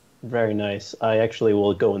 it's very nice. I actually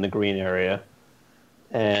will go in the green area,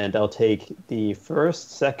 and I'll take the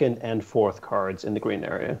first, second, and fourth cards in the green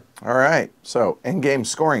area. All right. So in-game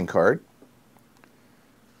scoring card,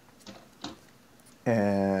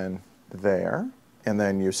 and there, and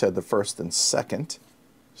then you said the first and second.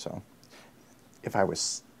 So if I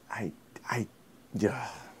was, yeah.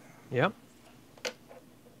 Yep.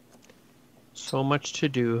 So much to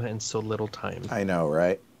do and so little time. I know,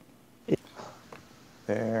 right?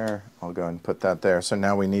 There. I'll go and put that there. So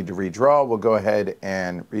now we need to redraw. We'll go ahead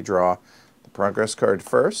and redraw the progress card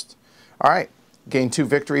first. All right. Gain 2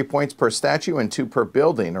 victory points per statue and 2 per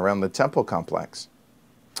building around the temple complex.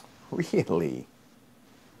 Really?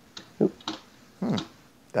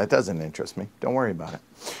 That doesn't interest me. Don't worry about it.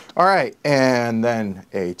 All right. And then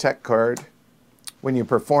a tech card. When you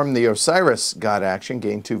perform the Osiris god action,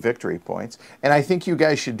 gain 2 victory points. And I think you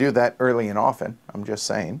guys should do that early and often. I'm just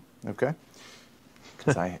saying, okay?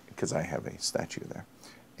 Because I have a statue there.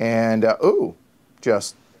 And,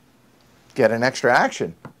 just get an extra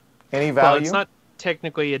action. Any value? Well, it's not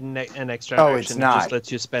technically an extra action. It's not. It just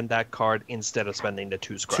lets you spend that card instead of spending the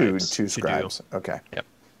 2 scribes. Two scribes. Okay. Yep.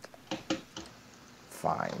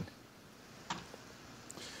 Fine.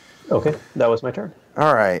 Okay, that was my turn.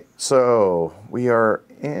 All right, so we are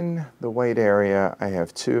in the white area. I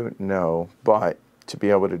have 2, no, but to be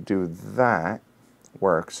able to do that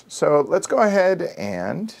works. So let's go ahead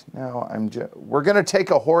and now we're going to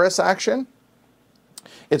take a Horus action.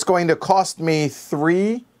 It's going to cost me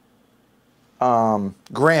 3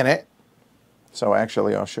 granite. So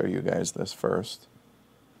actually, I'll show you guys this first.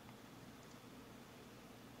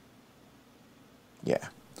 Yeah.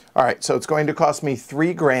 All right, so it's going to cost me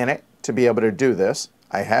 3 granite to be able to do this.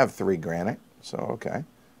 I have 3 granite, so okay.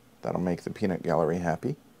 That'll make the peanut gallery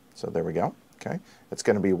happy. So there we go, okay. It's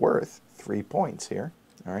going to be worth 3 points here,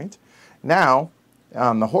 all right. Now,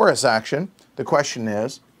 on the Horus action, the question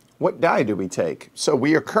is, what die do we take? So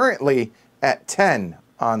we are currently at 10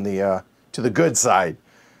 on the, to the good side.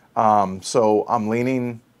 So I'm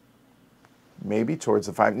leaning maybe towards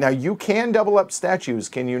the 5. Now, you can double up statues,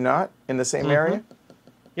 can you not, in the same area?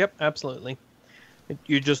 Yep, absolutely.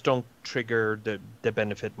 You just don't trigger the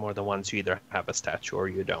benefit more than once. You either have a statue or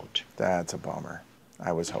you don't. That's a bummer.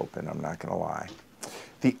 I was hoping, I'm not going to lie.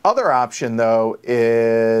 The other option, though,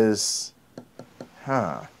 is...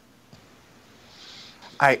 I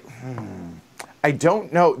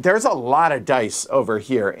don't know. There's a lot of dice over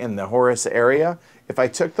here in the Horus area. If I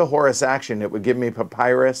took the Horus action, it would give me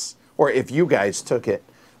papyrus, or if you guys took it.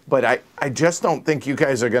 But I just don't think you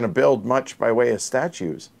guys are going to build much by way of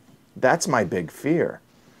statues. That's my big fear.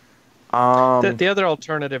 The other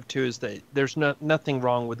alternative, too, is that there's nothing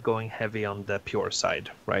wrong with going heavy on the pure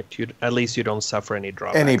side, right? At least you don't suffer any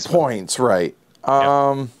drawbacks. Any points, right.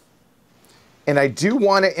 And I do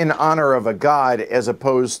want it in honor of a god as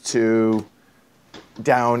opposed to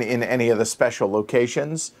down in any of the special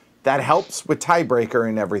locations. That helps with tiebreaker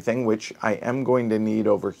and everything, which I am going to need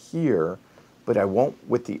over here, but I won't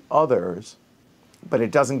with the others. But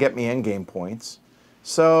it doesn't get me in-game points.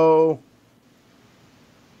 So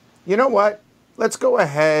You know what? Let's go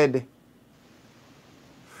ahead.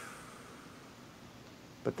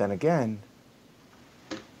 But then again,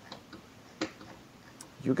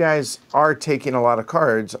 you guys are taking a lot of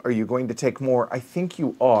cards. Are you going to take more? I think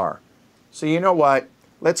you are. So you know what?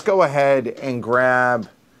 Let's go ahead and grab,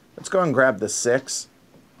 let's go and grab the 6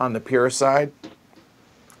 on the pure side.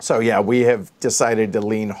 So yeah, we have decided to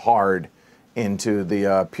lean hard into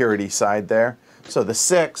the purity side there. So the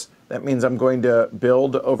 6, that means I'm going to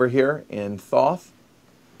build over here in Thoth.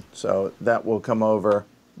 So that will come over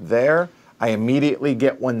there. I immediately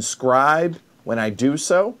get 1 scribe when I do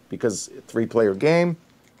so, because 3-player game.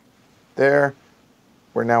 There.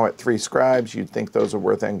 We're now at 3 scribes. You'd think those are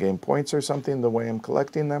worth endgame points or something, the way I'm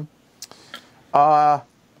collecting them.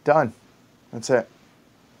 Done. That's it.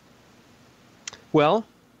 Well,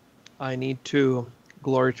 I need to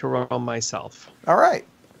glory to Rome myself. All right.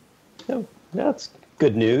 Oh, that's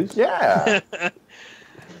good news. Yeah.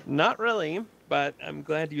 Not really, but I'm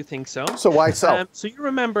glad you think so. So why so? So you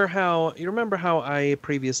remember how I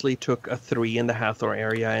previously took a 3 in the Hathor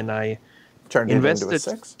area and I Turned it into a invested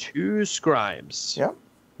 6? 2 scribes. Yep,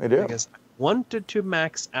 I do. Because I wanted to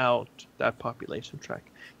max out that population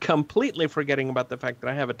track, completely forgetting about the fact that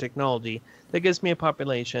I have a technology that gives me a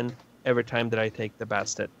population every time that I take the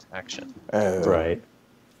Bastet action. Right.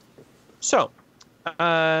 So,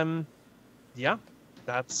 yeah,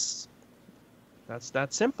 that's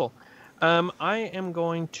that simple. I am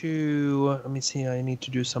going to, let me see, I need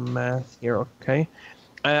to do some math here, okay.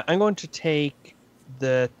 I'm going to take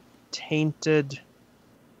the Tainted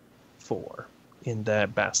 4 in the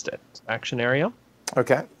Bastet action area.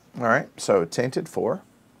 Okay. All right. So Tainted 4.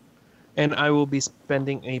 And I will be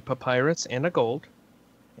spending a papyrus and a gold.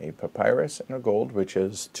 A papyrus and a gold, which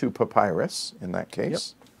is 2 papyrus in that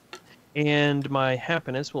case. Yep. And my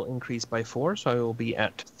happiness will increase by 4, so I will be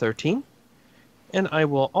at 13. And I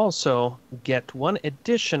will also get 1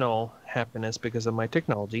 additional happiness because of my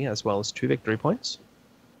technology, as well as 2 victory points.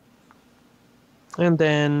 And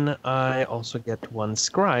then I also get 1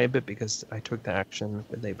 scribe because I took the action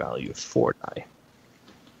with a value of 4 die.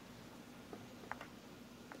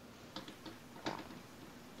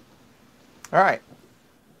 All right.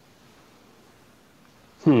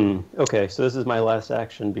 Okay, so this is my last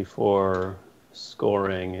action before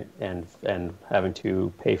scoring and having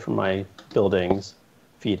to pay for my buildings,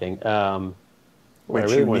 feeding. Which I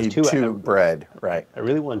really you want need is 2 bread, right? I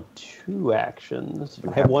really want 2 actions.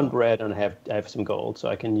 I have 1 bread and I have some gold, so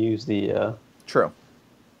I can use the True.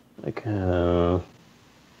 like. But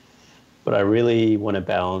I really want to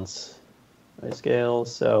balance my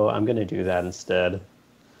scales, so I'm going to do that instead.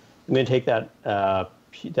 I'm going to take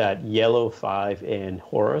that yellow 5 in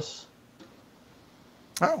Horus.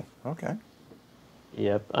 Oh, okay.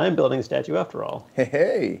 Yep, I'm building a statue after all. Hey,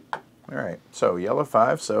 hey. All right. So yellow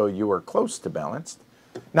 5, so you were close to balanced.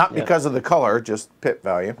 Not because of the color, just pit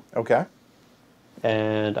value. Okay.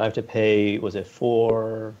 And I have to pay, was it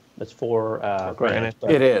 4? That's 4 granite.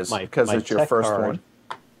 It is, because it's your first card,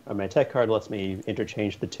 one. My tech card lets me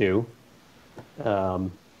interchange the 2.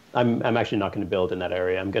 I'm actually not going to build in that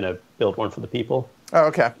area. I'm going to build one for the people. Oh,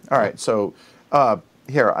 okay. All right. So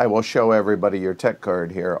here, I will show everybody your tech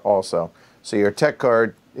card here also. So your tech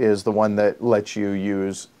card is the one that lets you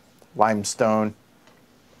use limestone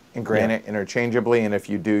and granite interchangeably, and if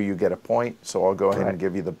you do, you get a point. So I'll go ahead and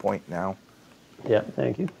give you the point now. Yeah,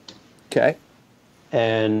 thank you. Okay.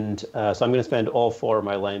 And so I'm going to spend all 4 of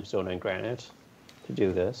my limestone and granite to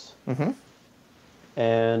do this. Mm-hmm.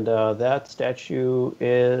 And that statue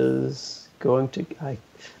is going to...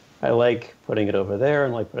 I like putting it over there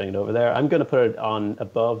and like putting it over there. I'm going to put it on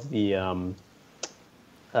above the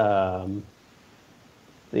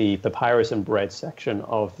papyrus and bread section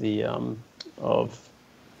of the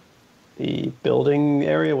building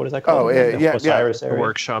area. What is that called? Oh, yeah. Area. The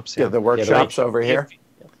workshops. Yeah, the workshops over here.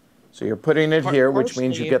 So you're putting it here, which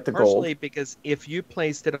means you get the gold. Partially because if you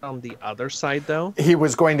placed it on the other side, though... He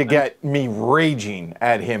was going to get me raging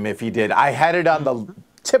at him if he did. I had it on the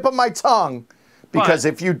tip of my tongue, because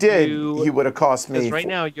if you did, he would have cost me... Because right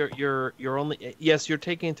now, you're only... Yes, you're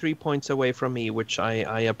taking 3 points away from me, which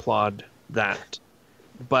I applaud that.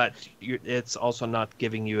 But it's also not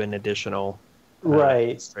giving you an additional...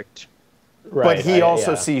 strict... Right, but he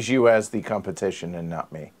also sees you as the competition and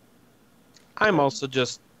not me. I'm also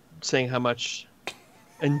just saying how much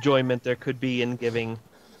enjoyment there could be in giving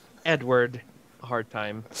Edward a hard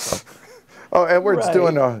time. So. Oh, Edward's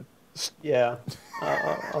doing a... Yeah.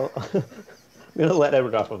 I'm going to let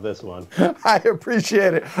Edward off of this one. I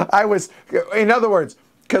appreciate it. In other words,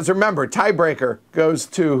 because remember, tiebreaker goes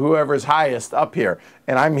to whoever's highest up here.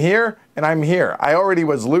 And I'm here, and I'm here. I already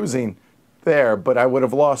was losing there, but I would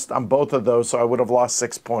have lost on both of those, so I would have lost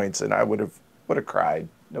 6 points, and I would have cried.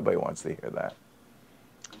 Nobody wants to hear that.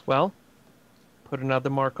 Well, put another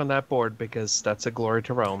mark on that board because that's a glory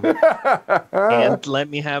to Rome. And let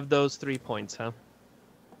me have those 3 points, huh?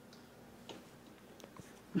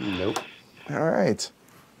 Nope. All right.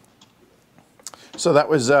 So that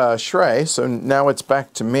was Shrey. So now it's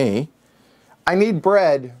back to me. I need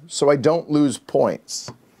bread so I don't lose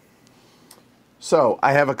points. So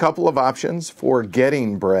I have a couple of options for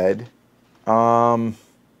getting bread. But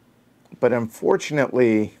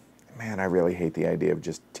unfortunately, man, I really hate the idea of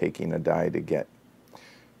just taking a die to get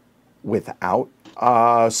without.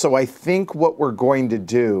 So I think what we're going to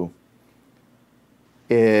do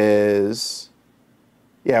is,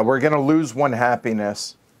 yeah, we're going to lose 1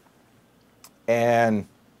 happiness. And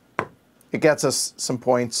it gets us some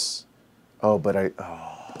points. Oh, but you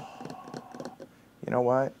know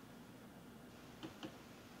what?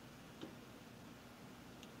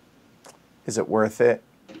 Is it worth it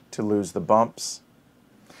to lose the bumps?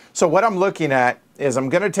 So what I'm looking at is I'm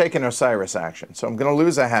going to take an Osiris action. So I'm going to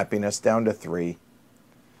lose a happiness down to 3.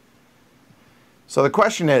 So the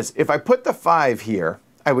question is, if I put the 5 here,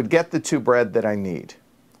 I would get the 2 bread that I need.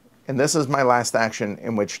 And this is my last action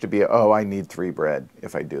in which to be, I need 3 bread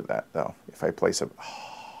if I do that, though. If I place a...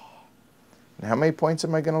 And how many points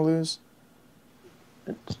am I going to lose?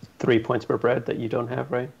 3 points per bread that you don't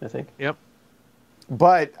have, right? I think. Yep.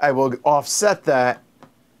 But I will offset that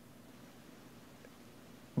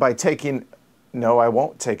by taking... No, I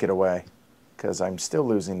won't take it away because I'm still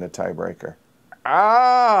losing the tiebreaker.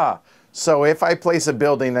 So if I place a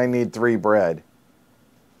building, I need 3 bread.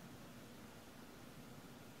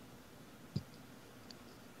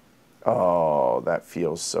 Oh, that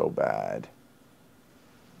feels so bad.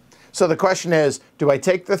 So the question is, do I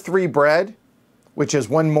take the 3 bread, which is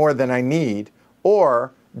 1 more than I need,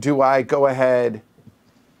 or do I go ahead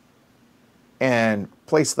and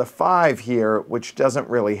place the 5 here, which doesn't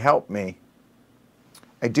really help me?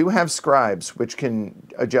 I do have scribes, which can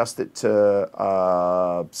adjust it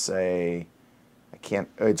to, say, I can't,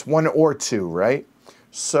 it's 1 or 2, right?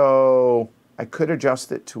 So I could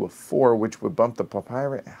adjust it to a 4, which would bump the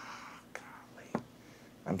papyrus.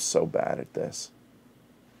 I'm so bad at this.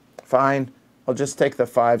 Fine, I'll just take the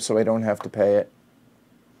 5 so I don't have to pay it.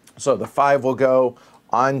 So the 5 will go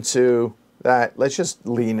onto that. Let's just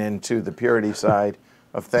lean into the purity side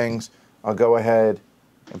of things. I'll go ahead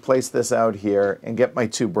and place this out here and get my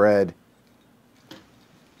 2 bread.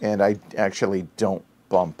 And I actually don't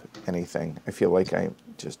bump anything. I feel like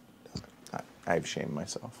I've shamed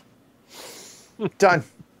myself. Done.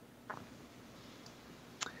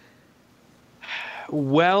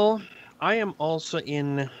 Well, I am also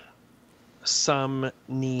in some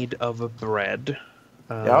need of bread.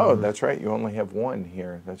 Oh, that's right. You only have 1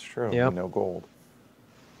 here. That's true. Yep. No gold.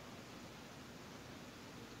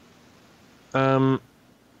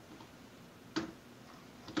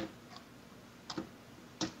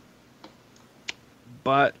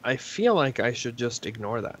 But I feel like I should just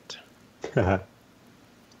ignore that.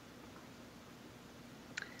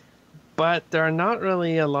 But there are not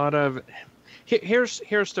really a lot of... Here's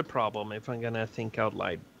the problem, if I'm going to think out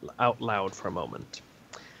loud for a moment.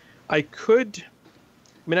 I could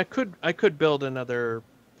build another...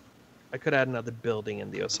 I could add another building in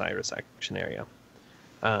the Osiris action area.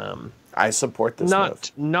 I support this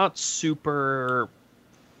move. Not super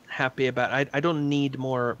happy about... I don't need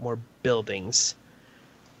more buildings.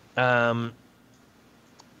 But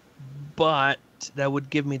that would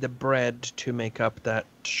give me the bread to make up that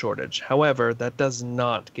shortage. However, that does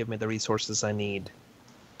not give me the resources I need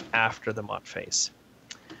after the Maat Phase.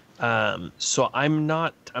 So I'm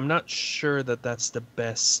not sure that that's the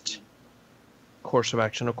best course of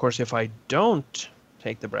action. Of course, if I don't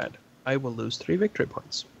take the bread, I will lose 3 victory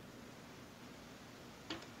points.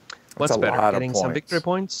 What's better, getting some victory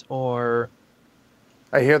points or...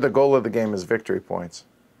 I hear the goal of the game is victory points.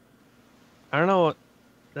 I don't know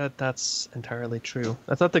that's entirely true.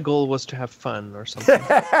 I thought the goal was to have fun or something.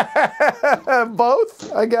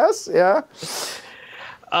 Both, I guess, yeah.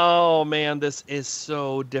 Oh man, this is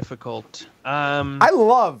so difficult. I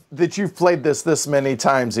love that you've played this many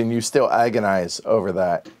times and you still agonize over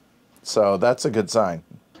that. So that's a good sign.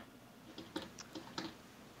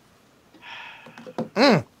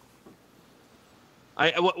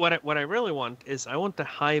 What I really want is I want the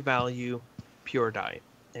high value pure die,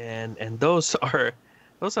 and those are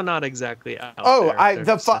not exactly out there.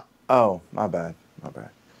 Oh, my bad.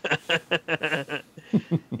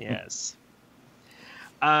 Yes.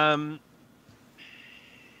 I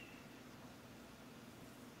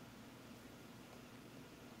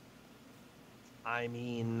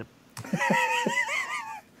mean,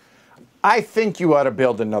 I think you ought to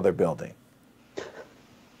build another building.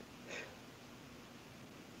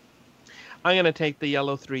 I'm going to take the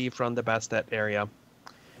yellow 3 from the Bastet area.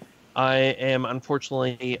 I am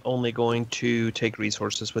unfortunately only going to take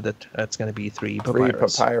resources with it. That's going to be 3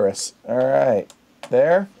 papyrus. 3 papyrus. All right.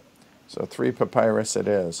 There. So 3 papyrus it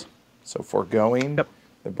is. So foregoing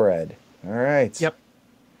the bread. All right. Yep.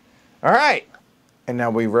 All right. And now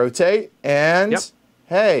we rotate. And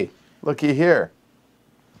hey, looky here.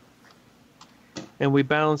 And we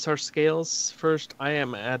balance our scales. First, I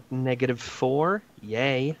am at -4.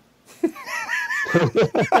 Yay.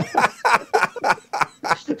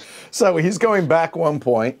 So he's going back 1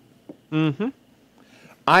 point. Mm-hmm.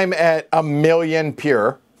 I'm at 1,000,000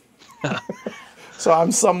 pure. So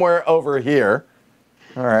I'm somewhere over here.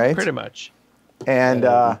 All right. Pretty much. And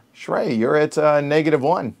Shrey, you're at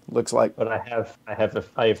 -1. Looks like. But I have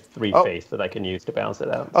 3 faith that I can use to balance it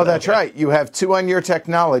out. Oh, that's right. You have 2 on your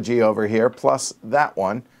technology over here, plus that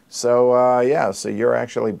one. So yeah, so you're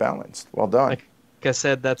actually balanced. Well done. Like I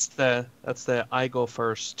said, that's the I go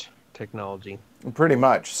first technology. Pretty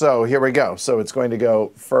much. So here we go. So it's going to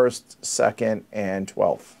go 1st, 2nd, and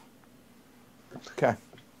 12th. Okay.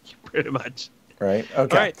 Pretty much. Right.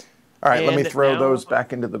 Okay. All right. Let me throw those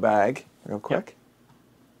back into the bag real quick.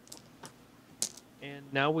 And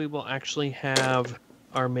now we will actually have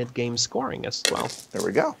our mid-game scoring as well. There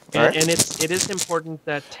we go. And it is important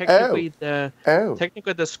that technically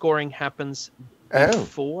the scoring happens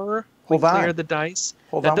before we clear the dice.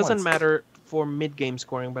 That doesn't matter for mid-game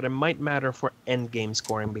scoring, but it might matter for end-game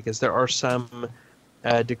scoring because there are some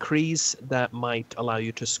decrees that might allow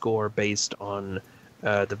you to score based on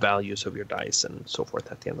the values of your dice and so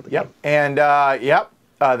forth at the end of the game. And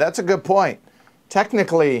that's a good point.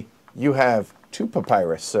 Technically, you have 2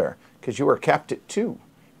 papyrus, sir, because you were capped at 2,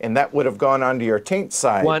 and that would have gone onto your taint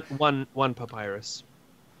side. One papyrus.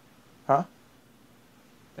 Huh?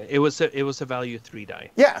 It was a value 3 die.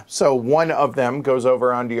 Yeah, so 1 of them goes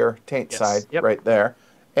over onto your taint side right there,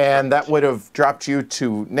 and that would have dropped you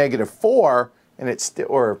to -4, and it's still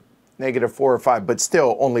or -4 or 5, but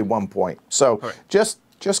still only 1 point. So just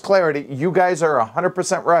clarity, you guys are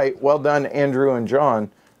 100% right. Well done, Andrew and John,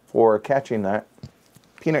 for catching that.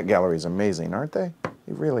 Peanut Gallery is amazing, aren't they?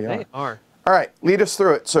 They really are. They are. All right, lead us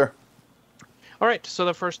through it, sir. All right, so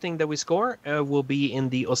the first thing that we score will be in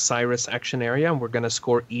the Osiris action area, and we're going to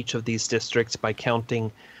score each of these districts by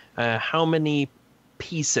counting how many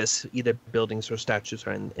pieces, either buildings or statues,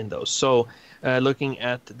 are in those. So looking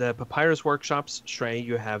at the Papyrus Workshops, Shrey,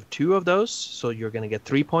 you have 2 of those, so you're going to get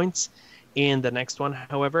 3 points. In the next one,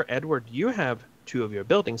 however, Edward, you have 2 of your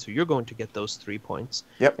buildings, so you're going to get those 3 points.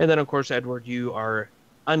 Yep. And then, of course, Edward, you are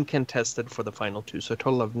uncontested for the final 2, so a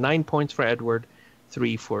total of 9 points for Edward,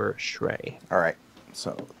 3 for Shrey. All right,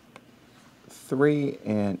 so 3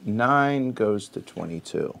 and 9 goes to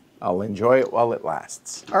 22. I'll enjoy it while it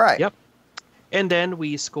lasts. All right. Yep. And then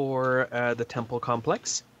we score the temple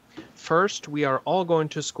complex. First, we are all going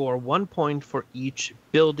to score 1 point for each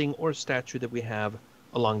building or statue that we have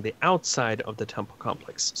along the outside of the temple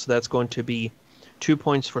complex. So that's going to be 2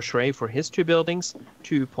 points for Shrey for his 2 buildings,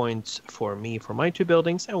 2 points for me for my 2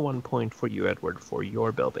 buildings, and 1 point for you, Edward, for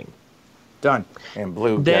your building. Done. And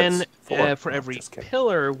blue then, gets 4. for every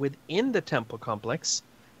pillar within the temple complex,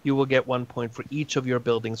 you will get 1 point for each of your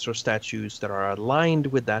buildings or statues that are aligned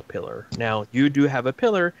with that pillar. Now, you do have a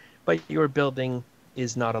pillar, but your building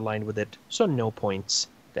is not aligned with it, so no points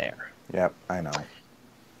there. Yep, I know.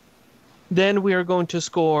 Then we are going to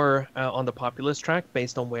score on the populace track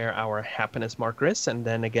based on where our happiness marker is. And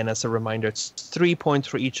then again, as a reminder, it's 3 points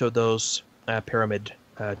for each of those pyramid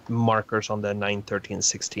markers on the 9, 13,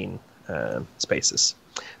 16 spaces.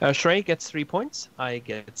 Shrey gets 3 points. I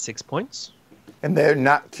get 6 points. And they're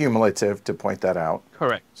not cumulative, to point that out.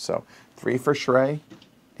 Correct. So 3 for Shrey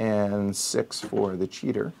and 6 for the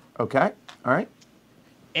cheater. Okay, all right.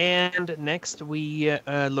 And next we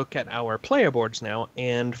look at our player boards now.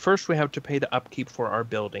 And first we have to pay the upkeep for our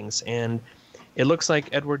buildings. And it looks like,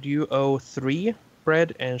 Edward, you owe 3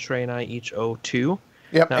 bread, and Shrey and I each owe 2.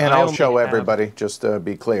 Yep, now, and I'll show everybody, just to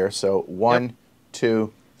be clear. So 1,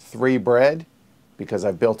 2, 3 bread, because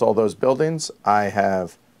I've built all those buildings. I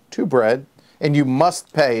have 2 bread, and you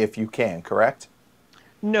must pay if you can, correct?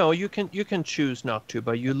 No, you can choose not to,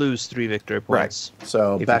 but you lose 3 victory points. Right.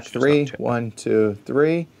 So back 3, 1, 2,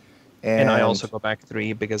 3. And I also go back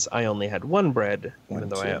 3 because I only had 1 bread, even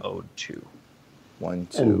though I owed 2. 1,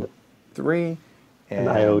 2, 3. And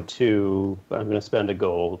I owe 2, but I'm going to spend a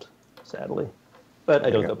gold, sadly. But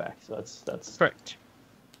I don't go back, so that's correct.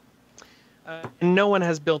 And no one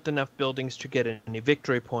has built enough buildings to get any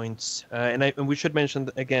victory points. And we should mention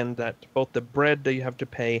again that both the bread that you have to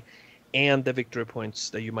pay and the victory points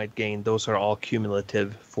that you might gain, those are all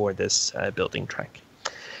cumulative for this building track.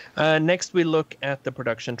 Next, we look at the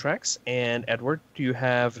production tracks. And Edward, you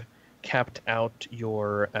have capped out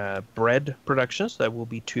your bread productions. That will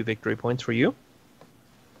be 2 victory points for you.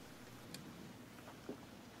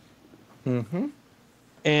 Mm-hmm.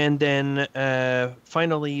 And then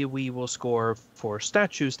finally, we will score for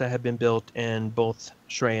statues that have been built, and both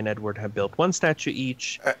Shrey and Edward have built 1 statue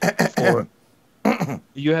each.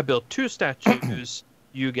 You have built 2 statues,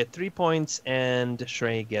 you get 3 points, and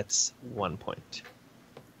Shrey gets 1 point.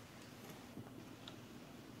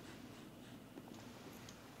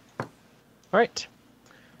 All right.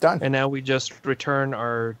 Done. And now we just return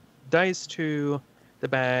our dice to the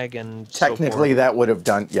bag and technically that would have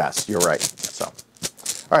done, yes, you're right. So,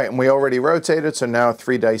 all right, and we already rotated, so now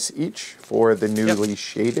 3 dice each for the newly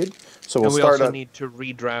shaded. So we'll we start. Also need to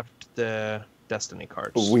redraft the destiny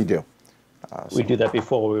cards. We do. We do that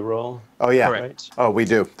before we roll. Oh yeah. Correct. Oh, we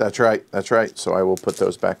do. That's right. That's right. So I will put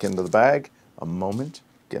those back into the bag. A moment.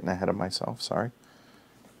 Getting ahead of myself. Sorry.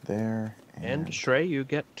 There. And Shrey, you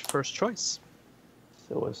get first choice.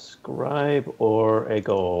 So a scribe or a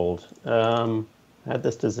gold. I had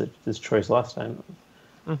this choice last time.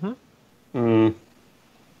 Mm-hmm.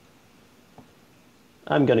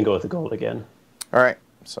 I'm going to go with the gold again. All right.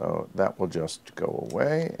 So that will just go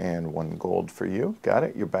away, and 1 gold for you. Got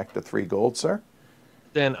it. You're back to 3 gold, sir.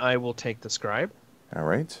 Then I will take the scribe. All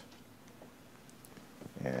right.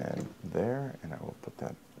 And there, and I will put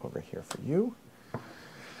that over here for you.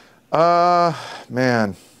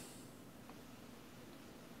 Man.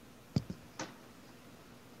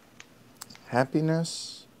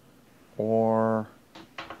 Happiness or...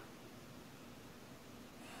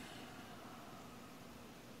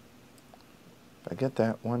 I get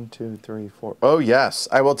that. 1, 2, 3, 4. Oh, yes.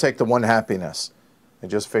 I will take the 1 happiness. I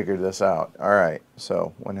just figured this out. All right.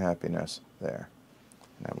 So 1 happiness there.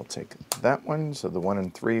 And I will take that one. So the 1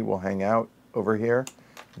 and 3 will hang out over here.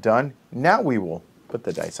 Done. Now we will put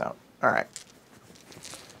the dice out. All right.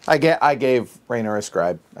 I gave Rainer a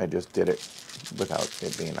scribe. I just did it without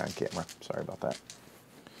it being on camera. Sorry about that.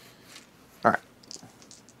 All right.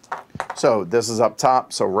 So this is up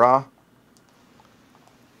top. So Ra.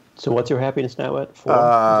 So what's your happiness now at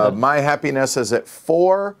 4? My happiness is at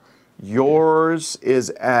 4. Yours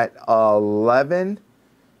is at 11.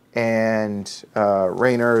 And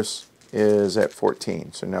Rainer's is at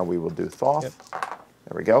 14. So now we will do Thoth. Yep.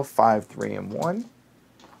 There we go. 5, 3, and 1.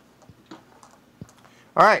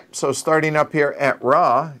 All right. So starting up here at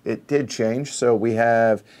Ra, it did change. So we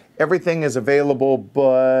have everything is available,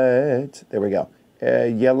 but there we go.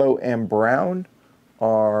 Yellow and brown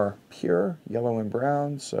are pure, yellow and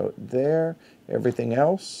brown. So there, everything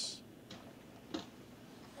else.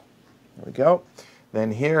 There we go.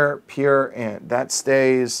 Then here, pure, and that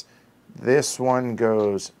stays. This one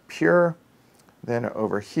goes pure. Then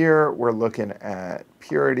over here, we're looking at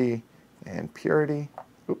purity and purity.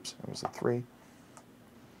 Oops, that was a 3.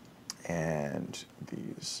 And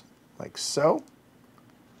these like so.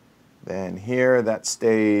 Then here, that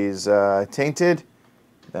stays tainted.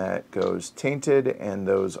 That goes tainted, and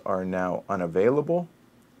those are now unavailable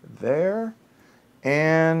there.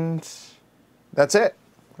 And that's it,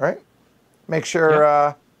 right? Make sure...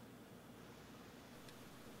 Yep.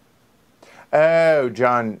 Oh,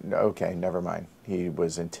 John, okay, never mind. He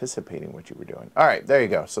was anticipating what you were doing. All right, there you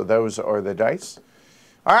go. So those are the dice.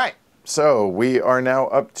 All right, so we are now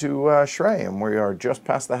up to Shrey, and we are just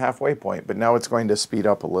past the halfway point, but now it's going to speed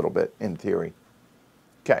up a little bit in theory.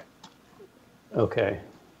 Okay. Okay.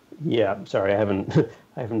 Yeah, sorry, I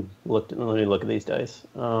haven't looked. Let me look at these dice.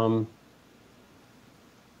 I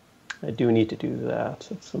do need to do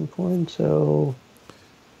that at some point, so...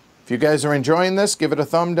 If you guys are enjoying this, give it a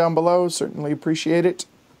thumb down below. Certainly appreciate it.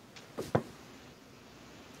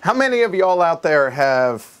 How many of y'all out there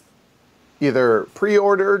have either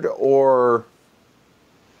pre-ordered or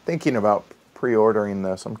thinking about pre-ordering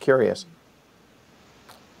this? I'm curious.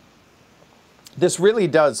 This really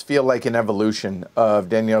does feel like an evolution of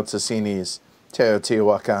Daniel Tassini's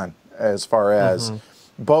Teotihuacan, as far as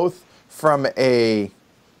both from a...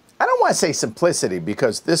 I don't want to say simplicity,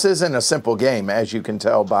 because this isn't a simple game, as you can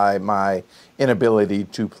tell by my inability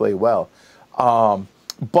to play well.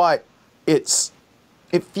 But it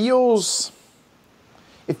feels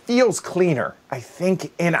cleaner, I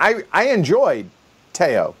think. And I enjoyed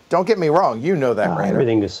Teo. Don't get me wrong. You know that, Rainer.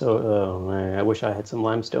 Everything is so... Oh, man, I wish I had some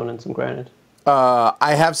limestone and some granite.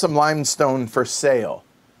 I have some limestone for sale.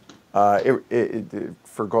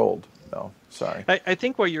 For gold, though. Sorry. I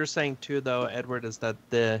think what you're saying too, though, Edward, is that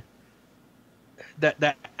the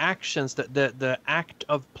actions, the act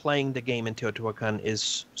of playing the game in Teotihuacan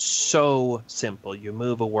is so simple. You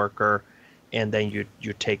move a worker, and then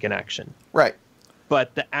you take an action. Right.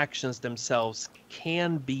 But the actions themselves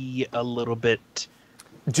can be a little bit.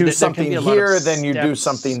 Do something here, then you do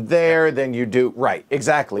something there, then you do right.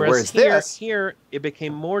 Exactly. Whereas here it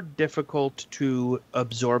became more difficult to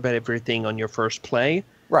absorb everything on your first play.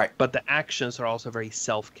 Right. But the actions are also very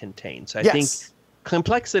self-contained. So I think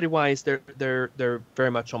complexity-wise, they're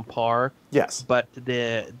very much on par. Yes. But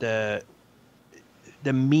the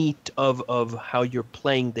meat of how you're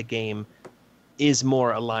playing the game is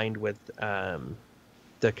more aligned with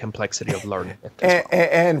the complexity of learning it.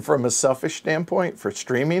 And from a selfish standpoint, for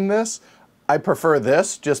streaming this, I prefer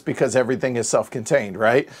this just because everything is self-contained,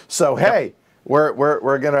 right? So hey,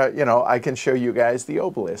 we're gonna, you know, I can show you guys the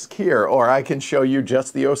Obelisk here, or I can show you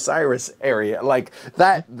just the Osiris area, like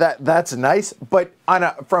that's nice. But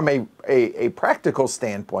from a practical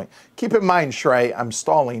standpoint, keep in mind, Shrey, I'm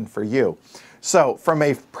stalling for you. So from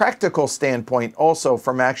a practical standpoint, also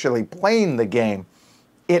from actually playing the game,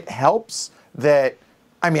 it helps that.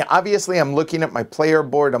 I mean, obviously, I'm looking at my player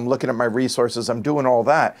board, I'm looking at my resources, I'm doing all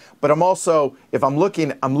that. But I'm also, if I'm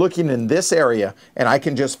looking in this area, and I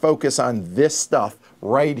can just focus on this stuff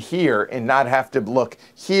right here and not have to look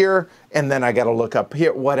here, and then I got to look up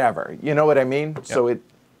here, whatever. You know what I mean? Yep. So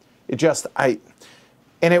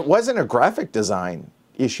and it wasn't a graphic design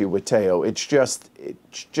issue with Teo. It's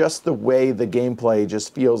just the way the gameplay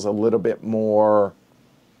just feels a little bit more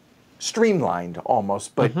streamlined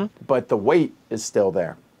almost, but the weight is still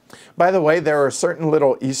there. By the way, there are certain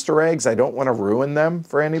little Easter eggs. I don't want to ruin them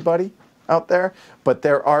for anybody out there, but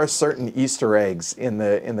there are certain Easter eggs in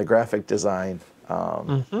the graphic design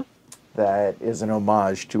that is an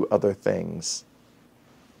homage to other things.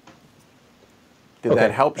 Did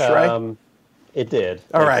that help, Shrey? It did.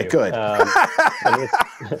 All right, good.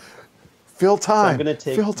 Fill time. So I'm going to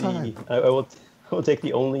take I will take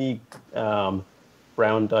the only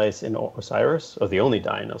brown dice in Osiris, or the only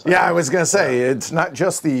die in Osiris. Yeah, I was going to say, it's not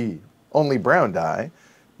just the only brown die.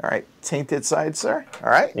 All right, tainted side, sir. All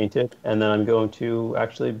right. Tainted, and then I'm going to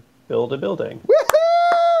actually build a building.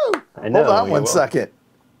 Woohoo! I know. Hold on one second.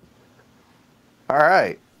 All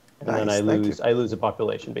right. And nice, then I lose a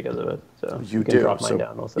population because of it. So you can drop mine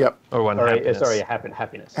down also. Yep. Or one happiness. Sorry,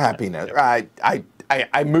 happiness. Happiness. Yep.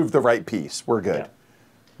 I moved the right piece. We're good.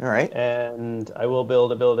 Yeah. All right. And I will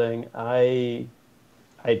build a building.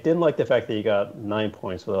 I didn't like the fact that you got 9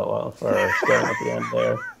 points for starting at the end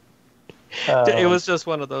there. It was just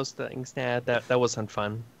one of those things. Nah, that wasn't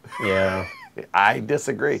fun. Yeah. I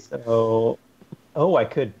disagree. So, I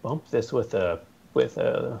could bump this with a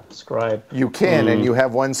scribe. You can, and you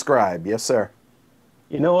have one scribe. Yes, sir.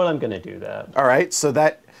 You know what? I'm going to do that. All right. So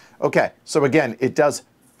okay. So again, it does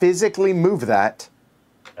physically move that.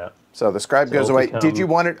 Yeah. So the scribe goes away. Did you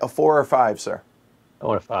want it a 4 or 5, sir? I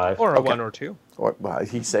want a 5. Or a 1 or 2. Well,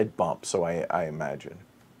 he said bump, so I imagine.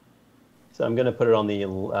 So I'm going to put it on the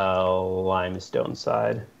limestone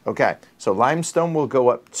side. Okay. So limestone will go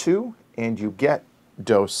up 2, and you get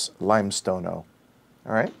dos limestono. All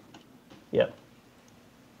right? Yep.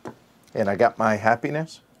 And I got my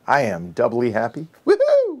happiness. I am doubly happy.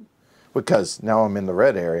 Woohoo! Because now I'm in the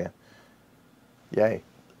red area. Yay.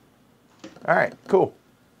 All right, cool.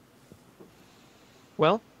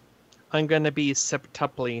 Well, I'm going to be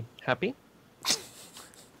septuply happy.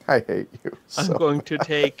 I hate you. I'm going to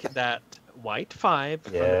take that white 5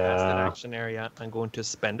 from the past in action area. I'm going to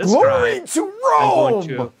spend a Glory scribe. to Rome! I'm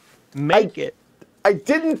going to make it. I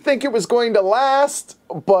didn't think it was going to last,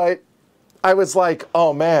 but I was like,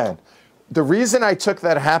 oh man. The reason I took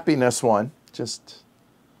that happiness one, just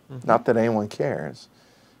not that anyone cares,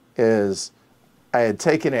 is I had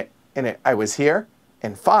taken it and I was here,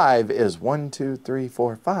 and 5 is 1, 2, 3,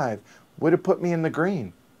 4, 5. Would have put me in the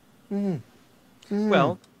green.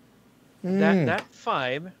 Well, that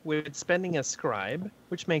 5 with spending a scribe,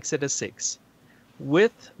 which makes it a 6,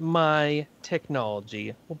 with my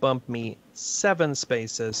technology will bump me 7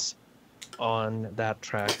 spaces on that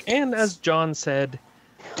track. And as John said,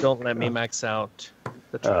 don't let me max out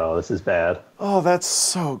the track. Oh, this is bad. Oh, that's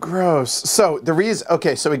so gross. So the reason,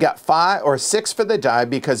 okay, so we got 5 or 6 for the die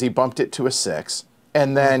because he bumped it to a 6.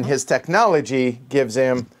 And then his technology gives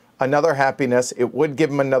him another happiness. It would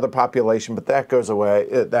give him another population, but that goes away.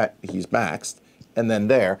 That he's maxed. And then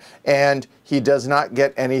there. And he does not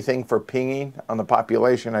get anything for pinging on the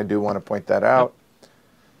population. I do want to point that out.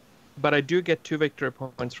 But I do get 2 victory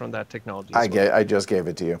points from that technology. I just gave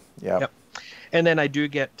it to you. Yep. And then I do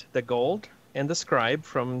get the gold and the scribe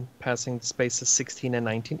from passing the spaces 16 and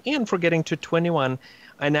 19, and for getting to 21,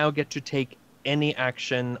 I now get to take any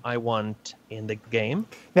action I want in the game.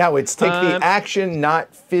 Now, it's take the action,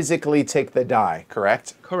 not physically take the die,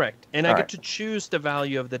 correct? Correct. And I get to choose the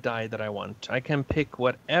value of the die that I want. I can pick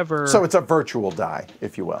whatever. So it's a virtual die,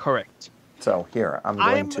 if you will. Correct. So here, I'm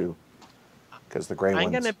going to, because the gray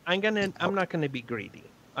ones. I'm not gonna be greedy.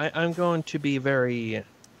 I'm going to be very,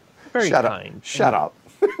 very Shut kind. Up. Shut up.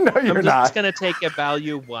 No, you're I'm not. just gonna take a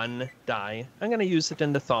value 1 die. I'm gonna use it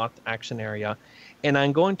in the thought action area, and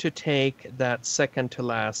I'm going to take that second to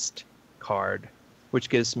last card, which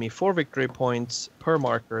gives me 4 victory points per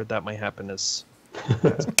marker that my happiness.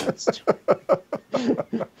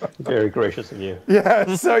 Very gracious of you.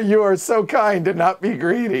 Yeah, so you are so kind to not be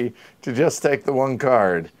greedy, to just take the 1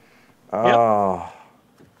 card. Oh.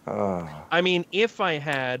 Yep. I mean, if I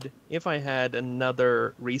had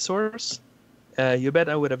another resource, you bet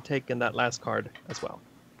I would have taken that last card as well.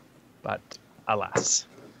 But alas.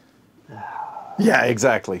 Yeah,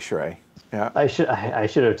 exactly, Shrey. Yeah. I should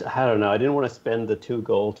have. I don't know. I didn't want to spend the 2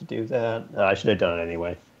 gold to do that. I should have done it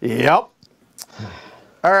anyway. Yep.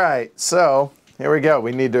 All right, so here we go.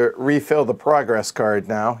 We need to refill the progress card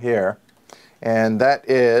now here, and that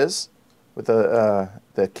is with the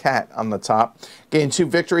cat on the top. Gain 2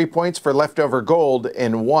 victory points for leftover gold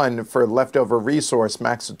and 1 for leftover resource,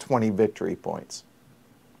 max of 20 victory points.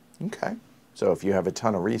 Okay, so if you have a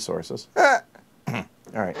ton of resources. All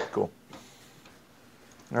right, cool.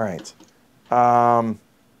 All right.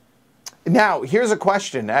 Now, here's a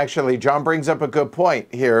question. Actually, John brings up a good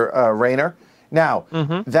point here, Rainer. Now,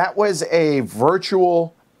 that was a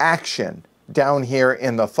virtual action down here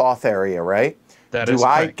in the Thoth area, right? That do is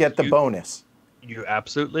I correct. get the bonus? You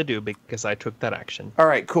absolutely do, because I took that action. All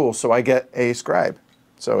right, cool. So I get a scribe.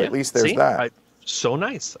 So Yeah, at least there's see? that. So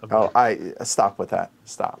nice. Of Oh, you. I stop with that.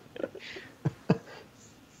 Stop.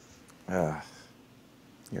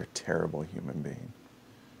 You're a terrible human being.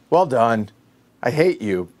 Well done. I hate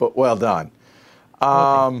you, but well done.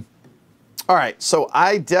 Okay. All right, so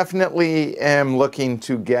I definitely am looking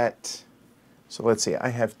to get, so let's see, I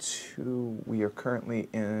have 2, we are currently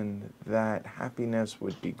in that. Happiness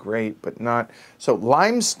would be great, but not, so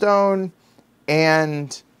limestone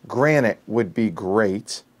and granite would be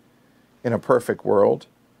great in a perfect world.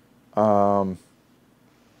 Oh,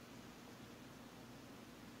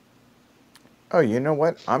 you know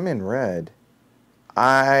what? I'm in red.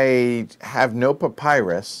 I have no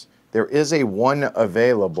papyrus. There is a 1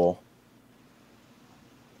 available.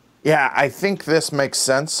 Yeah, I think this makes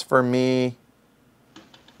sense for me.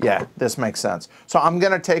 Yeah, this makes sense. So I'm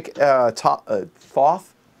going to take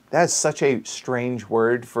Thoth. That is such a strange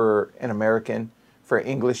word for an American, for an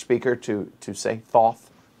English speaker to say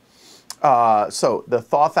Thoth. So the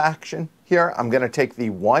Thoth action here, I'm going to take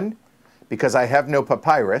the 1 because I have no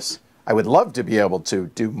papyrus. I would love to be able to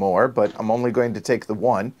do more, but I'm only going to take the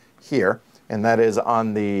 1 here. And that is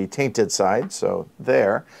on the tainted side, so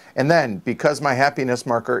there. And then, because my happiness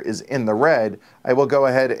marker is in the red, I will go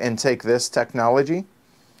ahead and take this technology.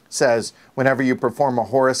 Says, whenever you perform a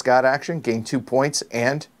Horus God action, gain 2 points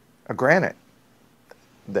and a granite.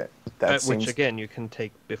 Which, again, you can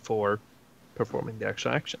take before performing the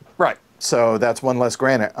actual action. Right. So that's 1 less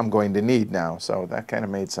granite I'm going to need now. So that kind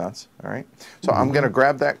of made sense. All right. So I'm going to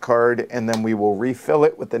grab that card, and then we will refill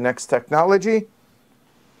it with the next technology,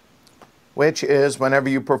 which is whenever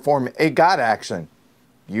you perform a God action,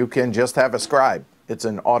 you can just have a scribe. It's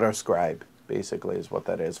an auto scribe, basically, is what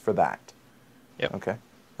that is for that. Yep. Okay.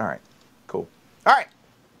 All right. Cool. All right.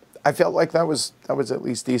 I felt like that was at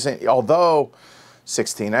least decent. Although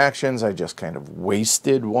 16 actions, I just kind of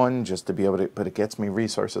wasted 1 just to be able to, but it gets me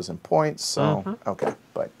resources and points. So okay,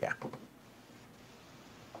 but yeah.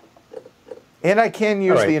 And I can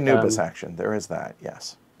use the Anubis action. There is that.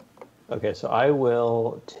 Yes. Okay, so I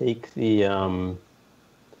will take the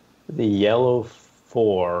yellow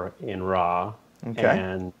 4 in Ra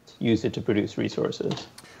and use it to produce resources.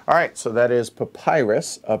 All right, so that is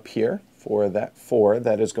papyrus up here for that 4.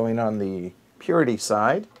 That is going on the purity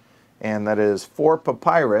side, and that is 4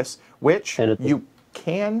 papyrus, which you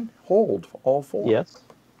can hold all 4. Yes,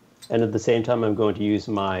 and at the same time, I'm going to use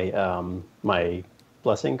my my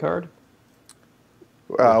blessing card.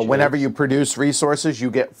 Whenever you produce resources,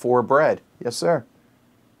 you get 4 bread. Yes, sir.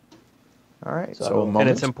 All right. So and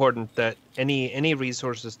it's important that any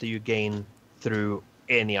resources that you gain through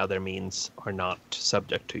any other means are not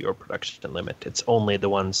subject to your production limit. It's only the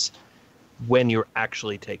ones when you're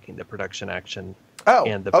actually taking the production action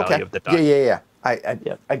and the value of the die.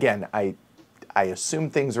 Yeah. Again, I assume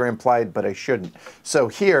things are implied, but I shouldn't. So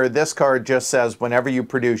here, this card just says whenever you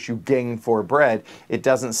produce, you gain 4 bread. It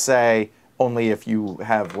doesn't say only if you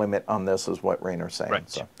have limit on this is what Raynor's saying. Right.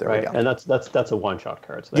 So there we go. And that's a one-shot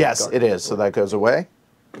card. So Yes, it is. So that goes away.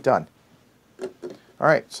 Done. All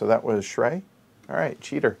right. So that was Shrey. All right,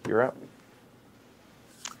 Cheater, you're up.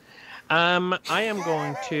 I am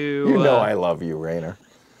going to. You know I love you, Raynor.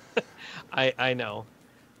 I know.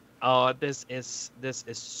 Oh, this is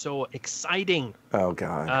so exciting. Oh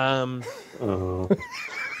God. Oh.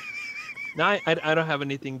 No, I don't have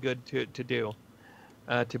anything good to do,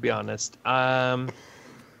 to be honest. What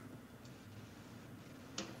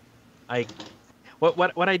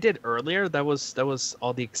I did earlier, that was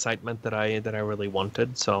all the excitement that I really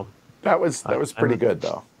wanted. So that was pretty good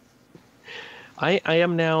though. I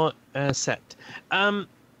am now set.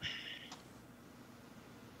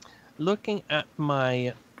 Looking at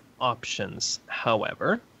my options,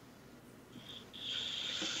 however,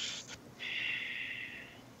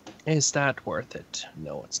 is that worth it?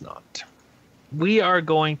 No, it's not. We're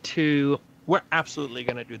absolutely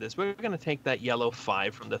going to do this. We're going to take that yellow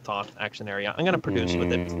 5 from the thought action area. I'm going to produce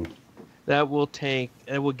with it. That will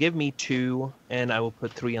give me 2, and I will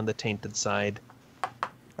put 3 on the tainted side.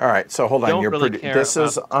 All right, so hold on.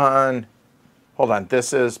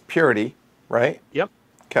 This is purity, right? Yep.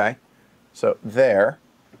 Okay. So there.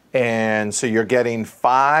 And so you're getting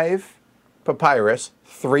 5 papyrus,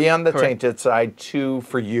 3 on the tainted side, 2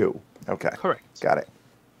 for you. Okay. Correct. Got it.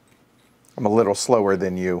 I'm a little slower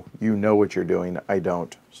than you. You know what you're doing. I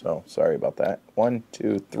don't. So sorry about that. 1,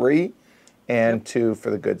 2, 3, and 2 for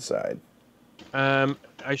the good side. I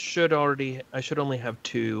should only have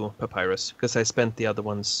 2 papyrus because I spent the other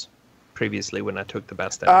ones previously when I took the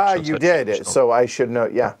best action. You did. So I should know.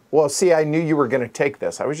 Yeah. Well, see, I knew you were going to take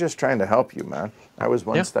this. I was just trying to help you, man. I was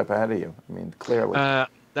one step ahead of you. I mean, clearly.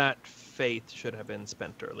 That faith should have been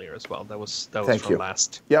spent earlier as well. That was Thank from you.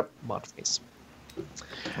 last Maat Phase.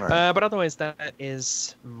 All right. But otherwise, that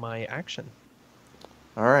is my action.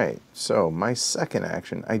 All right. So my second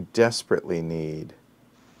action, I desperately need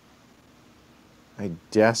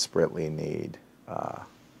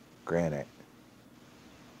granite.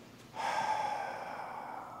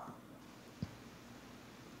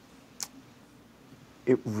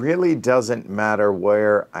 It really doesn't matter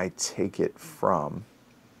where I take it from.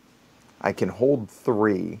 I can hold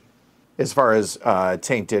 3 as far as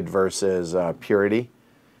tainted versus purity.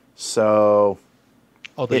 So,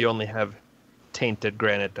 although you only have tainted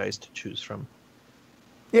granite dice to choose from.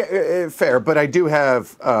 Yeah, fair, but I do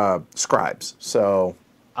have scribes, so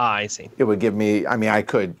I see. It would give me. I mean, I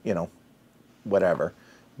could, whatever,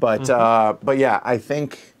 but but yeah, I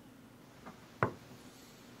think.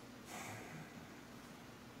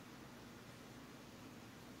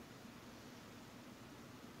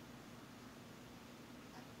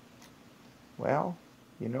 Well,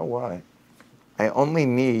 you know what? I only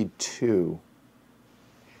need 2.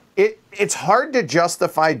 It's hard to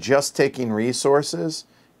justify just taking resources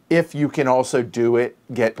if you can also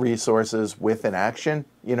get resources with an action.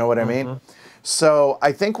 You know what I mean? So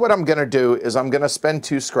I think what I'm going to do is I'm going to spend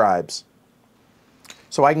 2 scribes.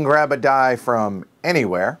 So I can grab a die from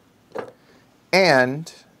anywhere.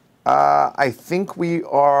 And I think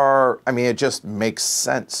it just makes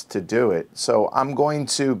sense to do it. So I'm going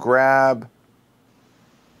to grab,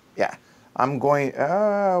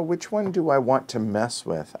 which one do I want to mess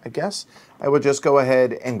with? I guess I will just go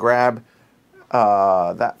ahead and grab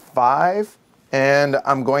that 5, and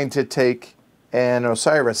I'm going to take an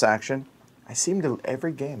Osiris action.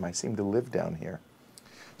 Every game I seem to live down here.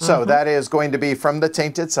 So that is going to be from the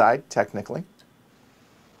tainted side, technically.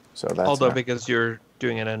 So that's because you're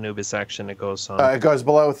doing an Anubis action, it goes on. It goes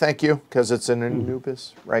below, thank you, because it's an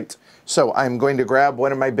Anubis, right? So I'm going to grab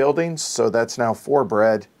one of my buildings, so that's now 4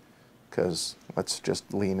 bread, because let's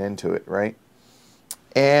just lean into it, right?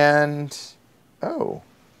 And, and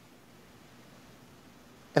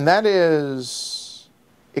that is,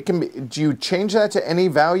 it can be, do you change that to any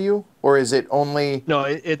value, or is it only? No,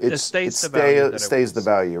 it stays the value. It stays the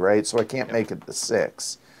value, right? So I can't make it the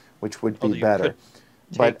 6, which would be better.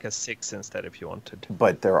 Take a 6 instead if you wanted.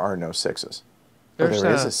 But there are no 6s. There is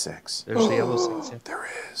a 6. There's a yellow 6. Yeah. There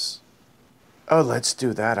is. Oh, let's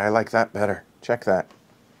do that. I like that better. Check that.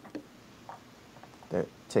 There,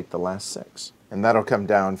 take the last 6. And that'll come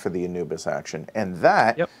down for the Anubis action. And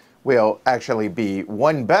that will actually be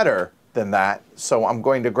 1 better than that. So I'm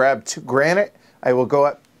going to grab 2 granite. I will go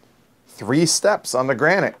up 3 steps on the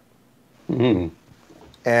granite.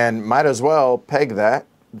 And might as well peg that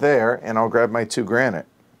there, and I'll grab my 2 granite.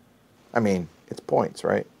 I mean, it's points,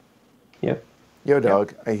 right? Yep. Yo,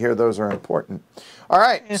 dog, I hear those are important. All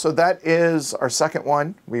right, so that is our second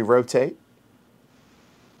one. We rotate.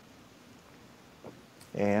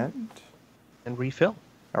 And refill.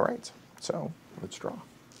 All right. So let's draw.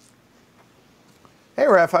 Hey,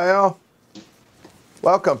 Raphael.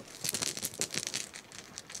 Welcome.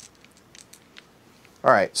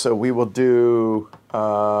 All right, so we will do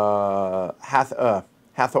Hathor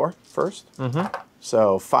first. Mm-hmm.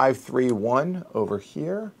 So 531 over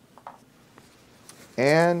here.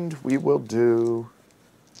 And we will do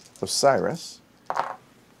Osiris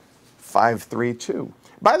 532.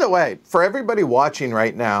 By the way, for everybody watching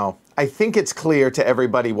right now, I think it's clear to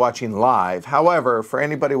everybody watching live. However, for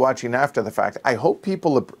anybody watching after the fact, I hope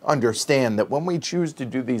people understand that when we choose to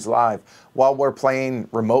do these live while we're playing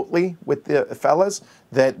remotely with the fellas,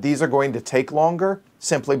 that these are going to take longer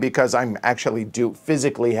simply because I'm actually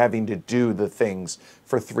physically having to do the things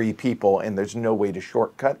for 3 people, and there's no way to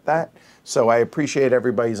shortcut that. So I appreciate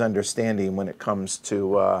everybody's understanding when it comes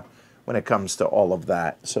to all of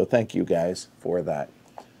that. So thank you guys for that.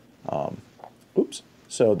 Oops.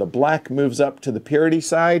 So the black moves up to the purity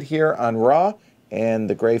side here on raw, and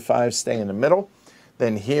the gray 5 stay in the middle.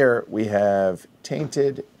 Then here we have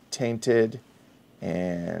tainted, tainted,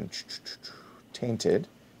 and tainted.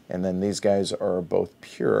 And then these guys are both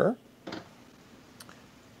pure.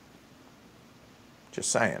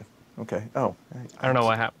 Just saying. Okay. Oh. I don't know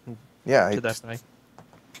what happened to that guy.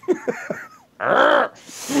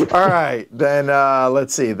 All right, then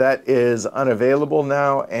let's see. That is unavailable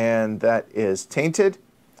now, and that is tainted.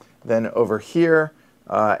 Then over here,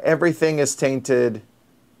 everything is tainted.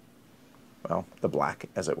 Well, the black,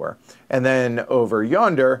 as it were. And then over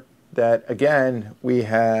yonder, that again we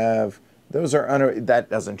have. Those are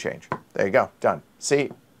that doesn't change. There you go. Done.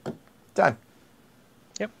 See, done.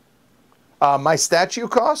 Yep. My statue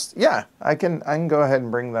cost? Yeah, I can go ahead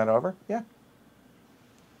and bring that over. Yeah.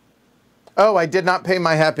 Oh, I did not pay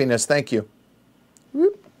my happiness. Thank you.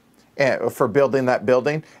 Whoop. For building that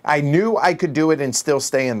building. I knew I could do it and still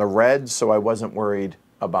stay in the red, so I wasn't worried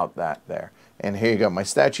about that there. And here you go. My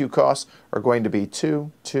statue costs are going to be 2,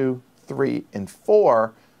 2, 3, and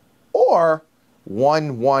 4, or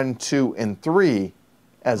 1, 1, 2, and 3,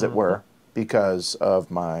 as it were, because of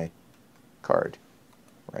my card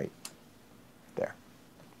right there.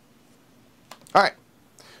 All right.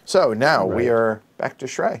 So now we are back to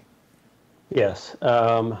Shrey. Yes.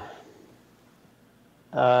 I'm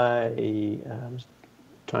just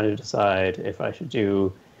trying to decide if I should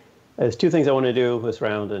do. There's 2 things I want to do this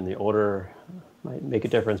round, and the order might make a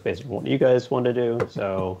difference based on what you guys want to do.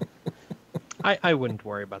 So I wouldn't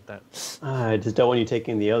worry about that. I just don't want you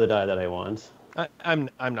taking the other die that I want. I'm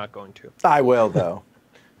not going to. I will, though.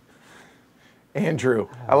 Andrew,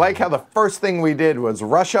 I like how the first thing we did was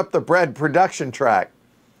rush up the bread production track,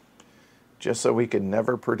 just so we could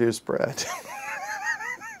never produce bread.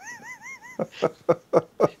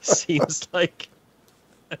 Seems like.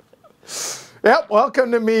 Yep,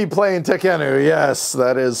 welcome to me playing Tekhenu. Yes,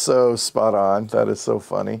 that is so spot on. That is so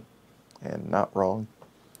funny and not wrong.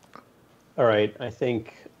 All right, I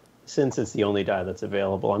think since it's the only die that's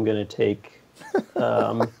available, I'm going to take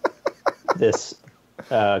this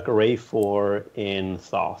gray 4 in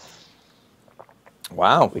Thoth.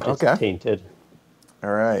 Wow, which is tainted.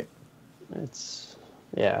 All right. It's,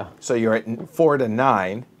 yeah. So you're at 4 to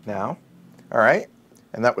 9 now. All right.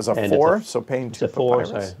 And that was a 4, so paying 2 papyrus.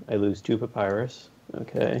 It's a 4, so I lose 2 papyrus.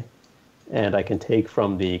 Okay. And I can take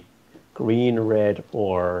from the green, red,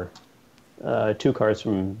 or 2 cards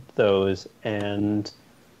from those. And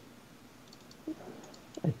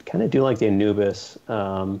I kind of do like the Anubis.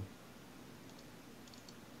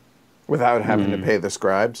 Without having to pay the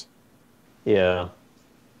scribes? Yeah.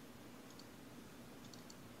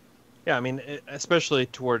 Yeah, I mean, especially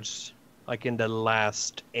towards, like, in the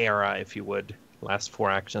last era, if you would, last 4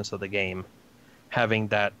 actions of the game, having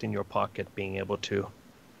that in your pocket, being able to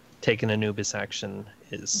take an Anubis action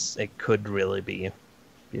it could really be a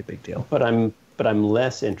big deal. But I'm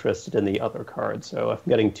less interested in the other cards. So if I'm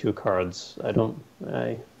getting 2 cards,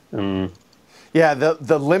 Yeah,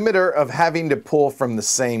 the limiter of having to pull from the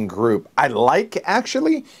same group, I like,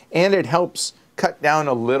 actually, and it helps cut down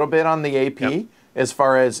a little bit on the AP. Yep. As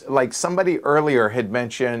far as, like, somebody earlier had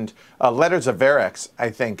mentioned, Letters of Varex, I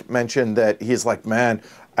think, mentioned that he's like, man,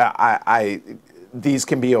 these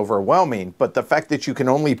can be overwhelming, but the fact that you can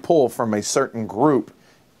only pull from a certain group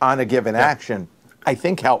on a given action, I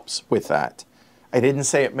think helps with that. I didn't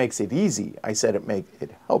say it makes it easy. I said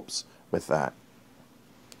it helps with that.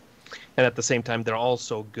 And at the same time, they're all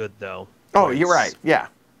so good, though. Oh, you're right. Yeah.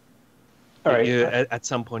 All right. At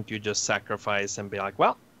some point, you just sacrifice and be like,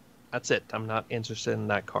 well, that's it. I'm not interested in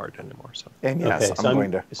that card anymore. So. And yes, I'm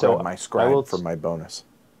going to grab my scribe for my bonus.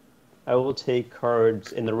 I will take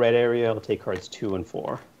cards in the red area. I'll take cards 2 and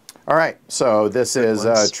 4. All right. So this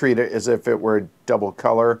is treated as if it were double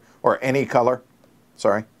color or any color.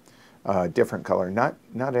 Sorry, different color, not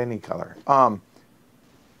any color. Yeah.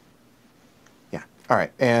 All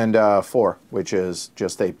right, and 4, which is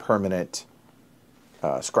just a permanent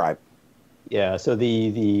scribe. Yeah, so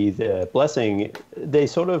the blessing, they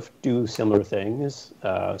sort of do similar things.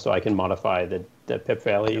 So I can modify the pip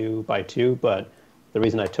value by 2, but the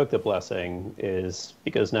reason I took the blessing is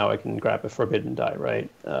because now I can grab a forbidden die, right?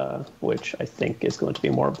 Which I think is going to be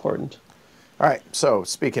more important. All right, so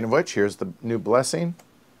speaking of which, here's the new blessing.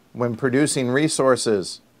 When producing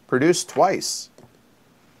resources, produce twice.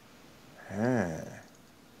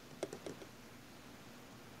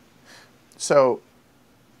 So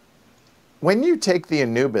when you take the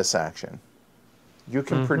Anubis action, you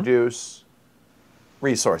can produce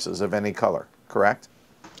resources of any color, correct?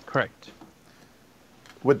 Correct.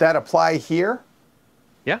 Would that apply here?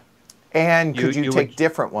 Yeah. And could you take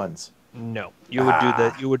different ones? No. You would do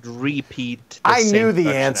that. You would repeat the I same knew the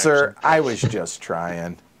production answer. action. I was just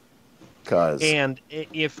trying. And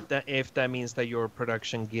if that means that your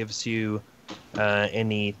production gives you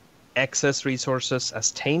any excess resources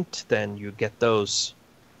as taint, then you get those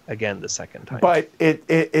again the second time. But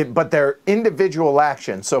but they're individual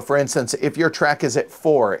actions. So for instance, if your track is at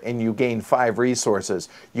 4 and you gain 5 resources,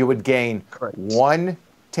 you would gain 1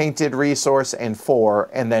 tainted resource and 4,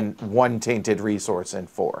 and then 1 tainted resource and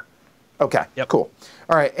 4. Okay, cool.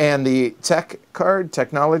 All right, and the tech card,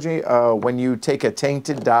 technology, when you take a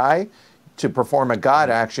tainted die to perform a god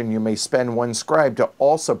action, you may spend 1 scribe to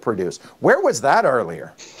also produce. Where was that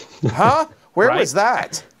earlier? Huh? Where was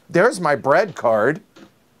that? There's my bread card.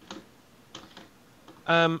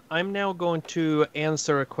 I'm now going to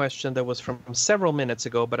answer a question that was from several minutes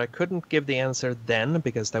ago, but I couldn't give the answer then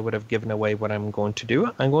because that would have given away what I'm going to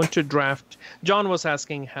do. I'm going to draft. John was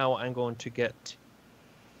asking how I'm going to get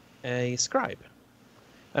a scribe.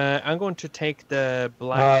 I'm going to take the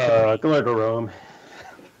black. Go to Rome.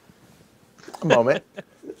 A moment.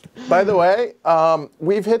 By the way,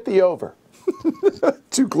 we've hit the over.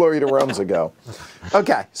 2 Glory to Rome's ago.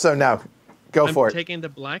 Okay, so now go for it. I'm taking the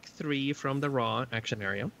black 3 from the raw action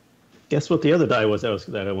area. Guess what the other die was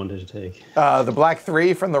that I wanted to take? The black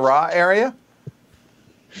 3 from the raw area.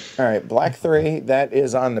 All right, black 3. That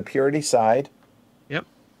is on the purity side. Yep.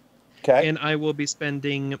 Okay. And I will be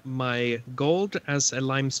spending my gold as a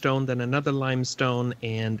limestone, then another limestone,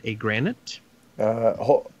 and a granite.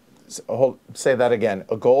 Say that again.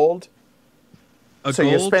 A gold. So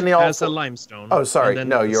you're spending all as a limestone. Oh, sorry.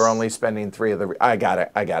 No, you're only spending 3 of the. I got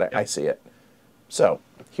it. Yep. I see it. So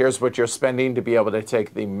here's what you're spending to be able to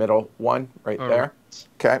take the middle one right there.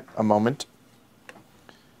 Okay, a moment.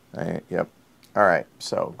 All right, yep. All right,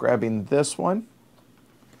 so grabbing this one.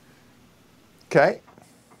 Okay.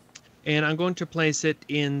 And I'm going to place it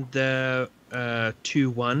in the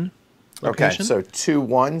 2-1 location. Okay, so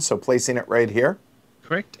 2-1, so placing it right here.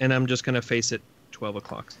 Correct, and I'm just going to face it 12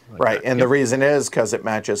 o'clock. Right, and the reason is because it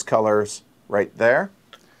matches colors right there.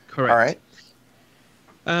 Correct. All right.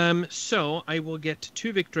 So I will get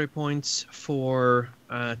 2 victory points for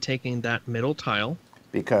taking that middle tile.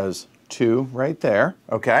 Because 2 right there.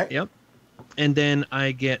 Okay. Yep. And then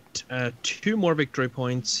I get 2 more victory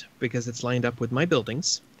points because it's lined up with my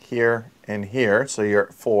buildings. Here and here, so you're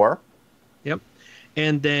at 4. Yep.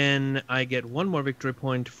 And then I get 1 more victory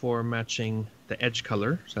point for matching the edge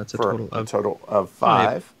color. So that's a total of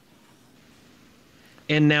 5.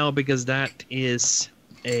 And now because that is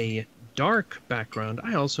a dark background,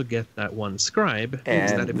 I also get that 1 scribe.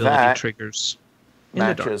 And that ability triggers in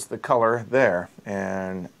matches the color there,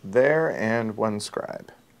 and 1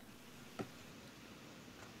 scribe.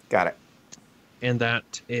 Got it. And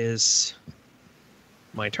that is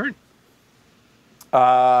my turn.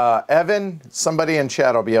 Evan, somebody in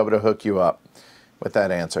chat will be able to hook you up with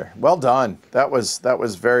that answer. Well done. That was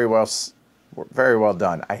very well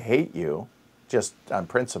done. I hate you, just on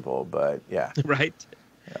principle, but yeah. Right.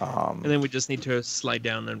 And then we just need to slide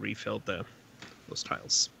down and refill those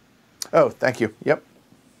tiles. Oh, thank you. Yep.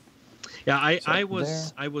 Yeah, I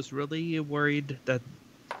was really worried that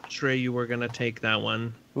Trey, you were gonna take that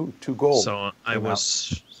one. Ooh, 2 gold. So I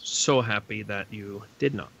was so happy that you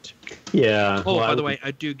did not. Yeah. Oh, by the way,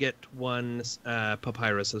 I do get 1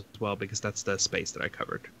 papyrus as well because that's the space that I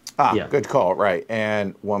covered. Ah, yeah. Good call. Right,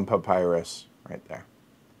 and 1 papyrus right there.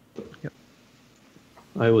 Yep.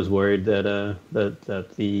 I was worried that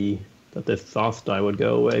the Thoth die would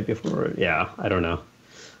go away before. Yeah, I don't know.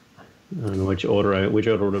 I don't know which order would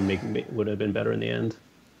have been better in the end.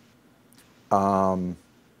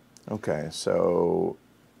 Okay, so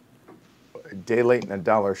a day late and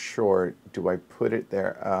 $1 short. Do I put it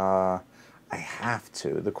there? I have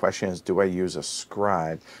to. The question is, do I use a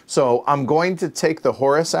scribe? So I'm going to take the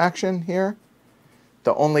Horus action here.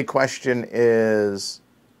 The only question is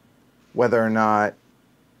whether or not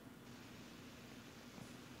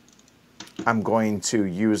I'm going to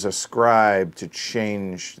use a scribe to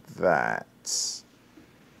change that.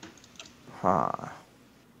 Up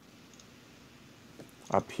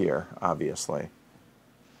here, obviously.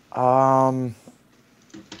 To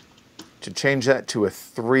change that to a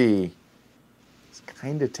 3 is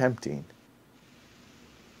kind of tempting.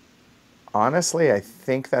 Honestly, I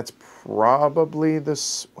think that's probably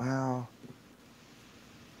this, well,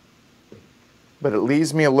 but it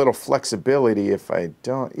leaves me a little flexibility if I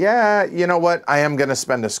don't. Yeah, you know what? I am going to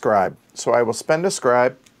spend a scribe. So I will spend a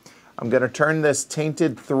scribe. I'm going to turn this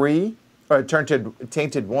tainted 3, or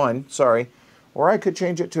tainted 1, sorry. Or I could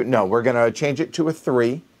change it to, no, we're going to change it to a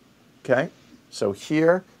 3. Okay, so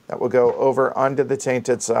here, that will go over onto the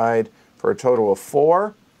tainted side for a total of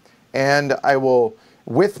 4. And I will,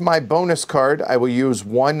 with my bonus card, I will use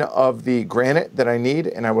 1 of the granite that I need,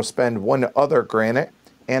 and I will spend 1 other granite,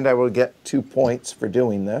 and I will get 2 points for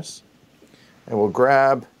doing this. I will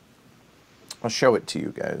grab, I'll show it to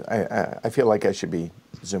you guys. I feel like I should be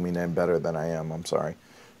zooming in better than I am, I'm sorry.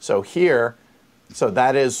 So here, so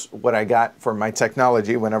that is what I got for my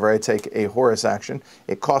technology whenever I take a Horus action.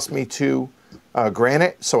 It cost me 2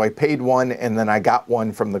 granite, so I paid 1, and then I got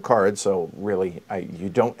 1 from the card. So really, you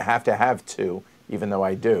don't have to have 2, even though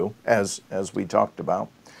I do, as we talked about.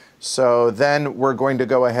 So then we're going to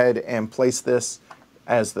go ahead and place this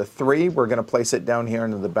as the 3. We're going to place it down here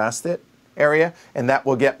into the basket area, and that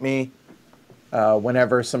will get me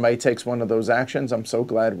whenever somebody takes one of those actions. I'm so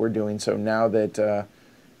glad we're doing so now that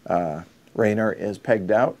Raynor is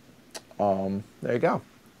pegged out. There you go.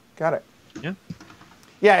 Got it. Yeah.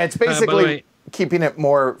 Yeah, it's basically way, keeping it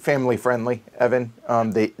more family friendly, Evan.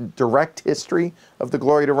 The direct history of the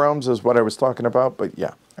Glory to Realms is what I was talking about, but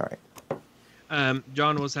yeah, all right.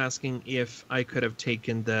 John was asking if I could have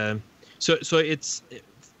taken the... So it's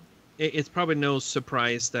probably no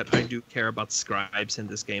surprise that I do care about scribes in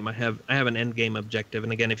this game. I have an end game objective,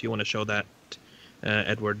 and again, if you want to show that,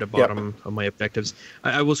 Edward, the bottom of my objectives,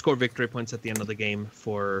 I will score victory points at the end of the game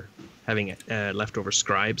for having leftover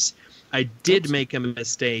scribes. I did make a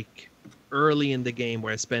mistake early in the game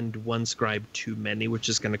where I spend 1 scribe too many, which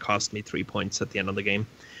is going to cost me 3 points at the end of the game.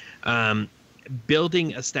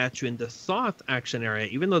 Building a statue in the Thoth action area,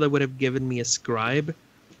 even though that would have given me a scribe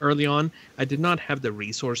early on, I did not have the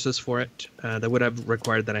resources for it. That would have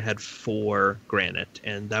required that I had 4 granite,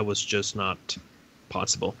 and that was just not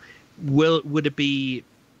possible. Would it be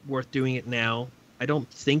worth doing it now? I don't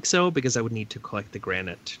think so, because I would need to collect the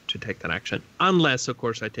granite to take that action. Unless, of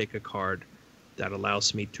course, I take a card that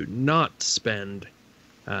allows me to not spend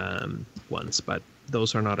ones, but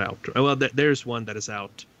those are not out. Well, there's one that is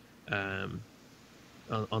out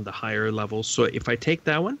on the higher level. So if I take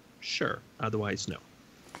that one, sure. Otherwise, no.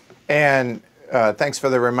 And thanks for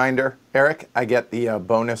the reminder, Eric. I get the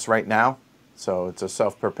bonus right now. So it's a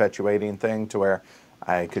self-perpetuating thing to where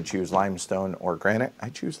I could choose limestone or granite. I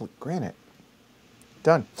choose granite.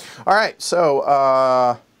 Done. All right,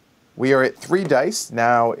 so we are at 3 dice.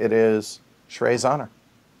 Now it is Shrey's honor.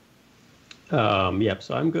 Yep,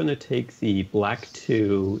 so I'm going to take the black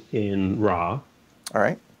 2 in raw. All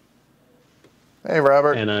right. Hey,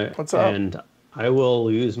 Robert. And what's up? And I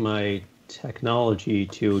will use my technology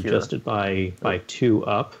to adjust it by 2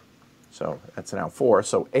 up. So that's now 4.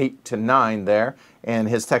 So 8 to 9 there. And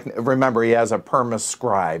his remember, he has a perma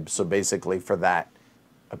scribe. So basically for that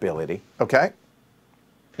ability. Okay.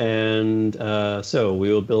 And so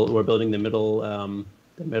we're building the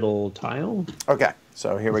middle tile. Okay.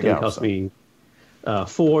 So here we go. It's going to cost me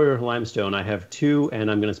 4 limestone. I have 2,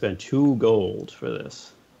 and I'm going to spend 2 gold for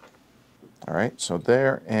this. All right. So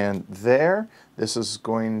there and there. This is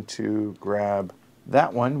going to grab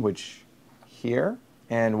that one, which here.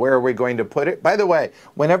 And where are we going to put it? By the way,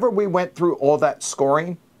 whenever we went through all that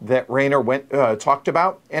scoring that Raynor talked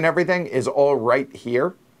about and everything is all right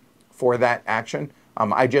here for that action.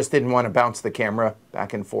 I just didn't want to bounce the camera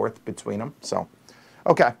back and forth between them. So,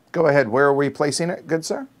 okay, go ahead. Where are we placing it, good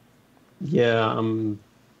sir? Yeah.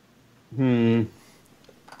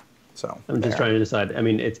 So I'm just trying to decide. I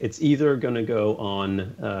mean, it's either going to go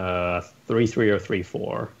on 3-3 or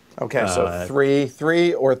 3-4. Okay, so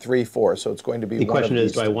 3-3 or 3-4. So it's going to be. The question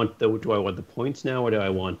is, do I want the points now, or do I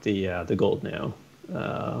want the gold now?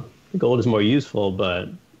 The gold is more useful, but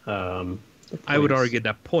I would argue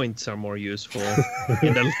that points are more useful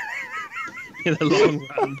in the long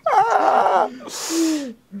run.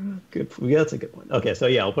 Good. Yeah, that's a good one. Okay, so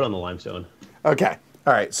yeah, I'll put on the limestone. Okay,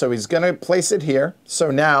 All right, so he's going to place it here. So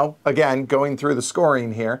now, again, going through the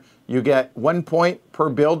scoring here, you get 1 point per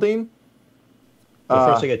building.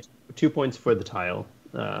 Well, first I get 2 points for the tile.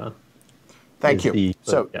 Thank you.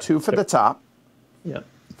 So 2 for the top. Yeah.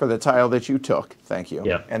 For the tile that you took. Thank you.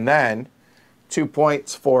 Yeah. And then 2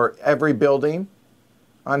 points for every building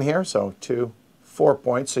on here. So 4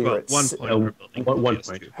 points. So you're at 1 point per building. 1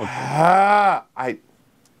 point.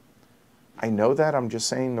 I know that. I'm just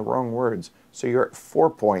saying the wrong words. So you're at 4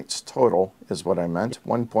 points total is what I meant.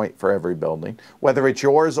 1 point for every building, whether it's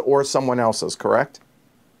yours or someone else's, correct?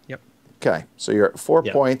 Yep. Okay. So you're at 4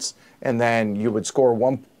 points, and then you would score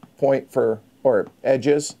 1 point for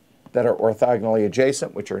edges that are orthogonally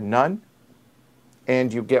adjacent, which are none.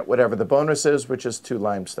 And you get whatever the bonus is, which is 2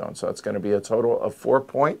 limestone. So it's going to be a total of 4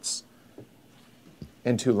 points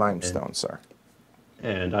and 2 limestone, sir.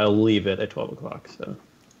 And I'll leave it at 12 o'clock. So.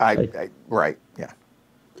 Right, yeah.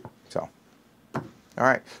 So, all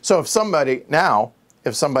right. So if somebody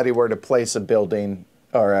were to place a building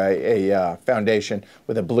or a foundation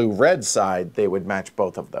with a blue-red side, they would match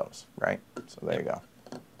both of those, right? So there you go.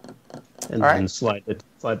 And then slide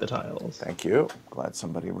the tiles. Thank you. Glad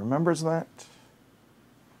somebody remembers that.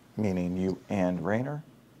 Meaning you and Rainer.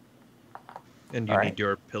 And you need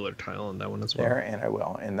your pillar tile on that one as well. There, and I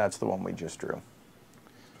will. And that's the one we just drew.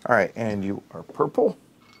 All right, and you are purple.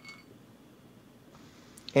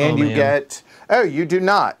 And you get, you do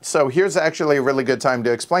not. So here's actually a really good time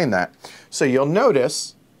to explain that. So you'll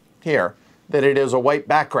notice here that it is a white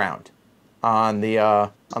background on the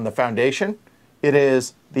foundation. It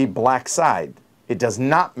is the black side. It does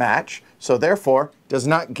not match, so therefore does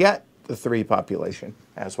not get the 3 population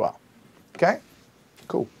as well. Okay?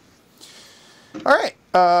 Cool. All right,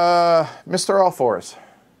 Mr. All Fours.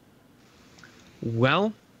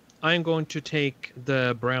 Well, I'm going to take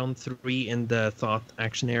the brown 3 in the thought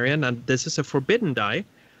action area. Now, this is a forbidden die,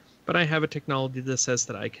 but I have a technology that says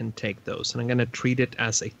that I can take those, and I'm going to treat it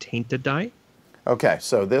as a tainted die. Okay,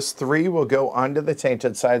 so this 3 will go onto the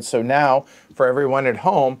tainted side. So now, for everyone at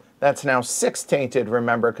home, that's now 6 tainted,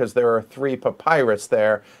 remember, because there are 3 papyrus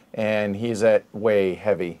there, and he's at way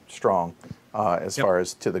heavy, strong, as far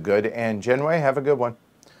as to the good. And Genway, have a good one.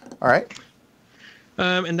 All right.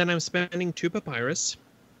 And then I'm spending 2 papyrus.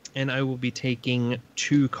 And I will be taking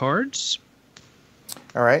 2 cards.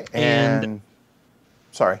 All right, and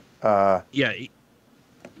sorry. Yeah.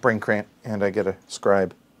 Brain cramp, and I get a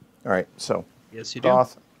scribe. All right, so. Yes, you do.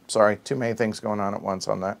 Goth, sorry, too many things going on at once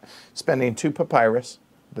on that. Spending 2 papyrus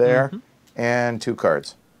there, and 2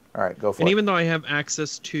 cards. All right, go for it. And even though I have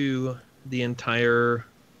access to the entire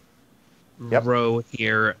row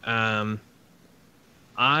here,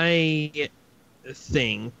 I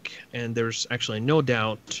think, and there's actually no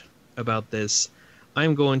doubt about this,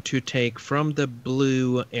 I'm going to take from the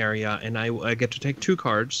blue area, and I get to take 2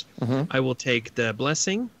 cards. I will take the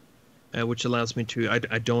blessing, which allows me to,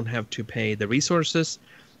 I don't have to pay the resources,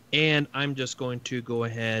 and I'm just going to go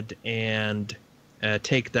ahead and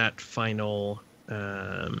take that final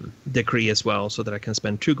decree as well, so that I can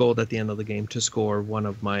spend 2 gold at the end of the game to score one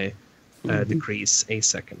of my decrees a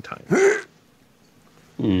second time.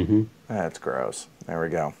 That's gross. There we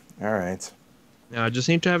go. All right. Now I just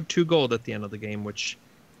need to have 2 gold at the end of the game, which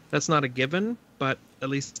that's not a given, but at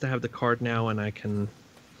least I have the card now, and I can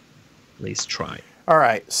at least try. All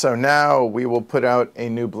right. So now we will put out a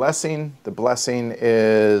new blessing. The blessing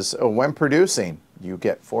is when producing, you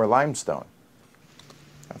get 4 limestone.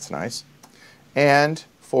 That's nice. And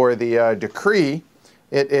for the decree,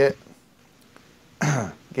 it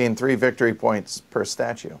gain 3 victory points per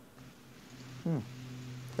statue.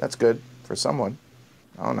 That's good for someone.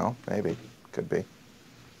 I don't know. Maybe. Could be.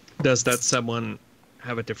 Does that someone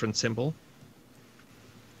have a different symbol?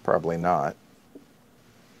 Probably not.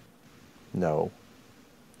 No.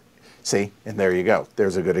 See? And there you go.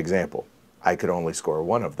 There's a good example. I could only score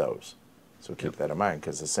 1 of those. So keep that in mind,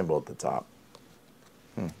 because the symbol at the top.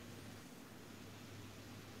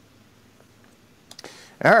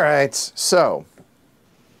 All right. So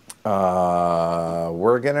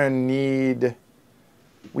we're going to need...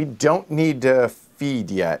 We don't need to feed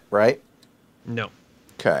yet, right? No.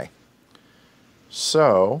 Okay.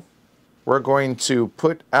 So we're going to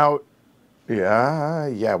put out...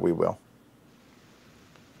 Yeah, we will.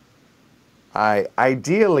 I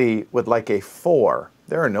ideally would like a 4.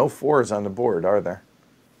 There are no 4s on the board, are there?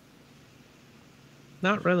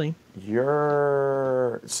 Not really.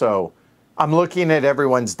 So I'm looking at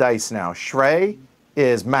everyone's dice now. Shrey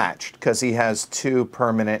is matched because he has 2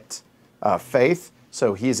 permanent faith.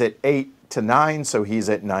 So he's at 8 to 9, so he's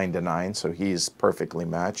at 9 to 9, so he's perfectly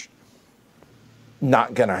matched.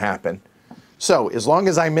 Not going to happen. So as long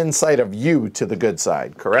as I'm in sight of you to the good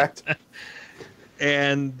side, correct?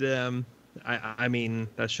 And I mean,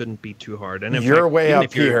 that shouldn't be too hard. And in You're fact, way even up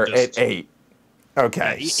if you're here just, at 8.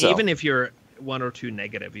 Okay, so even if you're 1 or 2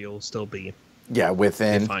 negative, you'll still be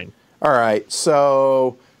within. fine. All right,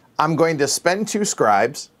 so I'm going to spend 2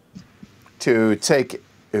 scribes to take.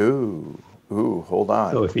 Ooh, hold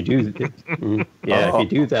on. Oh, if you do, if you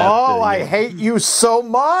do that. Oh, I yeah. hate you so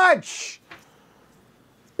much.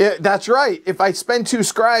 That's right. If I spend 2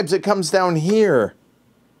 scribes, it comes down here.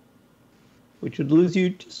 Which would lose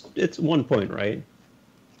you it's 1 point, right?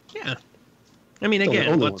 Yeah. I mean, It's again,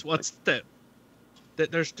 only what's the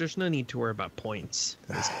there's no need to worry about points.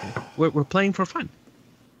 We're playing for fun.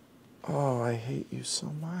 Oh, I hate you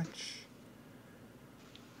so much.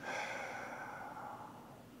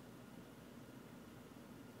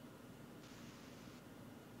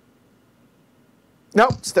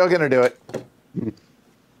 Nope, still gonna do it.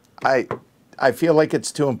 I feel like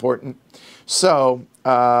it's too important. So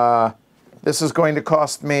this is going to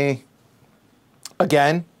cost me,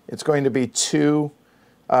 again, it's going to be 2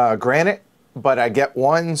 granite, but I get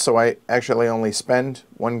 1, so I actually only spend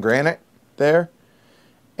 1 granite there.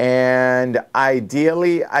 And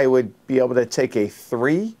ideally, I would be able to take a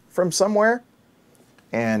 3 from somewhere,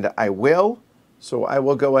 and I will. So I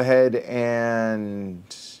will go ahead and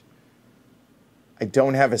I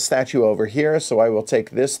don't have a statue over here, so I will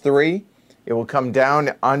take this 3. It will come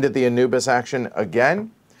down onto the Anubis action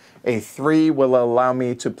again. A 3 will allow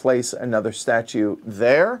me to place another statue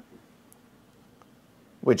there,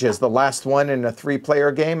 which is the last one in a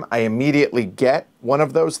 3-player game. I immediately get one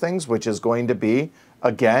of those things, which is going to be,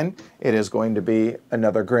 again, it is going to be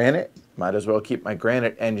another granite. Might as well keep my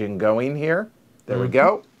granite engine going here. There we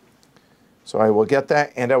go. So I will get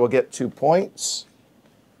that, and I will get 2 points,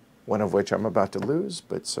 one of which I'm about to lose,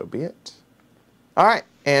 but so be it. All right,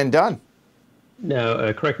 and done.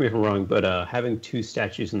 Now, correct me if I'm wrong, but having 2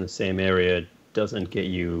 statues in the same area doesn't get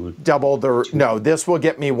you double the. No, this will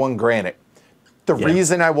get me 1 granite. The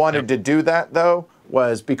reason I wanted to do that, though,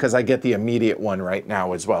 was because I get the immediate one right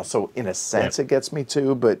now as well. So in a sense, it gets me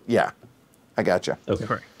 2, but yeah, I gotcha. Okay.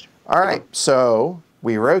 Correct. All right, so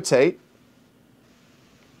we rotate.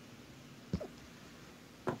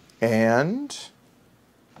 And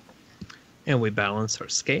we balance our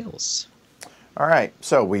scales. all right,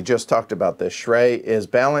 so we just talked about this. Shrey is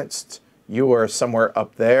balanced. You are somewhere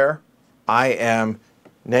up there. I am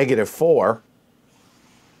 -4.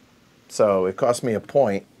 So it cost me a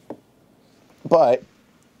point. But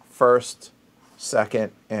first,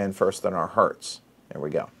 second, and first in our hearts. There we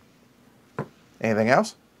go. Anything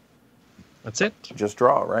else? That's it. Just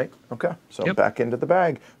draw, right? Okay, so back into the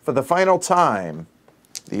bag. For the final time,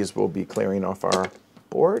 these will be clearing off our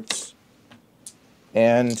boards.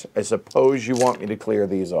 And I suppose you want me to clear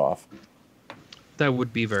these off. That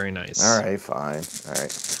would be very nice. All right, fine. All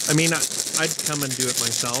right. I mean, I'd come and do it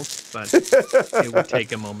myself, but it would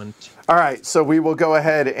take a moment. All right, so we will go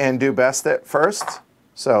ahead and do best at first.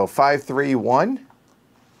 So 5, 3, 1.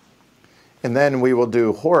 And then we will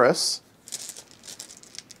do Horus,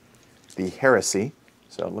 the heresy.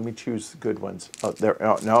 So let me choose the good ones. Oh, there.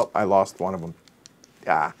 Oh, no, I lost one of them.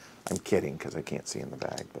 Ah, I'm kidding because I can't see in the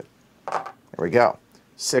bag, but there we go.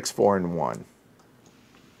 6, 4, and 1.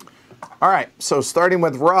 All right, so starting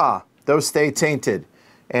with Ra, those stay tainted.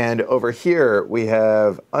 And over here, we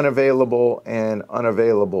have unavailable and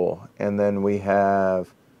unavailable. And then we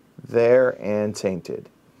have there and tainted.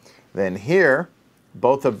 Then here,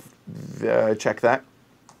 both of, check that.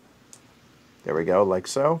 There we go, like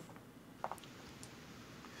so.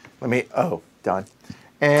 Let me, oh, done.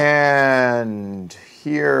 And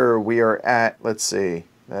here we are at, let's see,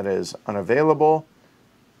 that is unavailable.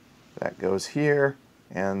 That goes here,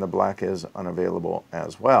 and the black is unavailable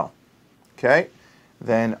as well. Okay,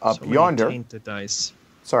 then up so yonder. Many tainted dice.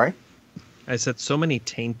 Sorry? I said so many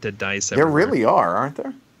tainted dice There everywhere. really are, aren't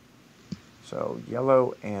there? So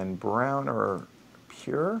yellow and brown are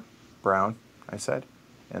pure. Brown, I said.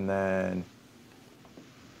 And then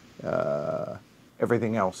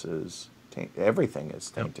everything else is tainted. Everything is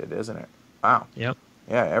tainted, isn't it? Wow. Yep.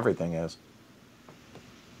 Yeah, everything is.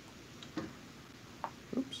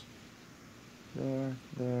 Oops.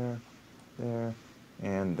 There,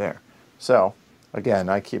 and there. So, again,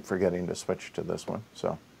 I keep forgetting to switch to this one.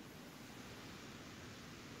 So,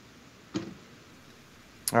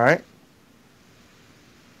 all right.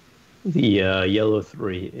 The yellow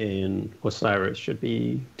 3 in Osiris should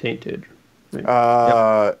be tainted.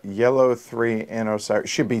 Right? Yellow 3 and Osiris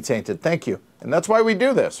should be tainted. Thank you. And that's why we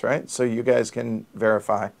do this, right? So you guys can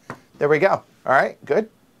verify. There we go. All right, good.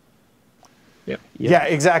 Yeah,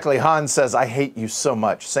 exactly. Hans says, I hate you so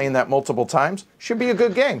much. Saying that multiple times should be a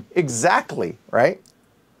good game. Exactly, right?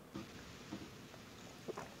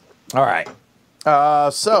 All right.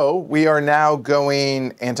 So we are now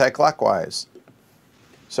going anti-clockwise.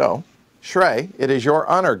 So, Shrey, it is your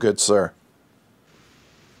honor, good sir.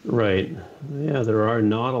 Right. Yeah, there are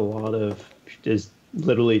not a lot of. There's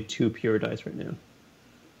literally 2 pure dice right now.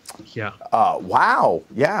 Yeah. Wow.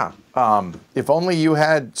 Yeah. If only you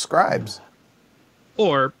had scribes.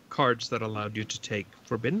 Or cards that allowed you to take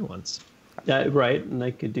forbidden ones. Yeah, right. And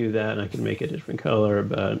I could do that, and I could make a different color,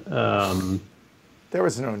 but There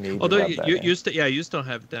was no need although to rub that in. you still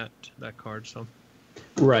have that card, so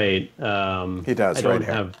right. He does.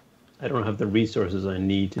 I don't have the resources I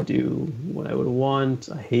need to do what I would want.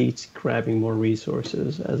 I hate grabbing more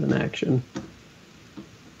resources as an action,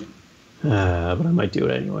 but I might do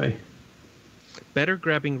it anyway. better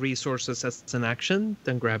grabbing resources as an action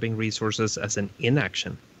than grabbing resources as an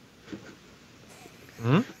inaction.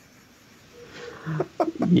 Hmm?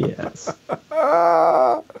 Yes.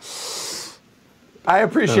 I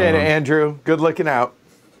appreciate it, Andrew. Good looking out.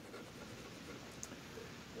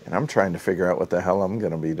 And I'm trying to figure out what the hell I'm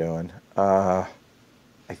going to be doing. I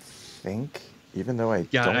think, even though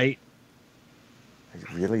I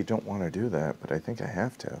really don't want to do that, but I think I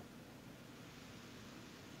have to.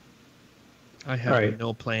 I have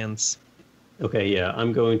no plans. Okay, yeah,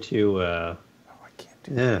 I'm going to... I can't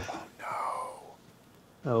do that.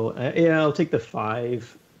 Oh, yeah, I'll take the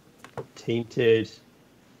 5 tainted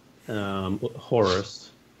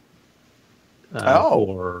Horus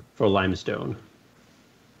for limestone.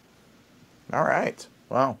 All right.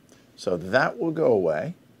 Well, so that will go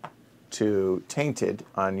away to tainted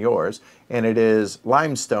on yours, and it is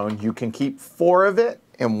limestone. You can keep 4 of it,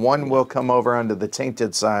 and 1 will come over onto the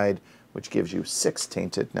tainted side, which gives you 6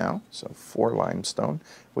 tainted now. So 4 limestone,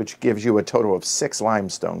 which gives you a total of 6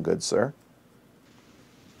 limestone, good sir.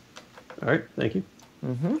 All right, thank you.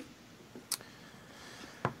 Mm-hmm.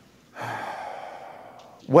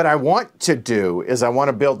 What I want to do is I want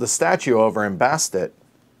to build the statue over in Bastet.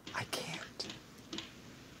 I can't.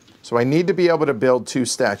 So I need to be able to build 2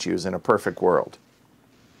 statues in a perfect world.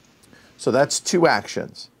 So that's 2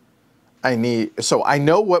 actions. So I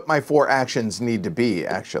know what my 4 actions need to be,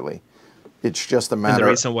 actually. It's just a matter... And the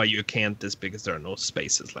reason why you can't is because there are no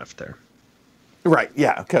spaces left there. Right,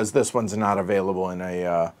 yeah, because this one's not available in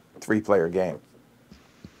a 3-player game.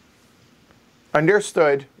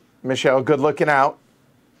 Understood, Michelle. Good looking out.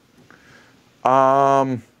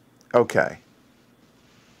 Okay.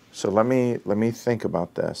 So let me think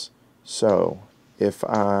about this. So if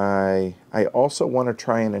I also want to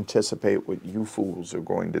try and anticipate what you fools are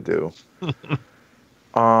going to do.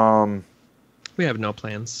 We have no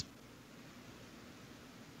plans.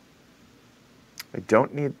 I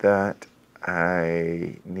don't need that.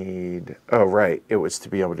 I need... Oh, right. It was to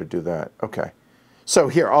be able to do that. Okay. So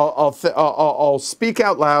here, I'll speak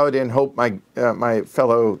out loud and hope my my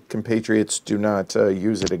fellow compatriots do not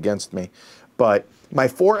use it against me. But my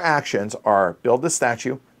 4 actions are build the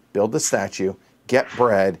statue, get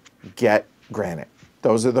bread, get granite.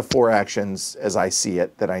 Those are the 4 actions, as I see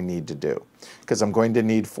it, that I need to do. Because I'm going to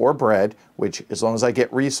need 4 bread, which, as long as I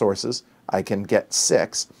get resources, I can get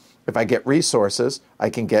 6. If I get resources,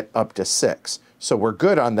 I can get up to 6. So we're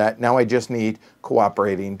good on that. Now I just need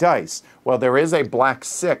cooperating dice. Well, there is a black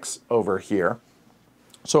 6 over here.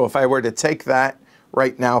 So if I were to take that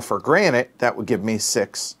right now for granite, that would give me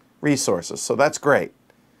 6 resources. So that's great.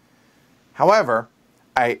 However,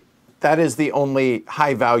 that is the only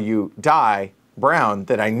high value die, brown,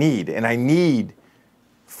 that I need. And I need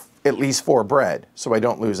at least 4 bread so I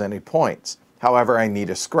don't lose any points. However, I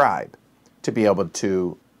need a scribe to be able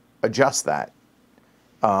to adjust that.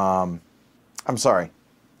 I'm sorry.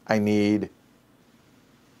 I need...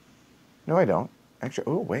 No, I don't. Actually,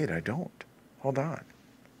 oh, wait, I don't. Hold on.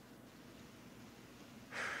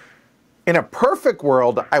 In a perfect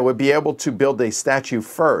world, I would be able to build a statue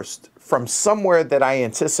first from somewhere that I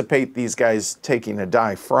anticipate these guys taking a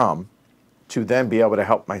die from to then be able to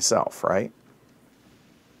help myself, right?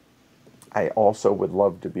 I also would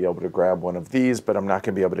love to be able to grab one of these, but I'm not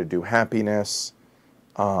going to be able to do happiness.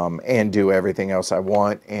 And do everything else I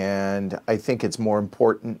want, and I think it's more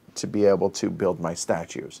important to be able to build my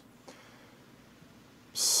statues.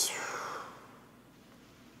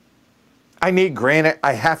 I need granite.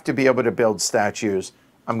 I have to be able to build statues.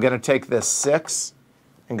 I'm going to take this 6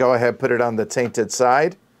 and go ahead and put it on the tainted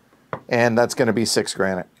side, and that's going to be 6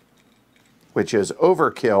 granite, which is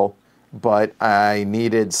overkill, but I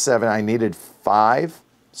needed 7. I needed 5,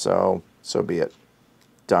 so be it.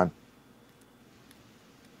 Done.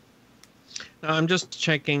 I'm just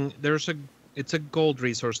checking. There's a It's a gold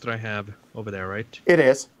resource that I have over there, right? It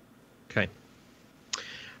is. Okay.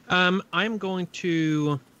 I'm going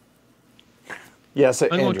to. Yes,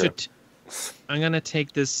 I'm Andrew. I'm going to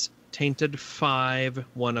take this tainted 5,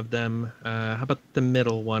 one of them. How about the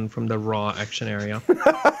middle one from the raw action area?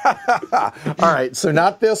 All right, so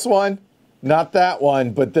not this one, not that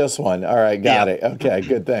one, but this one. All right, got it. Okay,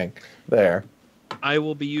 good thing. There. I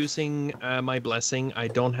will be using my blessing. I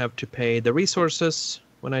don't have to pay the resources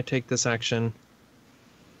when I take this action.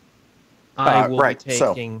 I will be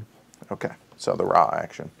taking. Okay, so the raw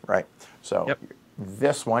action, right? So Yep.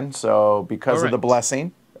 this one, so because of the Correct.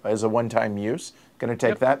 blessing, as a one-time use, going to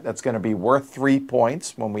take that. That's going to be worth 3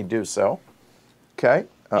 points when we do so. Okay,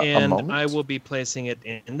 a And moment. I will be placing it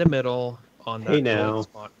in the middle on that Hey, now. gold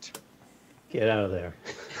spot. Get out of there.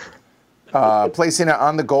 Placing it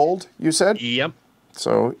on the gold, you said? Yep.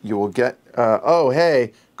 So you will get, oh,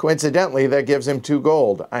 hey, coincidentally, that gives him 2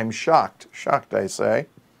 gold. I'm shocked. Shocked, I say.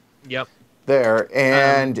 Yep. There,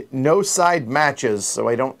 and no side matches, so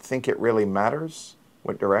I don't think it really matters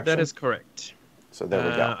what direction. That is correct. So there we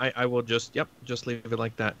go. I will just leave it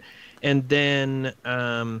like that. And then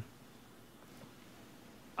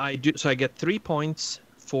I get 3 points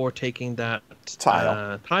for taking that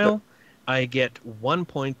Tile. tile. I get 1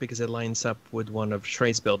 point because it lines up with one of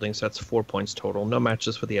Shrey's buildings. So that's 4 points total. No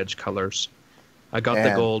matches for the edge colors. I got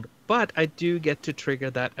the gold, but I do get to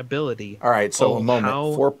trigger that ability. All right, so Oh, a moment.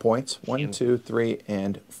 how 4 points. 1, 2, 3,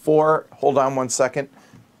 and 4. Hold on 1 second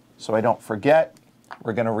so I don't forget.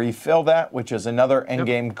 We're going to refill that, which is another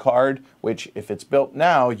endgame card, which if it's built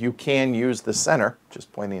now, you can use the center.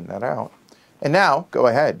 Just pointing that out. And now, go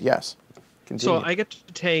ahead. Yes. Continue. So I get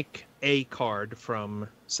to take a card from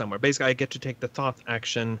somewhere. Basically, I get to take the thought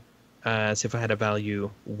action as if I had a value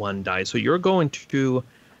 1 die. So you're going to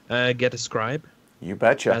get a scribe. You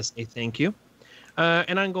betcha. As a thank you.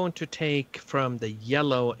 And I'm going to take from the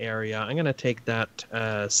yellow area, I'm going to take that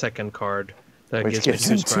second card. That Which gives gives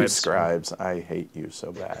me him 2 2 scribes. scribes. I hate you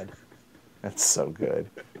so bad. That's so good.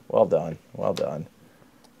 Well done. Well done.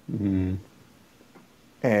 Mm-hmm.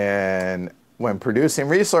 And when producing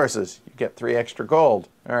resources, you get 3 extra gold.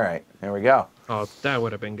 All right, there we go. Oh, that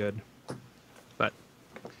would have been good. But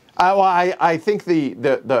Well, I think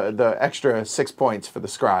the extra 6 points for the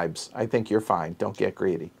scribes. I think you're fine. Don't get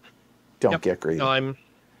greedy. Don't get greedy. No, I'm.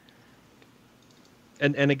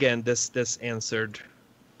 And again, this answered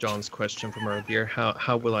John's question from earlier.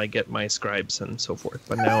 How will I get my scribes and so forth?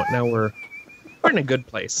 But now we're in a good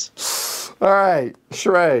place. All right,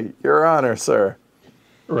 Shrey, your honor, sir.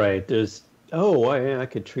 Right. There's. Oh, I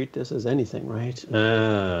could treat this as anything, right?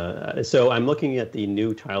 So I'm looking at the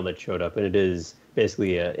new tile that showed up, and it is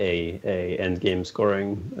basically a end game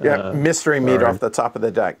scoring. Mystery meat card, off the top of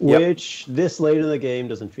the deck. Yep. Which this late in the game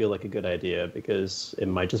doesn't feel like a good idea because it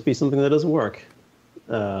might just be something that doesn't work.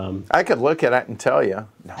 I could look at it and tell you.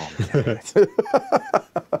 No, I'm kidding.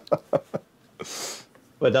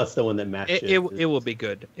 But that's the one that matches. It will be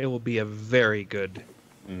good. It will be a very good.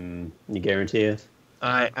 You guarantee it?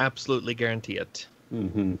 I absolutely guarantee it.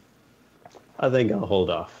 Mm-hmm. I think I'll hold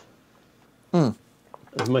off. As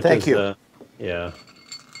much Thank as, you. Yeah.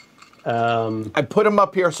 I put them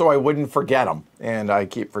up here so I wouldn't forget them, and I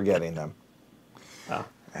keep forgetting them.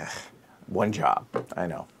 One job. I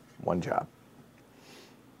know. One job.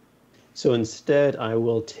 So instead, I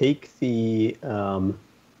will take the. Do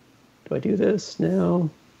I do this now?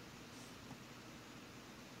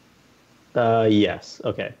 Yes.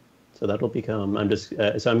 Okay. So that'll become. I'm just.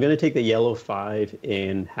 So I'm going to take the yellow 5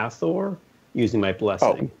 in Hathor using my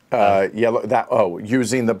blessing. Yellow. That. Oh,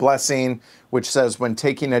 using the blessing, which says when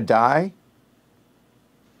taking a die.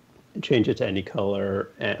 Change it to any color,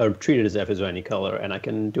 or treat it as if it's any color, and I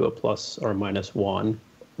can do a plus or minus 1.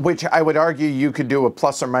 Which I would argue you could do a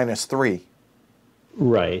plus or minus 3.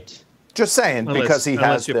 Right. Just saying, because he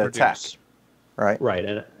has you the produce. attack. Right. Right.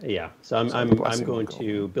 And yeah. So I'm blessing going will go.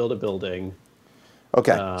 to build a building.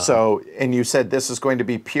 Okay. So, and you said this is going to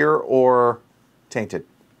be pure or tainted.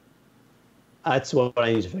 That's what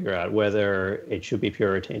I need to figure out, whether it should be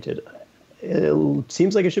pure or tainted. It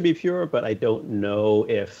seems like it should be pure, but I don't know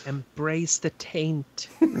if. Embrace the taint.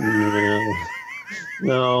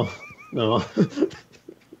 No.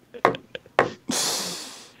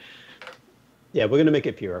 Yeah, we're gonna make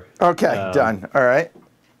it pure. Okay, done. All right.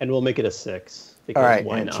 And we'll make it a 6. Because All right,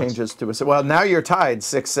 why and it not? changes to a. Well, now you're tied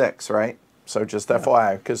 6-6, right? So just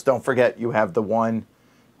FYI, because don't forget you have the 1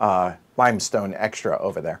 limestone extra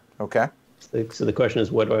over there. Okay. So the question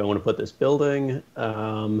is, where do I want to put this building? If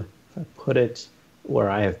I put it where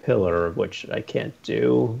I have pillar, which I can't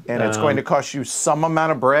do. And it's going to cost you some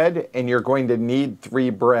amount of bread, and you're going to need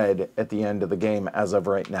 3 bread at the end of the game as of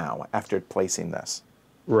right now, after placing this.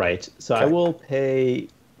 Right. So I will pay,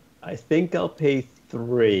 I think I'll pay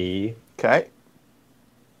 3. Okay.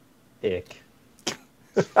 Ick.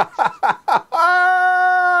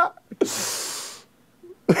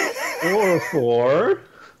 Or 4.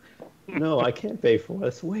 No, I can't pay 4.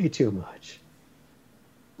 That's way too much.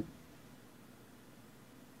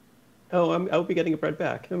 Oh, I'll be getting a bread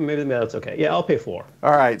back. Maybe that's okay. Yeah, I'll pay 4.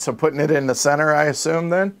 All right, so putting it in the center, I assume,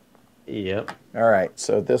 then? Yep. All right,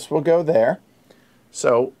 so this will go there.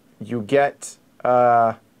 So you get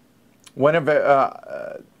one of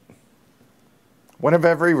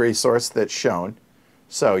every resource that's shown.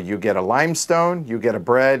 So you get a limestone, you get a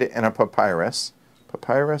bread, and a papyrus.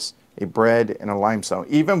 Papyrus, a bread, and a limestone.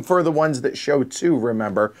 Even for the ones that show 2,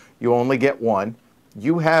 remember, you only get 1.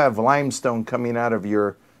 You have limestone coming out of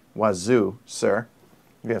your wazoo, sir.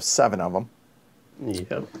 You have 7 of them.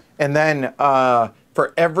 Yep. And then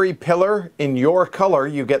for every pillar in your color,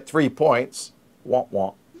 you get 3 points. Womp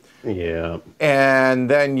womp. Yeah. And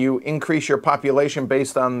then you increase your population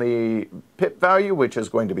based on the pip value, which is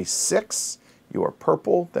going to be 6. You are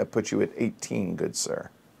purple. That puts you at 18, good sir.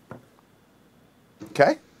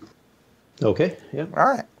 Okay? Okay, yeah. All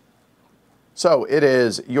right. So it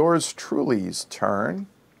is yours truly's turn.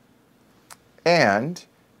 And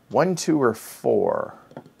 1, 2, or 4.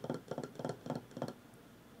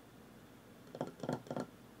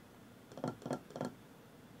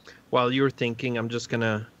 While you're thinking, I'm just going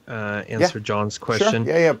to answer John's question.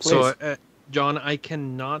 Sure. Yeah, please. So, John, I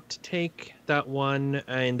cannot take that one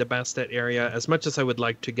in the Bastet area. As much as I would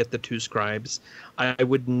like to get the 2 scribes, I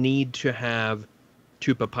would need to have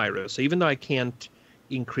 2 papyrus. So even though I can't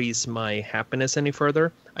increase my happiness any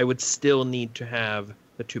further, I would still need to have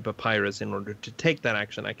the 2 papyrus in order to take that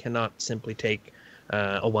action. I cannot simply take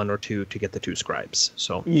a 1 or 2 to get the 2 scribes.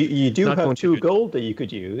 So you do have 2 gold that you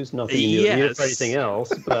could use. Nothing you need for anything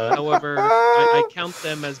else. But however, I count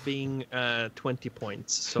them as being 20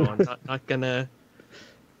 points. So I'm not gonna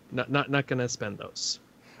spend those.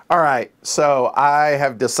 All right, so I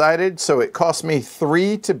have decided, so it cost me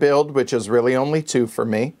 3 to build, which is really only 2 for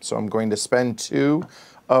me. So I'm going to spend 2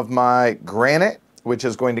 of my granite, which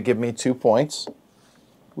is going to give me 2 points.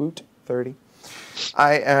 Woot, 30.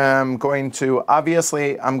 I am going to,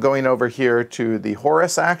 obviously, I'm going over here to the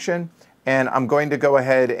Horus action, and I'm going to go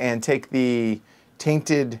ahead and take the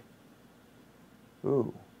tainted,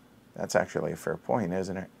 ooh, that's actually a fair point,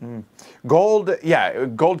 isn't it? Gold, yeah,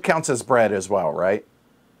 gold counts as bread as well, right?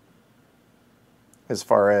 As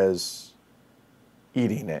far as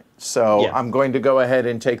eating it. So yeah. I'm going to go ahead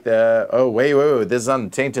and take the, oh, wait, this is on the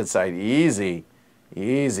tainted side. Easy,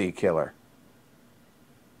 easy killer.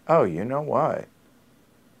 Oh, you know what?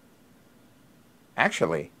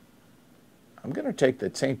 Actually, I'm going to take the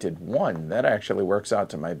tainted 1. That actually works out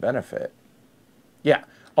to my benefit. Yeah,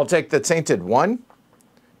 I'll take the tainted 1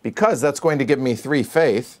 because that's going to give me 3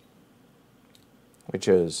 faith, which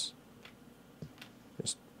is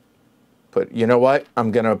just put, you know what?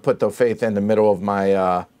 I'm going to put the faith in the middle of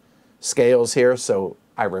my scales here so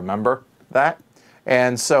I remember that.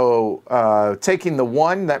 And so taking the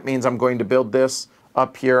 1, that means I'm going to build this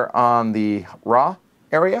up here on the raw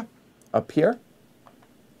area, up here.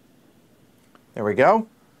 There we go.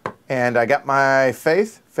 And I got my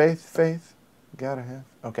faith. Gotta have.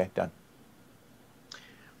 Okay, done.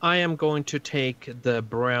 I am going to take the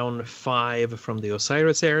brown 5 from the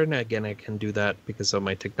Osiris area. And again, I can do that because of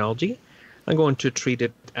my technology. I'm going to treat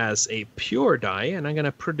it as a pure dye, and I'm going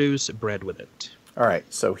to produce bread with it. All right,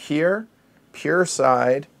 so here, pure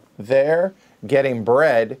side, there, getting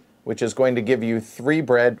bread, which is going to give you 3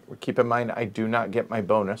 bread. Keep in mind, I do not get my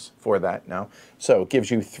bonus for that now. So it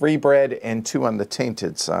gives you 3 bread and 2 on the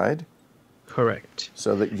tainted side. Correct.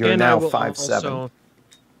 So that you're now 5-7. Also,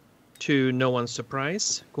 to no one's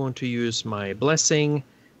surprise, going to use my blessing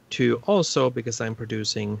to also, because I'm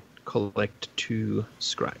producing, collect 2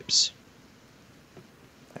 scribes.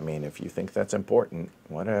 I mean, if you think that's important,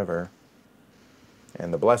 whatever.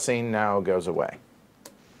 And the blessing now goes away.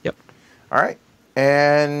 Yep. All right.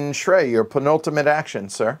 And Shrey, your penultimate action,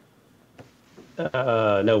 sir.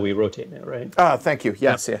 No, we rotate now, right? Oh, thank you.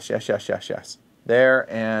 Yes, yes.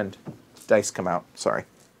 There, and dice come out. Sorry.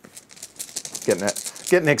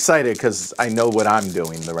 Getting excited because I know what I'm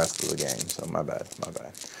doing the rest of the game. So my bad.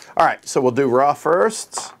 All right, so we'll do raw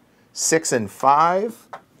first. 6 and 5.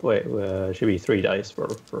 Wait, should be 3 dice for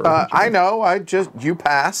I know. You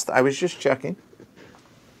passed. I was just checking.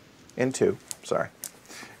 And 2. Sorry.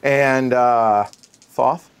 And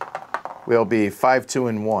Thoth will be 5, 2,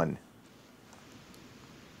 and 1.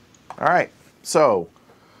 All right. So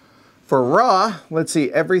for Ra, let's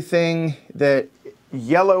see. Everything that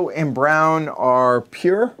yellow and brown are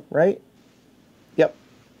pure, right? Yep.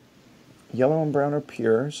 Yellow and brown are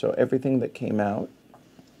pure. So everything that came out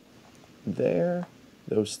there,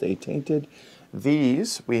 those stay tainted.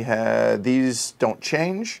 These don't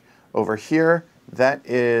change. Over here, that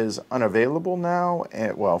is unavailable now.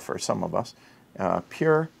 And, well, for some of us,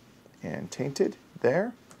 pure and tainted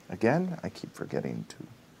there. Again, I keep forgetting to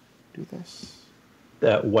do this.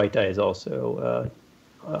 That white die is also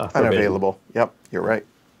Unavailable. Yep, you're right.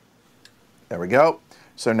 There we go.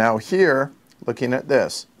 So now here, looking at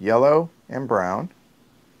this, yellow and brown.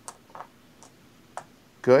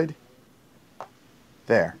 Good.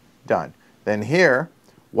 There, done. Then here,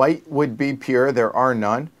 white would be pure. There are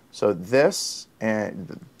none. So this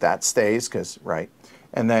and that stays because, right.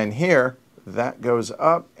 And then here, that goes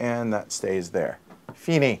up and that stays there.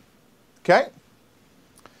 Fini. Okay?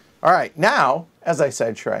 All right, now, as I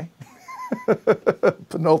said, Shrey,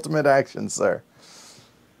 penultimate action, sir.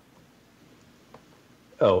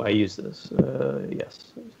 Oh, I use this.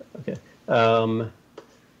 Yes. Okay.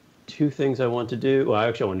 Two things I want to do. Well,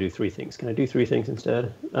 actually, I want to do three things. Can I do three things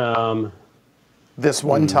instead? This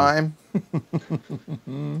one time?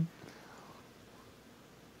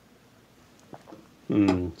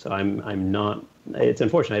 So I'm not. It's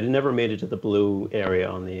unfortunate. I never made it to the blue area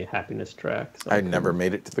on the happiness track. So I never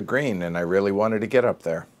made it to the green, and I really wanted to get up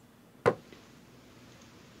there. I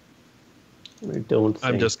don't think.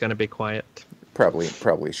 I'm just going to be quiet.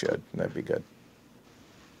 Probably should. That'd be good.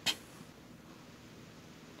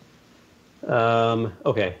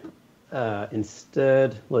 Okay.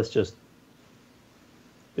 Instead, let's just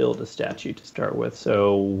build a statue to start with.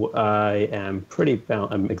 So I am pretty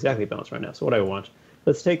balanced. I'm exactly balanced right now. So what I want,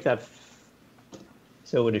 let's take that.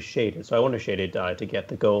 So it is shaded. So I want a shaded die to get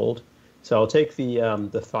the gold. So I'll take the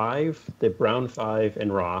 5, the brown 5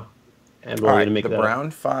 in raw, and we're going to make the that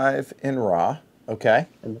brown 5 in raw. Okay.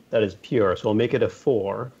 And that is pure. So we'll make it a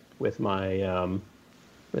 4 with my Your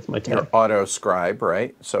tech. auto scribe,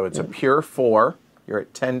 right? So it's a pure 4. You're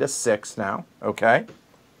at 10 to 6 now. Okay.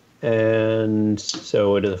 And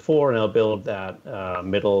so it is a 4, and I'll build that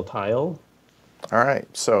middle tile. All right.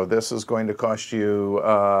 So this is going to cost you,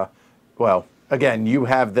 well, again, you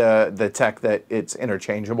have the tech that it's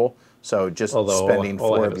interchangeable. So just spending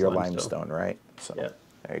all I 4 have of is your limestone. limestone, right? So Yeah.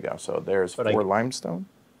 there you go. So there's But 4 limestone.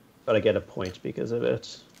 But I get a point because of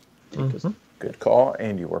it. Good call.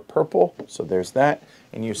 And you were purple. So there's that.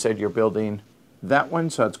 And you said you're building that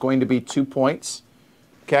one. So it's going to be 2 points.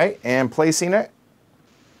 Okay. And placing it?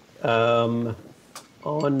 On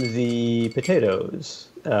the potatoes.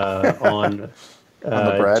 On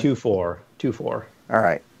the bread? 2, 4. 2, 4. All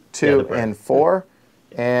right. Yeah, 2 the bread. and 4.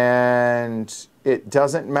 And it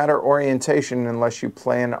doesn't matter orientation unless you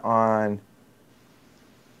plan on...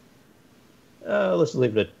 Let's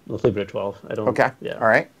leave it at 12. I don't. Okay. Yeah. All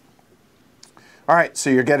right. All right. So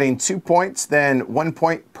you're getting 2 points, then 1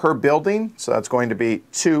 point per building. So that's going to be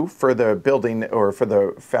 2 for the building or for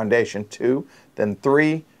the foundation, 2, then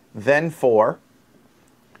 3, then 4.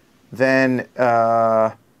 Then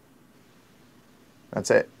that's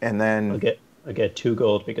it. And then I get 2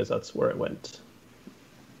 gold because that's where it went.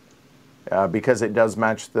 because it does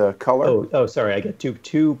match the color. Oh, sorry. I get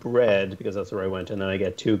two bread because that's where I went, and then I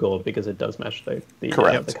get 2 gold because it does match the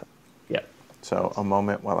Correct. Yeah. So a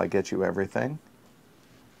moment while I get you everything.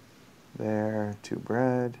 There, 2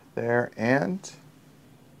 bread, there, and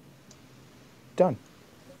done.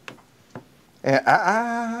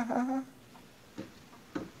 And,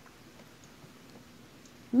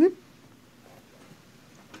 whoop.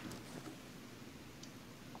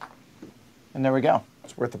 And there we go.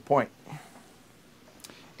 It's worth a point.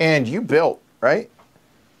 And you built, right?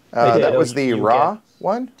 I did. That was the raw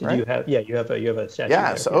one, Did right? you have? Yeah, you have a statue.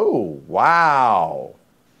 Yes. There. Oh, wow.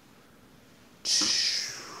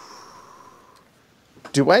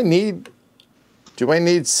 Do I need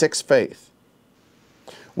 6 faith?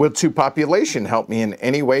 Will 2 population help me in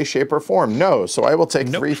any way, shape, or form? No. So I will take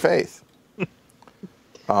 3 faith.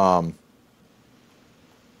 Done.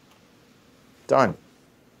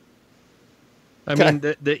 I Okay. mean,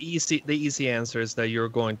 the easy answer is that you're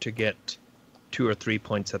going to get 2 or 3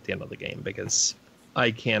 points at the end of the game because I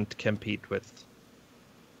can't compete with,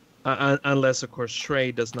 unless of course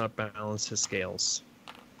Shrey does not balance his scales.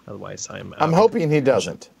 Otherwise, I'm hoping he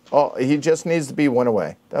doesn't. Oh, he just needs to be 1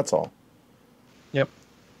 away. That's all. Yep.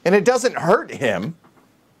 And it doesn't hurt him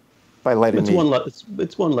by letting It's me.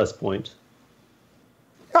 It's 1 less point.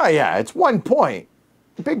 Oh yeah, it's 1 point.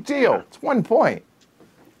 Big deal. It's 1 point.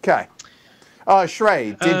 Okay.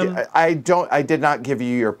 Shrey, I did not give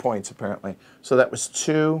you your points apparently. So that was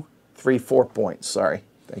 2, 4 points. Sorry.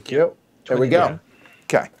 Thank you. There we go.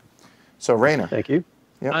 Okay. So, Rainer. Thank you.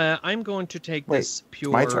 Yep. I'm going to take Wait, this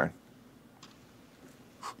pure... my turn.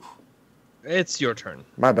 It's your turn.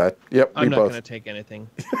 My bad. Yep, I'm not going to take anything.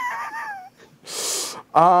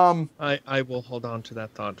 I will hold on to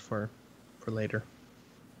that thought for later.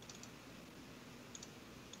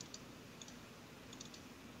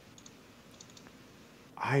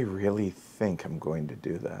 I really think I'm going to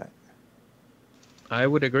do that. I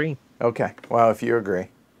would agree. Okay. Well, if you agree,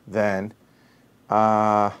 then...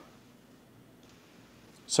 so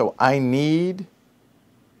I need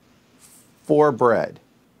 4 bread.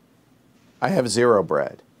 I have 0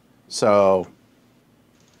 bread. So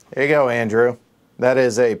here you go, Andrew. That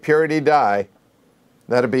is a purity die.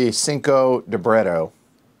 That'll be cinco de bredo.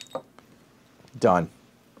 Done.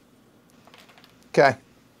 Okay.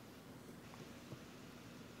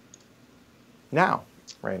 Now,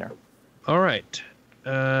 Rainer. All right.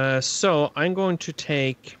 So I'm going to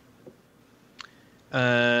take...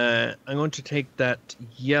 I'm going to take that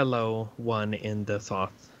yellow one in the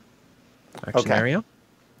Thoth action area.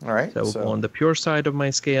 All right. So we'll go on the pure side of my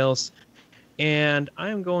scales. And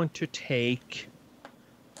I'm going to take...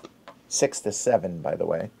 6 to 7, by the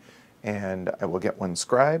way. And I will get 1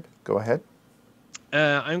 scribe. Go ahead.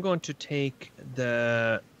 I'm going to take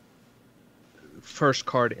the first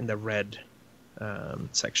card in the red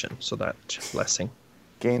section. So that blessing.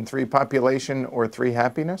 Gain 3 population or 3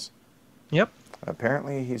 happiness? Yep.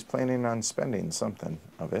 Apparently he's planning on spending something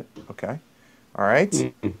of it. Okay. All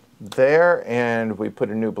right. There, and we put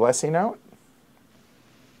a new blessing out.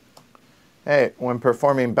 Hey, when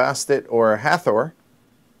performing Bastet or Hathor,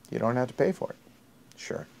 you don't have to pay for it.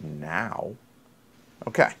 Sure. Now.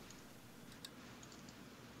 Okay.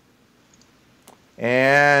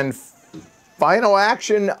 And final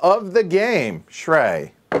action of the game.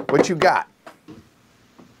 Shrey, what you got?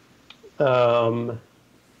 I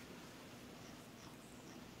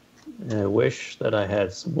wish that I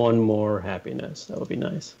had 1 more happiness. That would be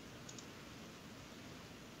nice.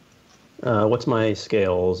 What's my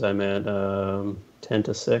scales? I'm at 10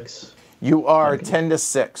 to 6. You are 10 to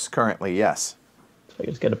 6 currently, yes. So I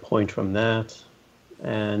just get a point from that.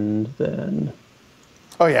 And then...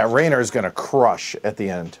 Oh, yeah, Rainer's going to crush at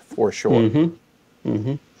the end, for sure. Mm-hmm.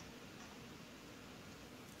 Mm-hmm.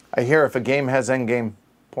 I hear if a game has endgame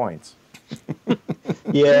points.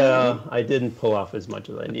 Yeah, I didn't pull off as much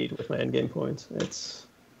as I need with my endgame points. It's...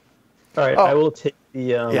 All right, Oh. I will take the...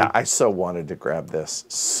 Yeah, I so wanted to grab this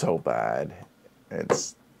so bad.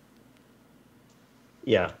 It's...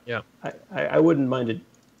 Yeah. Yeah. I wouldn't mind it.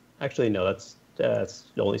 Actually, no, that's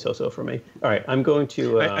only so-so for me. All right, I'm going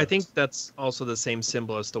to... I think that's also the same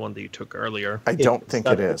symbol as the one that you took earlier. I don't think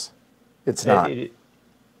it is. It's not. It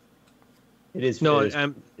is. No, it is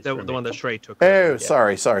the for me. one that Shrey took. Oh,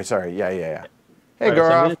 earlier. sorry. Yeah. Hey, All right,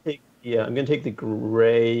 girl. so I'm gonna take the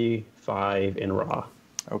gray 5 in raw.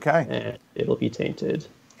 Okay. And it'll be tainted.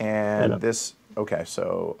 And this... Okay,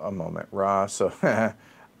 so a moment. Raw, so...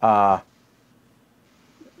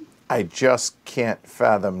 I just can't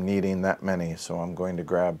fathom needing that many, so I'm going to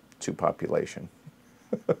grab 2 population.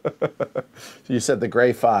 You said the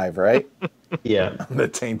gray 5, right? Yeah. On the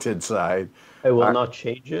tainted side. I will not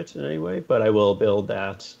change it in any way, but I will build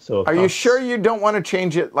that. So. Are you sure you don't want to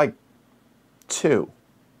change it like 2?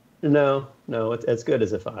 No, it's as good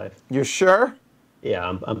as a 5. You sure?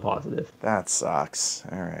 Yeah, I'm positive. That sucks.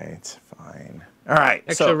 All right, fine. All right.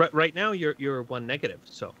 Actually, so, right now you're 1 negative,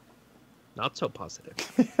 so not so positive.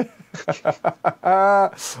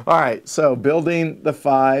 all right. So building the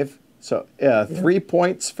 5. So 3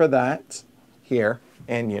 points for that here.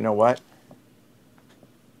 And you know what?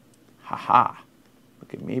 Haha.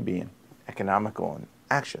 Look at me being economical in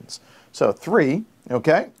actions. So 3.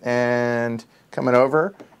 Okay. And coming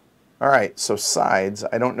over. All right. So sides.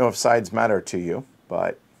 I don't know if sides matter to you,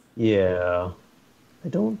 but. Yeah. I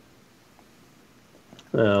don't.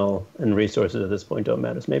 Well, and resources at this point don't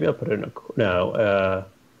matter. So maybe I'll put it in a... No.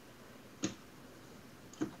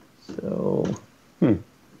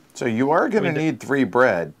 So you are going to need 3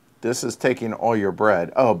 bread. This is taking all your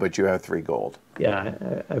bread. Oh, but you have 3 gold. Yeah,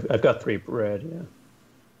 I've got 3 bread,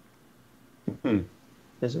 yeah.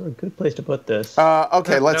 Is there a good place to put this?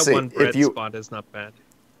 Okay, let's see. That one bread if you spot is not bad.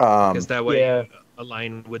 Because that way you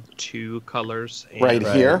align with 2 colors. And right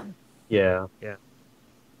here? Yeah. Yeah.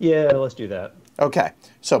 Yeah, let's do that. Okay,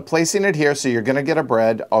 so placing it here, so you're going to get a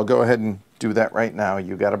bread. I'll go ahead and do that right now.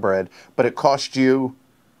 You got a bread. But it cost you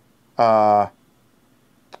all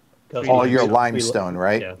your limestone,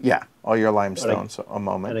 right? Yeah, all your limestone. So a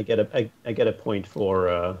moment. And I get a point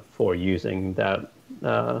for using that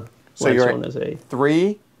so you're limestone as a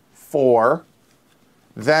 3, 4,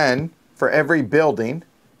 Then, for every building,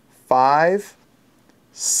 5,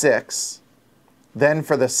 6. Then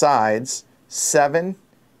for the sides, 7,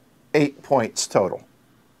 8 points total.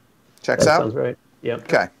 Checks That out? sounds right. Yep.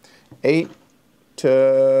 Okay. 8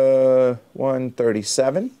 to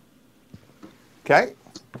 137. Okay.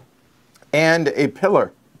 And a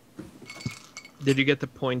pillar. Did you get the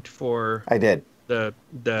point for I did. the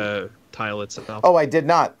tile itself? Oh, I did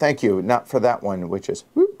not. Thank you. Not for that one, which is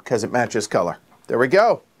because it matches color. There we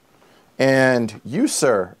go. And you,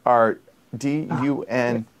 sir, are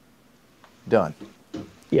DUN done.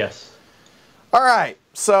 Yes. All right.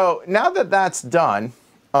 So now that that's done,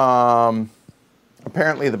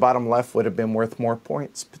 apparently the bottom left would have been worth more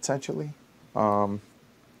points potentially.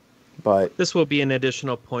 But This will be an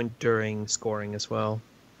additional point during scoring as well.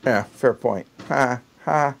 yeah, fair point. Ha,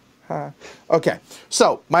 ha, ha. Okay.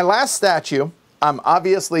 So my last statue, I'm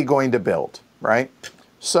obviously going to build, right?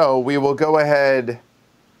 So we will go ahead.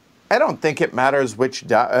 I don't think it matters which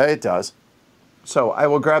die. It does. So I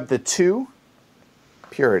will grab the 2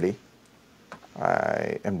 purity.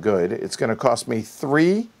 I am good. It's going to cost me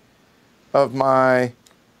 3 of my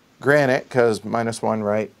granite because -1,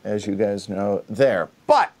 right? As you guys know, there.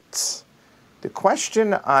 But the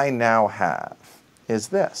question I now have is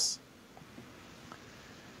this.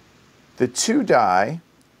 The 2 die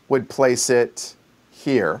would place it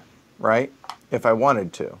here, right? If I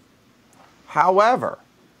wanted to. However,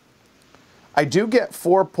 I do get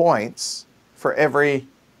 4 points for every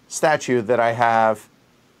statue that I have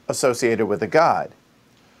associated with a god.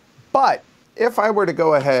 But if I were to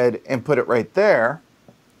go ahead and put it right there,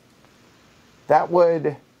 that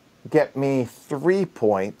would get me 3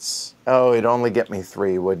 points. Oh, it'd only get me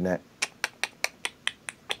 3, wouldn't it?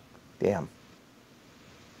 Damn.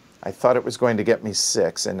 I thought it was going to get me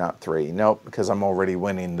 6 and not 3. Nope, because I'm already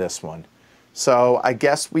winning this one. So I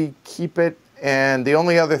guess we keep it. And the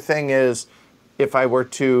only other thing is, if I were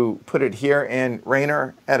to put it here in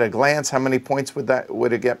Rainer at a glance, how many points would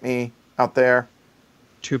it get me out there?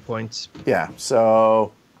 2 points. Yeah,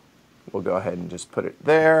 so we'll go ahead and just put it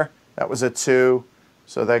there. That was a 2.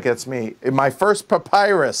 So that gets me my first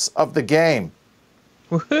papyrus of the game.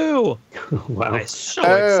 Woohoo! Wow. Nice. So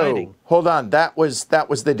exciting. Hold on. That was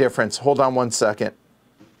the difference. Hold on 1 second.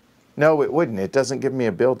 No, it wouldn't. It doesn't give me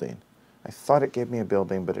a building. I thought it gave me a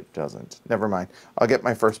building, but it doesn't. Never mind. I'll get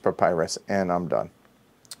my first papyrus, and I'm done.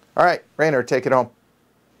 All right, Rainer, take it home.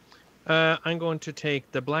 I'm going to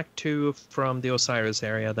take the black 2 from the Osiris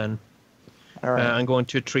area then. All right. I'm going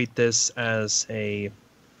to treat this as a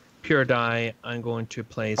pure die. I'm going to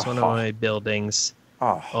place one of my buildings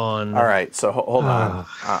on... All right, so hold on.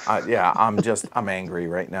 Yeah, I'm angry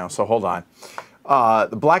right now, so hold on.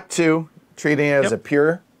 The black 2, treating it as a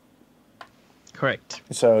pure. Correct.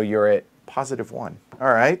 So you're at +1.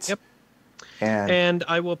 All right. Yep. And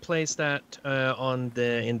I will place that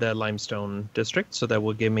in the limestone district, so that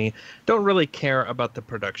will give me. Don't really care about the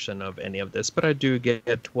production of any of this, but I do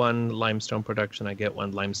get 1 limestone production. I get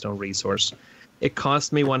 1 limestone resource. It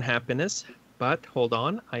cost me 1 happiness, but hold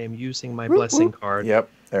on, I am using my blessing card. Yep,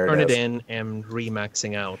 there it is. Turn it in and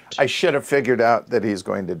remaxing out. I should have figured out that he's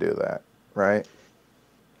going to do that, right?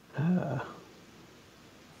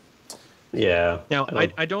 Yeah. Now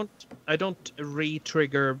I don't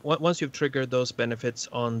re-trigger once you've triggered those benefits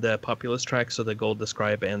on the populous track, so the gold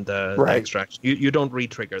describe and the extraction. You don't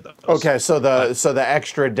re-trigger those. Okay, so the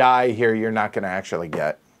extra die here you're not going to actually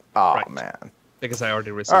get. Oh man. Because I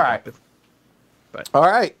already received that before. But all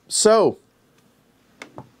right, so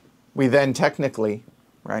we then technically,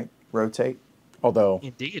 rotate. Although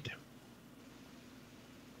indeed.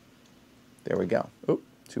 There we go. Oop,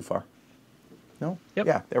 too far. No? Yep.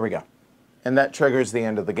 Yeah, there we go. And that triggers the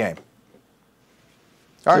end of the game.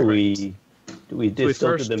 All so right. we did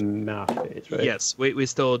still do the math phase, right? Yes, we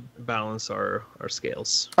still balance our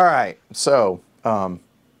scales. All right, so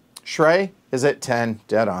Shrey is at 10,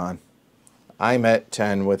 dead on. I'm at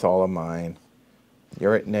 10 with all of mine.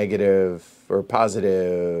 You're at negative or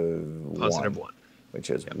positive 1, which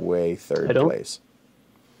is way third place.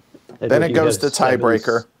 Then it goes to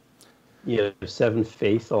tiebreaker. You have 7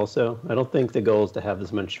 faith also. I don't think the goal is to have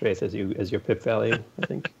as much faith as your pip value, I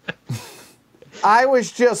think. I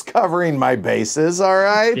was just covering my bases, all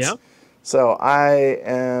right? Yeah. So I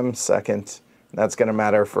am second. That's going to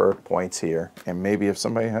matter for points here. And maybe if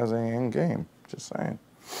somebody has any in game. Just saying.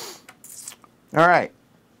 All right.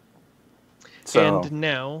 So, and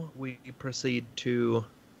now we proceed to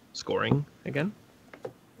scoring again.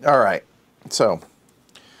 all right. So,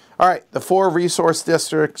 all right. The 4 resource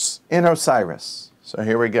districts in Osiris. So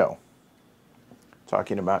here we go.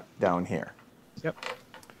 Talking about down here. Yep.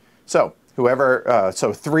 So whoever,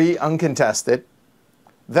 so 3 uncontested.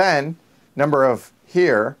 then number of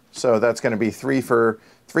here, so that's going to be three for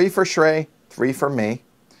Shrey, 3 for me.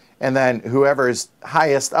 And then whoever's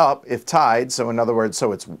highest up, if tied, so in other words,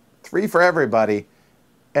 so it's 3 for everybody,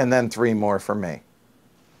 and then 3 more for me.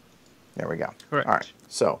 There we go. Correct. All right.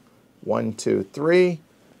 So 1, 2, 3,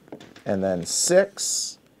 and then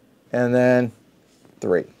 6, and then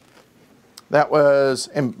 3. That was,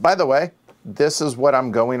 and by the way, this is what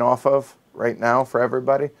I'm going off of right now for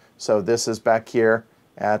everybody. So this is back here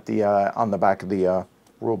at the on the back of the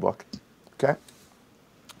rule book. Okay.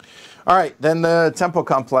 All right, then the temple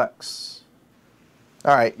complex.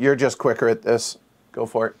 All right, you're just quicker at this. Go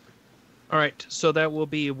for it. All right, so that will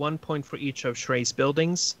be 1 point for each of Shrey's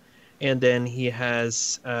buildings, and then he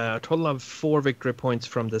has a total of 4 victory points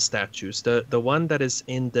from the statues. The one that is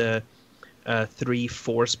in the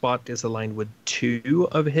 3-4 spot is aligned with 2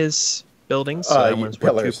 of his buildings. So that one's worth 2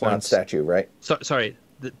 pillars, not points. statue, right? So, sorry,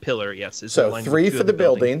 the pillar, yes. Is So aligned 3 with 2 for of the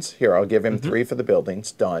buildings. Here, I'll give him 3 for the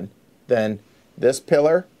buildings. Done. Then this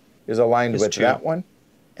pillar is aligned with 2. that one,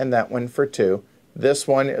 and that one for 2. This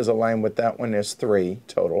one is aligned with that one is 3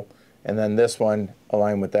 total, and then this one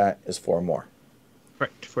aligned with that is 4 more.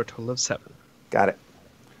 Right, for a total of 7. Got it.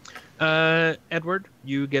 Edward,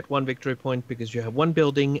 you get 1 victory point because you have 1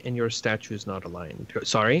 building and your statue is not aligned.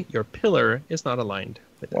 Sorry, your pillar is not aligned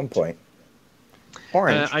with 1 it. point.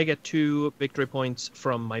 Orange. I get 2 victory points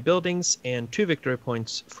from my buildings and 2 victory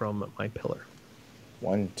points from my pillar.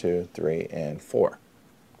 1, 2, 3, and 4.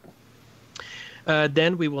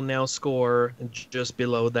 Then we will now score just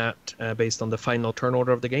below that based on the final turn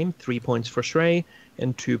order of the game. 3 points for Shrey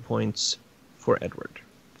and 2 points for Edward.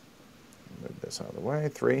 Move this out of the way.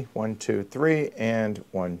 3, 1, 2, 3, and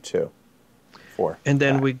 1, 2, 4. And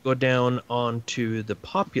then 5. we go down onto the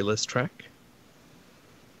populous track.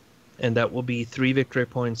 And that will be 3 victory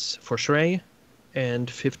points for Shrey and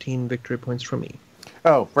 15 victory points for me.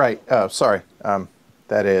 Oh, right. Sorry.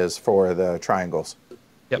 That is for the triangles.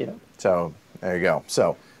 Yep. Yeah. So there you go.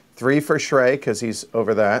 So 3 for Shrey because he's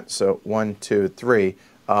over that. So 1, 2, 3.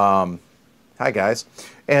 Hi, guys.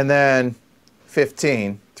 And then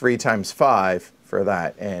 15, 3 times 5 for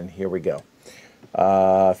that. And here we go.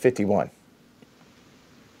 51.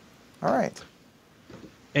 All right.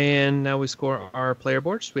 And now we score our player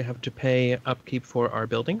boards. We have to pay upkeep for our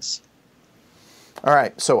buildings. All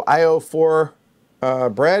right. So I owe 4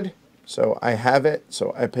 bread. So I have it.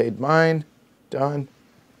 So I paid mine. Done.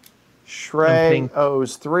 Shrey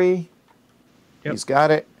owes 3. Yep. He's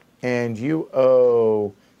got it. And you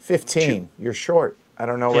owe 15. 2. You're short. I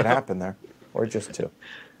don't know what happened there. Or just 2.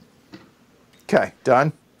 Okay,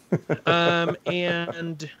 done.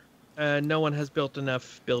 And no one has built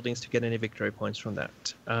enough buildings to get any victory points from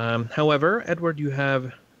that. However, Edward, you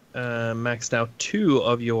have maxed out 2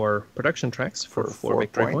 of your production tracks for 4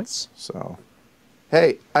 victory points. So,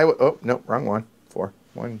 hey, oh, no, wrong one. 4.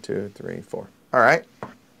 1, 2, 3, 4. All right.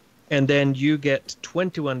 And then you get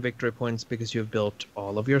 21 victory points because you've built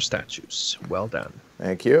all of your statues. Well done.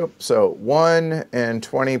 Thank you. So 1 and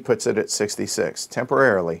 20 puts it at 66,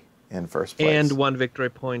 temporarily in first place. And 1 victory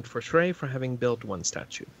point for Shrey for having built 1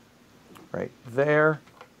 statue. Right there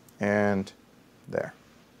and there.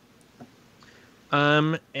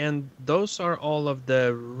 And those are all of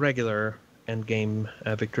the regular endgame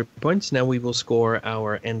victory points. Now we will score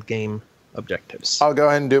our endgame objectives. I'll go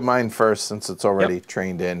ahead and do mine first since it's already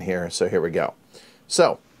trained in here. So here we go.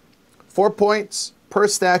 So 4 points per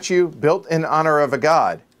statue built in honor of a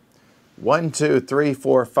god. 1, 2, 3,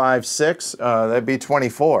 4, 5, 6. That'd be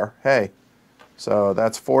 24. Hey, so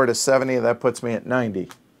that's 4 to 70. That puts me at 90.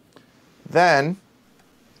 Then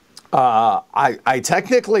I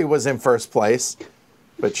technically was in first place,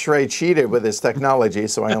 but Shrey cheated with his technology,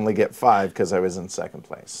 so I only get 5 because I was in second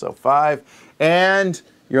place. So 5. And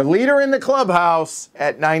your leader in the clubhouse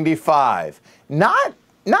at 95. Not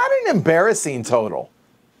an embarrassing total.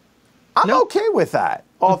 I'm okay with that,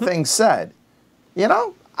 all things said. You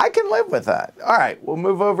know, I can live with that. All right, we'll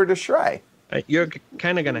move over to Shrey. You're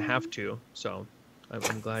kind of going to have to, so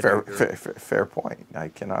I'm glad. Fair point. I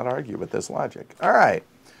cannot argue with this logic. All right.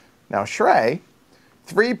 Now, Shrey,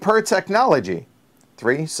 3 per technology.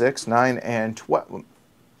 3, 6, 9, and 12.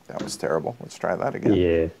 That was terrible. Let's try that again.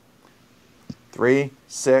 Yeah. 3,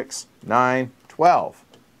 6, 9, 12.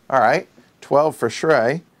 All right. 12 for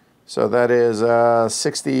Shrey. So that is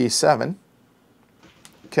 67.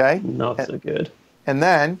 Okay. Not so good. And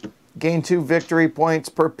then gain 2 victory points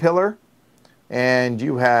per pillar. And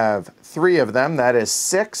you have 3 of them. That is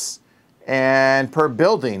 6. And per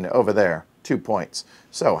building over there, 2 points.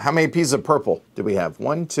 So how many pieces of purple do we have?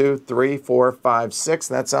 1, 2, 3, 4, 5, 6.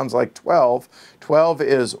 That sounds like 12. 12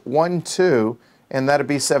 is 1, 2, and that'd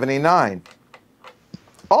be 79.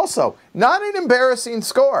 Also, not an embarrassing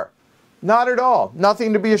score. Not at all.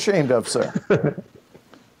 Nothing to be ashamed of, sir.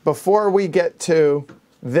 Before we get to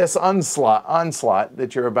this onslaught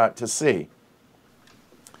that you're about to see.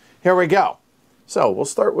 Here we go. So we'll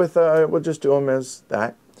start with, we'll just do them as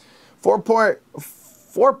that. 4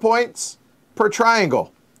 points per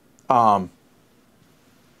triangle.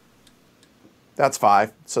 That's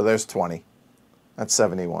 5, so there's 20. That's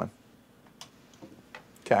 71.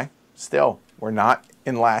 Okay, still, we're not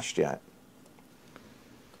in last yet.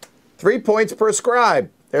 3 points per scribe.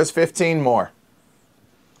 There's 15 more.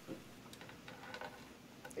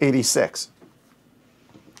 86.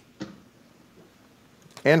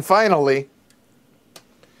 And finally,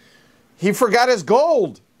 he forgot his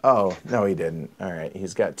gold. Oh, no, he didn't. All right,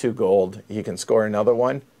 he's got 2 gold. He can score another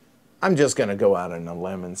one. I'm just going to go out on a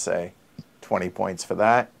limb and say 20 points for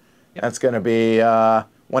that. Yep. That's going to be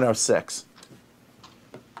 106.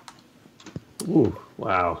 Ooh,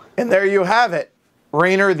 wow. And there you have it.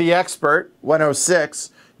 Rainer the Expert,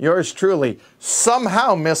 106. Yours truly.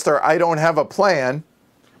 Somehow, Mr. I Don't Have a Plan,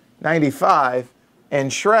 95. And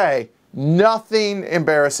Shrey, nothing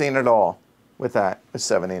embarrassing at all with that,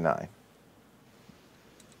 79.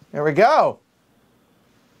 There we go.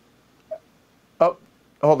 Oh,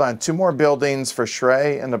 hold on. 2 more buildings for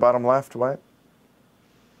Shrey in the bottom left. What?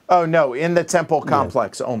 Oh, no, in the temple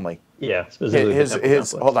complex only. Yeah,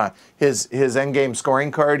 specifically hold on. His endgame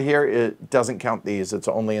scoring card here, it doesn't count these. It's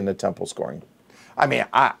only in the temple scoring. I mean,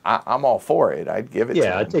 I'm all for it. I'd give it to him.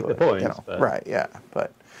 Yeah, I'd take the points. You know, but. Right, yeah.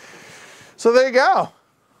 But so there you go.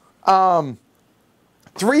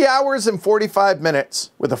 3 hours and 45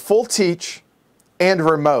 minutes with a full teach and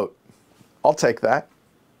remote. I'll take that.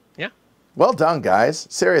 Yeah. Well done, guys.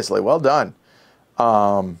 Seriously, well done.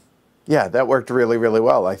 Yeah, that worked really, really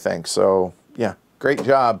well, I think. So, yeah, great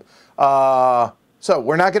job. So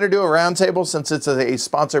we're not going to do a roundtable since it's a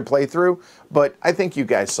sponsored playthrough, but I think you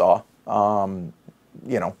guys saw,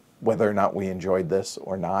 you know, whether or not we enjoyed this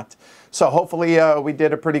or not. So hopefully we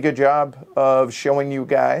did a pretty good job of showing you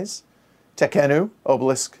guys Tekhenu,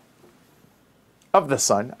 Obelisk of the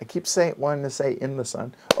Sun. I keep wanting to say in the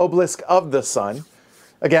sun. Obelisk of the Sun.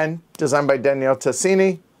 Again, designed by Daniele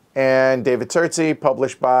Tassini and David Terzi,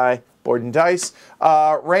 published by Board and Dice.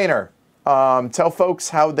 Rainer, tell folks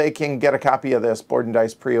how they can get a copy of this, Board and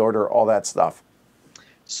Dice pre-order, all that stuff.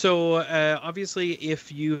 So obviously,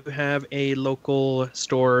 if you have a local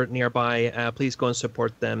store nearby, please go and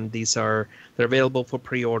support them. They're available for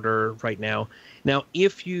pre-order right now. Now,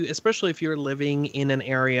 especially if you're living in an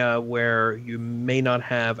area where you may not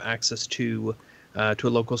have access to a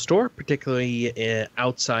local store, particularly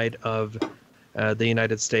outside of the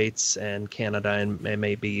United States and Canada and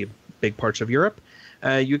maybe big parts of Europe,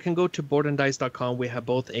 you can go to boardanddice.com. We have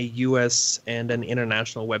both a US and an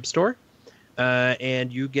international web store.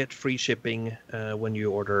 And you get free shipping when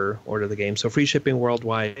you order the game. So free shipping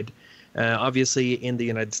worldwide. Obviously, in the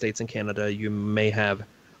United States and Canada, you may have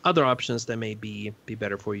other options that may be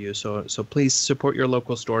better for you. So please support your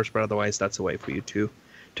local stores, but otherwise, that's a way for you to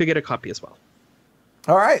get a copy as well.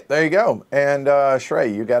 All right, there you go. And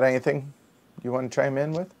Shrey, you got anything you want to chime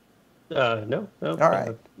in with? No. All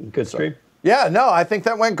right. Good stream. Yeah, no, I think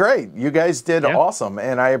that went great. You guys did awesome,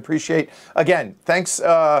 and I appreciate, again, thanks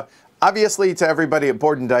obviously to everybody at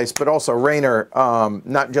Board and Dice, but also Rainer,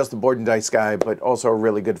 not just the Board and Dice guy, but also a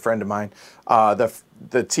really good friend of mine.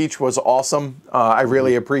 The teach was awesome. I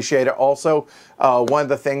really appreciate it. Also, one of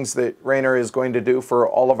the things that Rainer is going to do for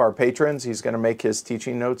all of our patrons, he's going to make his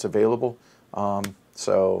teaching notes available.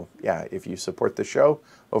 So, yeah, if you support the show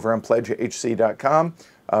over on pledgehc.com,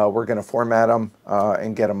 we're going to format them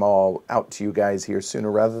and get them all out to you guys here sooner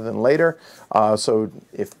rather than later. So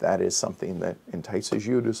if that is something that entices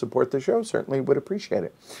you to support the show, certainly would appreciate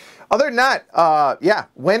it. Other than that, yeah,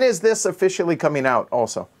 when is this officially coming out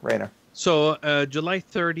also, Rainer? So July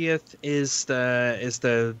 30th is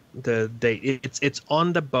the date. It's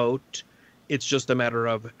on the boat. It's just a matter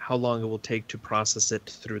of how long it will take to process it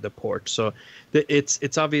through the port. So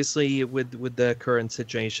it's obviously with the current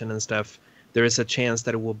situation and stuff, there is a chance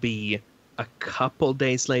that it will be a couple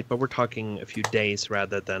days late, but we're talking a few days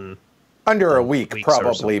rather than under a week,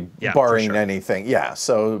 probably, yeah, barring anything. Yeah,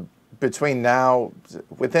 so between now,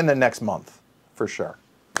 within the next month, for sure,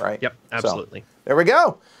 right? Yep, absolutely. So, there we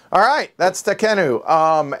go. All right, that's Tekhenu.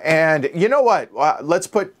 And you know what? Let's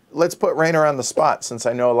put Rainer on the spot, since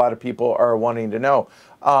I know a lot of people are wanting to know.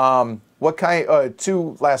 What kind?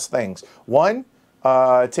 2 last things. One,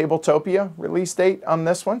 Tabletopia release date on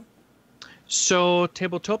this one. So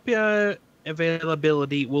Tabletopia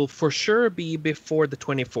availability will for sure be before the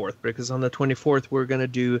 24th, because on the 24th we're going to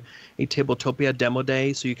do a Tabletopia demo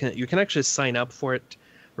day, so you can actually sign up for it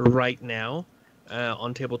right now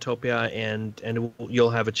on Tabletopia, and you'll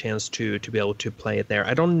have a chance to be able to play it there.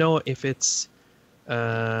 I don't know if it's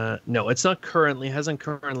no, it's not currently, hasn't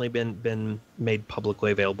currently been made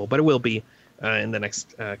publicly available, but it will be in the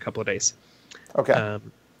next couple of days. Okay.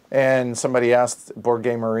 And somebody asked Board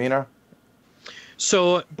Game Arena.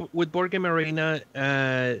 So with Board Game Arena,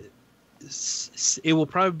 it will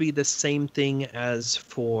probably be the same thing as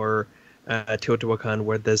for Teotihuacan,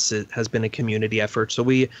 where this has been a community effort. So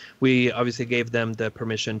we obviously gave them the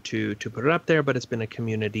permission to put it up there, but it's been a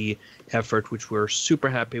community effort, which we're super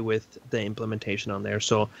happy with the implementation on there.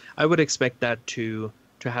 So I would expect that to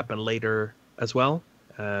happen later as well,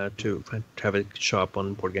 to have it show up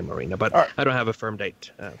on Board Game Arena. But I don't have a firm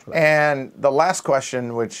date for that. And the last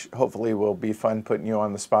question, which hopefully will be fun putting you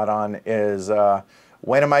on the spot on, is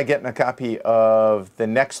when am I getting a copy of the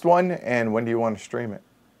next one, and when do you want to stream it?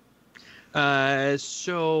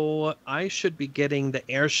 So I should be getting the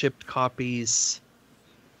air-shipped copies,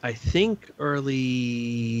 I think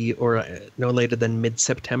early or no later than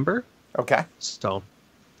mid-September. Okay. So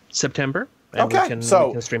September. And okay. we can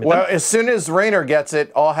stream it well, then. as soon as Rainer gets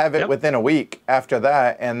it, I'll have it within a week after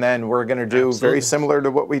that, and then we're going to do very similar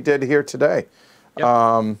to what we did here today.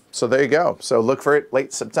 Yep. So there you go. So look for it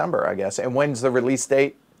late September, I guess. And when's the release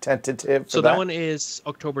date tentative for So that one is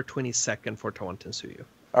October 22nd for Tawantinsuyu.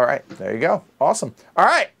 All right, there you go. Awesome. All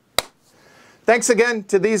right. Thanks again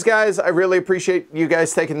to these guys. I really appreciate you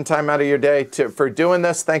guys taking the time out of your day for doing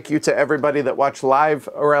this. Thank you to everybody that watched live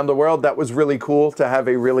around the world. That was really cool to have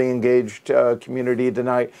a really engaged community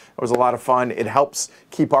tonight. It was a lot of fun. It helps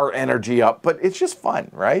keep our energy up, but it's just fun,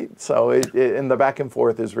 right? So and the back and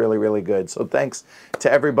forth is really, really good. So thanks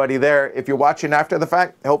to everybody there. If you're watching after the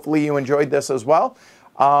fact, hopefully you enjoyed this as well.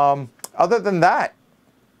 Other than that,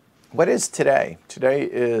 what is today? Today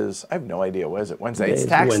is, I have no idea, what is it? Wednesday? It's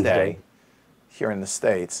tax day here in the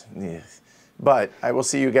States. Yeah. But I will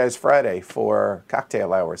see you guys Friday for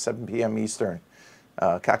cocktail hour, 7 p.m. Eastern.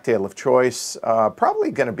 Cocktail of choice.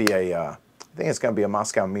 Probably going to be I think it's going to be a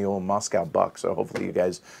Moscow Mule, Moscow Buck. So hopefully you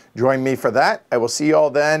guys join me for that. I will see you all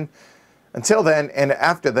then. Until then, and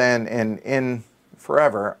after then, and in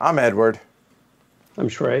forever, I'm Edward. I'm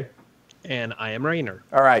Shrey. And I am Rainer.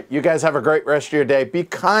 All right. You guys have a great rest of your day. Be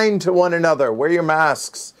kind to one another. Wear your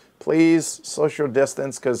masks. Please, social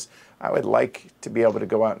distance, because I would like to be able to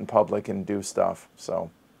go out in public and do stuff.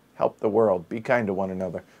 So help the world. Be kind to one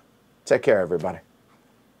another. Take care, everybody.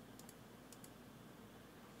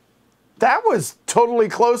 That was totally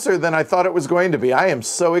closer than I thought it was going to be. I am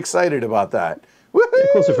so excited about that. Woohoo! Yeah,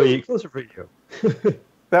 closer for you. Closer for you.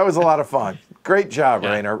 That was a lot of fun. Great job,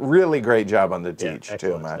 Rainer. Really great job on the teach,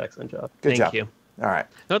 too, man. Excellent job. Good job. Thank you. All right.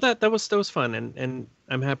 No, that was fun, and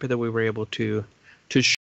I'm happy that we were able to